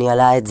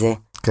שניהלה את זה.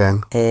 כן.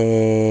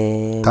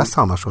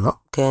 טסה או משהו, לא?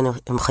 כן,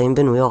 הם חיים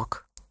בניו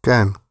יורק.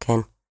 כן. כן.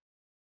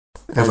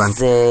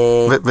 הבנתי.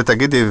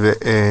 ותגידי,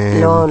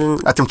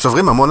 אתם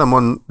צוברים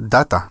המון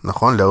דאטה,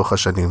 נכון? לאורך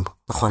השנים.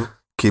 נכון.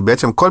 כי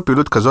בעצם כל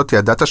פעילות כזאת היא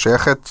הדאטה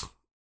שייכת,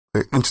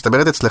 היא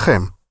מצטברת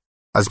אצלכם.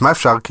 אז מה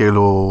אפשר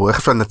כאילו, איך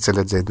אפשר לנצל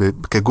את זה?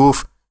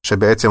 כגוף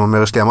שבעצם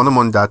אומר, יש לי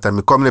המון דאטה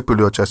מכל מיני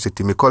פעילויות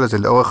שעשיתי, מכל הזה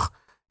לאורך,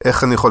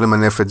 איך אני יכול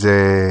למנף את זה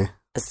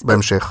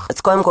בהמשך?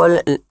 אז קודם כל,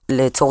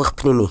 לצורך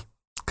פנימי.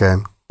 כן.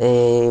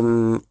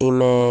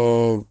 אם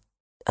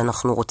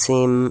אנחנו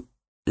רוצים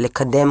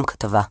לקדם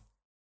כתבה,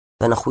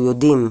 ואנחנו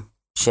יודעים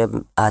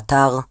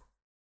שהאתר,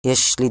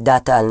 יש לי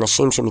דאטה על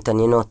נשים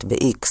שמתעניינות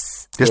ב-X.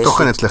 יש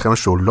תוכן אצלכם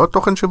שהוא לא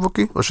תוכן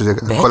שיווקי? או שזה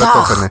כל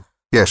התוכן?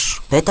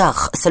 יש.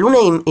 בטח. סלונה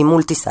היא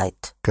מולטי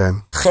סייט. כן.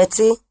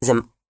 חצי זה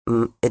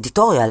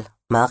אדיטוריאל,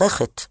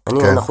 מערכת.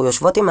 אנחנו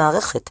יושבות עם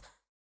מערכת.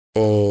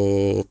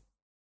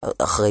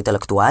 אחראית על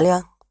אקטואליה,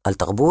 על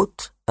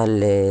תרבות,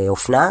 על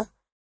אופנה,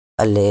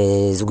 על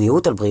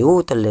זוגיות, על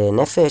בריאות, על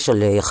נפש,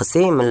 על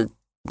יחסים,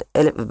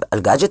 על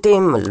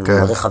גאדג'טים, על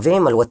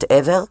רכבים, על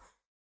whatever.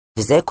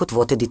 וזה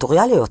כותבות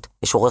אדיטוריאליות.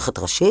 יש עורכת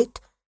ראשית,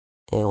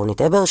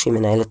 רונית אבר, שהיא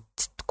מנהלת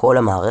את כל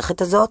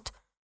המערכת הזאת,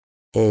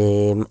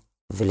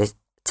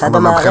 ולצד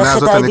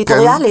המערכת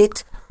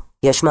האדיטוריאלית,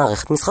 יש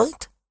מערכת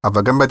מסחרית.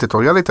 אבל גם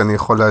באדיטוריאלית אני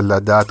יכול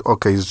לדעת,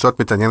 אוקיי,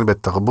 זאת מתעניינת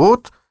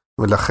בתרבות,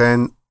 ולכן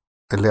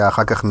אליה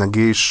אחר כך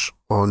נגיש,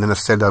 או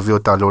ננסה להביא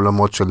אותה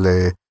לעולמות של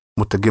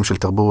מותגים של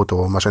תרבות,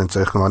 או מה שאני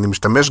צריך, כלומר, אני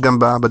משתמש גם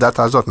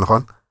בדאטה הזאת,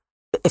 נכון?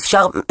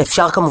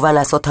 אפשר כמובן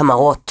לעשות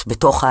המרות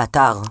בתוך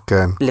האתר,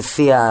 כן.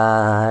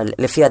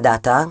 לפי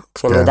הדאטה,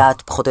 כשאני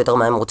יודעת פחות או יותר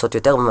מה הן רוצות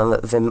יותר,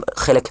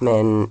 וחלק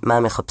מהן מה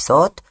הן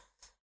מחפשות.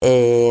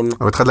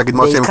 אבל התחלת להגיד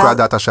מה עושים עם כל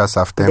הדאטה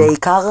שאספתם.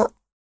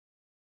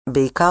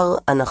 בעיקר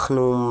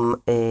אנחנו,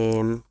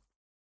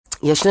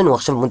 יש לנו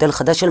עכשיו מודל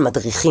חדש של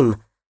מדריכים.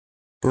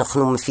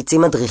 אנחנו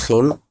מפיצים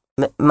מדריכים,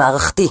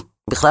 מערכתי,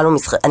 בכלל לא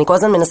מסחר. אני כל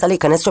הזמן מנסה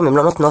להיכנס שם, הם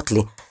לא נותנות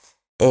לי.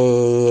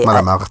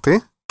 מה, למערכתי?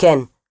 כן.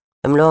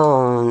 הם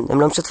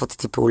לא משתפות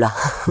איתי פעולה.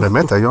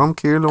 באמת, היום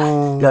כאילו...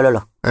 לא.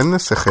 אין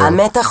שכל.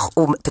 המתח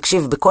הוא,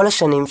 תקשיב, בכל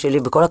השנים שלי,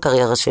 בכל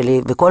הקריירה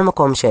שלי, בכל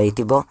מקום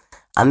שהייתי בו,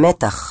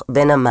 המתח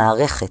בין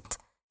המערכת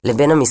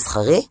לבין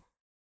המסחרי,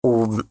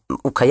 הוא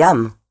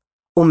קיים.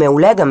 הוא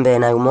מעולה גם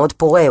בעיניי, הוא מאוד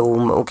פורה,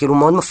 הוא כאילו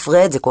מאוד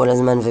מפרה את זה כל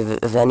הזמן,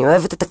 ואני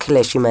אוהבת את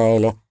הקלאשים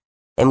האלה.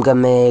 הם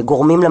גם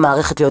גורמים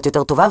למערכת להיות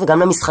יותר טובה, וגם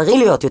למסחרי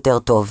להיות יותר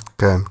טוב.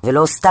 כן.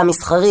 ולא סתם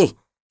מסחרי.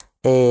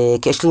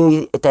 כי יש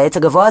לי את העץ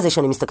הגבוה הזה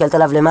שאני מסתכלת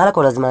עליו למעלה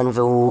כל הזמן,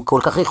 והוא כל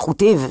כך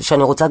איכותי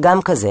שאני רוצה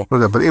גם כזה. לא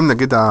יודע, אבל אם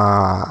נגיד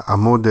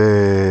העמוד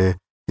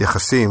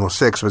יחסים או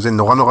סקס וזה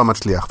נורא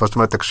מצליח, ואז זאת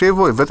אומרת,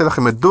 תקשיבו, הבאתי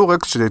לכם את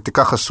דורקס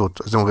שתיקח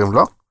חסות, אז הם אומרים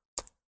לא?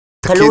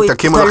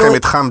 תקימו לכם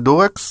מתחם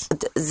דורקס?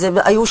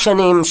 היו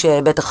שנים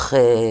שבטח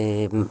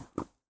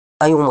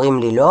היו אומרים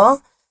לי לא,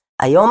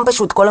 היום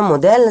פשוט כל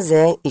המודל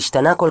הזה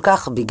השתנה כל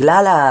כך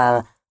בגלל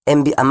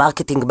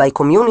המרקטינג ביי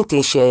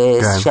קומיוניטי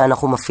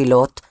שאנחנו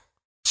מפעילות,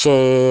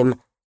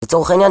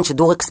 שלצורך העניין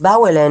שדורקס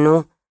באו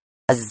אלינו,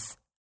 אז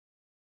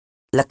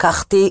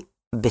לקחתי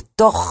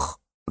בתוך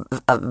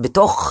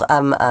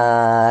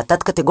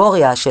התת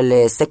קטגוריה של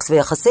סקס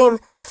ויחסים,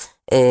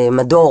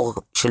 מדור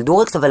של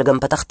דורקס, אבל גם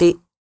פתחתי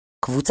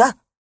קבוצה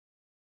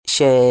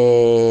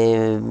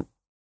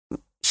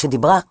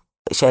שדיברה,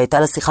 שהייתה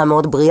לה שיחה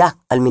מאוד בריאה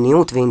על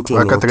מיניות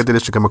ואינטימיות. רק תגידי לי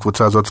שגם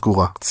הקבוצה הזאת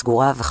סגורה.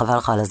 סגורה וחבל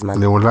לך על הזמן.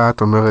 נעולה,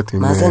 את אומרת.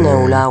 מה זה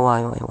נעולה?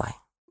 וואי.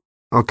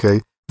 אוקיי.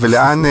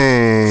 ולאן...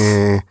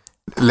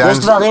 יש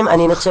דברים,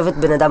 אני נחשבת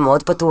בן אדם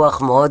מאוד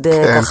פתוח, מאוד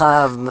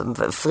ככה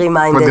פרי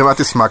מיינדד. וגם את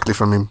תסמק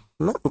לפעמים.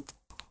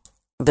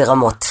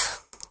 ברמות.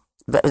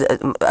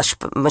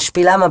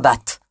 משפילה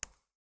מבט.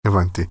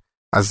 הבנתי.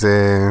 אז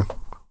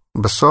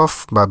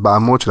בסוף,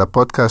 בעמוד של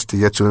הפודקאסט,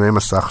 תהיה צילומי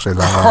מסך של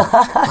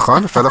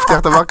נכון? אפשר להבטיח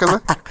דבר כזה?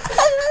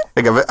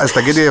 רגע, אז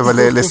תגידי, אבל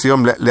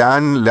לסיום,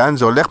 לאן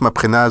זה הולך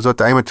מהבחינה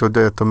הזאת? האם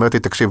את אומרת לי,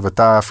 תקשיב,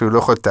 אתה אפילו לא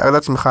יכול לתאר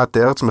לעצמך,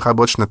 תאר לעצמך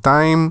בעוד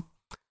שנתיים,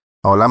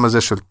 העולם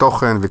הזה של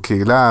תוכן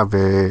וקהילה,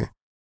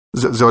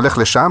 וזה הולך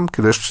לשם?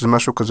 כאילו יש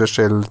משהו כזה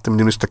של, אתם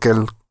יודעים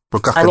להסתכל כל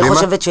כך קדימה? אני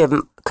חושבת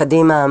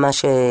שקדימה, מה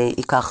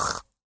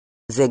שיקח,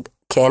 זה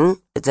כן,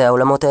 זה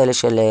העולמות האלה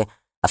של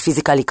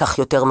הפיזיקל ייקח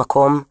יותר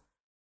מקום,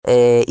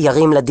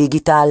 ירים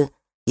לדיגיטל,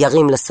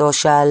 ירים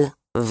לסושיאל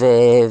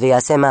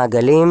ויעשה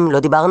מעגלים, לא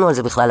דיברנו על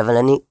זה בכלל, אבל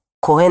אני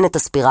כהן את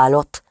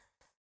הספירלות,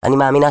 אני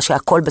מאמינה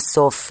שהכל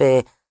בסוף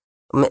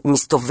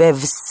מסתובב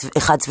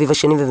אחד סביב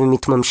השני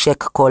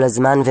ומתממשק כל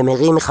הזמן,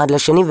 ומרים אחד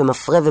לשני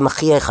ומפרה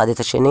ומחיה אחד את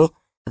השני.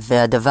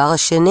 והדבר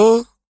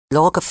השני,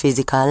 לא רק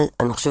הפיזיקל,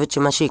 אני חושבת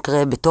שמה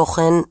שיקרה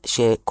בתוכן,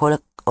 שכל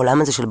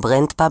העולם הזה של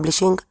ברנד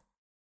פאבלישינג,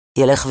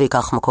 ילך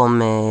ויקח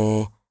מקום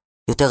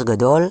יותר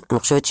גדול. אני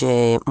חושבת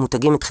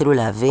שמותגים התחילו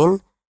להבין,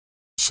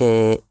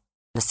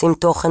 שלשים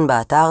תוכן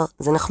באתר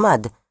זה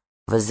נחמד,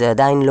 אבל זה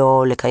עדיין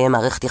לא לקיים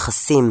מערכת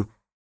יחסים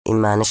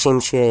עם האנשים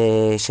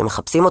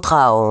שמחפשים אותך,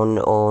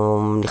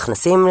 או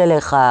נכנסים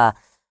אליך,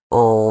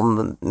 או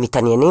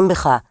מתעניינים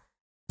בך,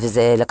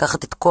 וזה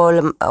לקחת את כל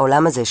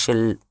העולם הזה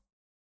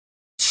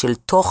של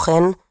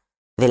תוכן,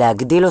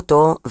 ולהגדיל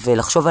אותו,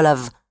 ולחשוב עליו,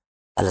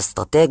 על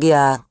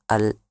אסטרטגיה,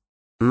 על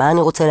מה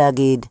אני רוצה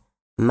להגיד,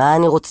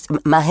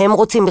 מה הם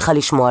רוצים בכלל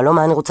לשמוע, לא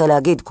מה אני רוצה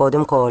להגיד,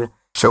 קודם כל.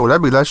 שאולי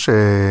בגלל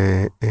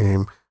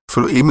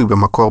אפילו אם היא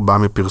במקור באה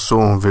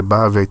מפרסום,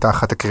 והייתה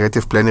אחת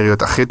הקריאטיב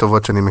פלנריות הכי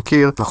טובות שאני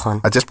מכיר, נכון.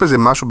 אז יש בזה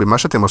משהו במה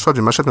שאתם עושות,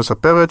 ומה שאת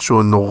מספרת,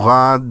 שהוא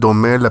נורא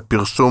דומה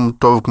לפרסום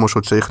טוב כמו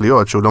שהוא צריך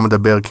להיות, שהוא לא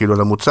מדבר כאילו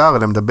על המוצר,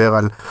 אלא מדבר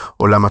על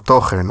עולם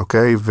התוכן,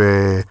 אוקיי?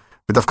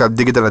 ודווקא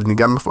דיגיטל, אני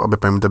גם הרבה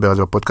פעמים מדבר על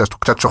זה בפודקאסט, הוא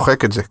קצת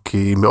שוחק את זה,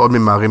 כי מאוד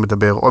ממהרים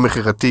מדבר או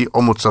מחירתי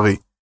או מוצרי.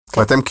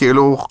 כן. ואתם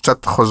כאילו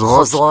קצת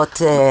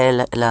חוזרות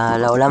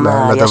לעולם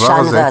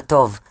הישן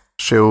והטוב.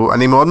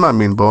 שאני מאוד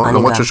מאמין בו,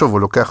 למרות ששוב, הוא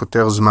לוקח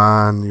יותר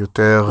זמן,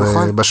 יותר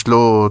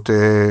בשלות,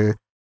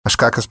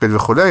 השקעה כספית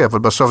וכולי, אבל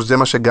בסוף זה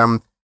מה שגם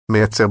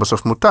מייצר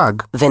בסוף מותג.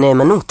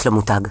 ונאמנות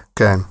למותג.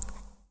 כן.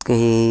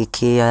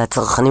 כי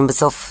הצרכנים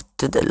בסוף,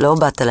 לא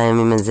באת להם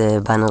עם איזה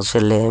באנר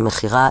של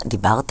מחירה,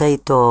 דיברת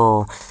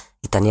איתו,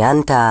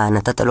 התעניינת,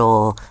 נתת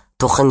לו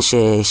תוכן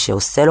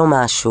שעושה לו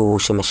משהו,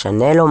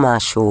 שמשנה לו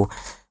משהו,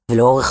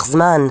 ולאורך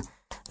זמן,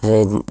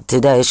 ואתה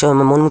יודע, יש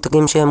היום המון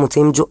מותגים שהם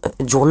מוצאים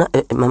ג'ורנל,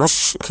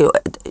 ממש כאילו,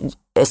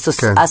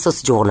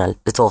 אסוס ג'ורנל,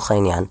 לצורך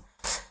העניין.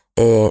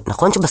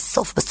 נכון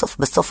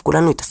שבסוף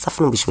כולנו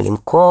התאספנו בשביל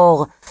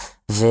למכור,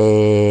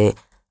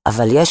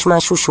 אבל יש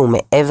משהו שהוא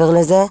מעבר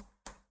לזה.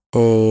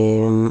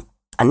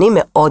 אני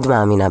מאוד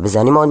מאמינה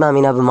בזה, אני מאוד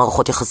מאמינה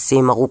במערכות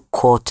יחסים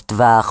ארוכות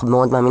טווח,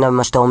 מאוד מאמינה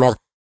במה שאתה אומר,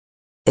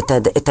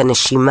 את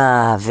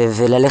הנשימה,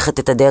 וללכת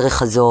את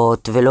הדרך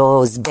הזאת,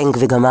 ולא זבנג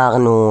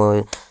וגמרנו.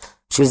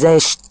 בשביל זה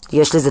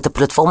יש לזה את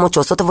הפלטפורמות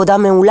שעושות עבודה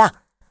מעולה.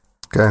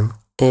 כן.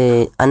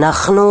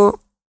 אנחנו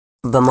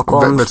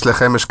במקום...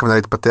 ואצלכם יש כמובן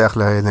להתפתח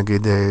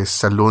נגיד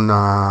סלון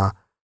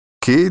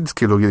הקידס,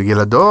 כאילו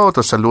ילדות,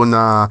 או סלון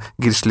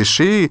הגיל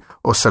שלישי,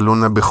 או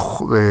סלון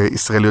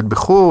ישראליות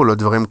בחול, או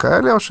דברים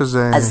כאלה, או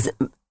שזה... אז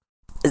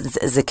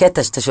זה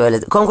קטע שאתה שואל.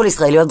 קודם כל,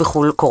 ישראליות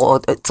בחול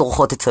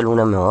צורכות את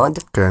סלונה מאוד.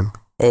 כן.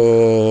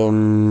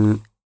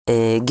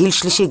 גיל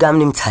שלישי גם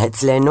נמצא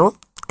אצלנו.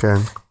 כן.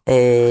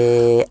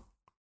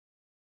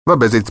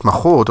 באיזה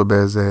התמחות או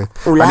באיזה...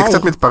 אולי. אני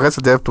קצת מתפרץ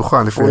לדעה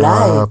פתוחה לפי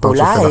הפרצוף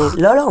שלך.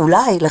 לא,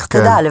 אולי, לך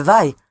תדע,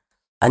 הלוואי.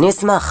 אני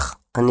אשמח.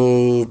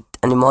 אני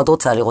מאוד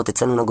רוצה לראות את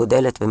סלונה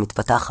גודלת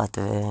ומתפתחת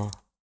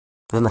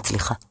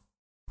ומצליחה.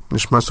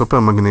 נשמע סופר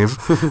מגניב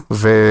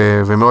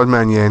ומאוד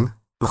מעניין.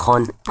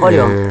 נכון, כל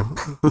יום.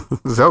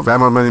 זהו, והיה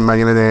מאוד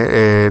מעניין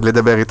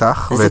לדבר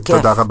איתך,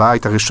 ותודה רבה,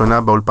 היית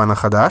הראשונה באולפן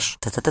החדש.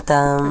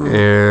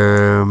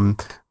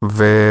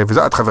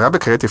 וזהו, את חברה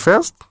בקריאטיב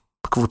פרסט,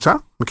 בקבוצה,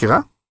 מכירה?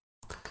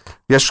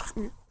 יש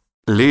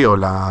לי או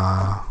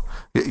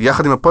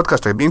יחד עם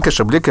הפודקאסט, עם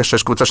קשר, בלי קשר,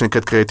 יש קבוצה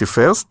שנקראת קריאטיב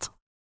פרסט,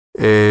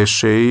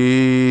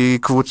 שהיא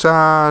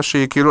קבוצה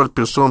שהיא כאילו על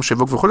פרסום,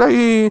 שיווק וכולי,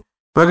 היא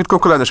נגיד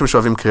קודם כל האנשים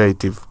שאוהבים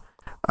קריאטיב.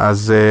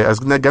 אז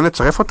גם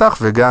נצרף אותך,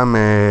 וגם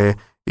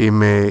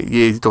אם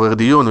יתעורר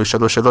דיון, או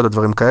ישאלו שאלות, או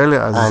דברים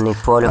כאלה, אני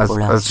פה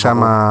לכולם. אז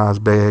שם,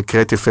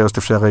 בקריאטיב פרסט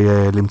אפשר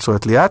למצוא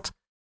את ליאת.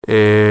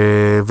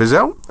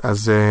 וזהו,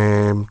 אז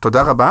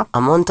תודה רבה.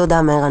 המון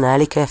תודה, מרן, היה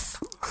לי כיף.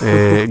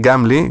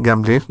 גם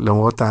לי,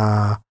 למרות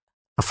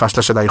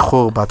הפשלה של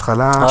האיחור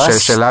בהתחלה,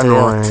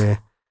 שלנו,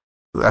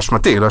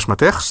 אשמתי, לא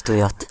אשמתך.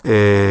 שטויות.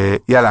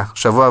 יאללה,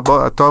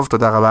 שבוע טוב,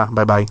 תודה רבה,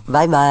 ביי ביי.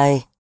 ביי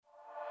ביי.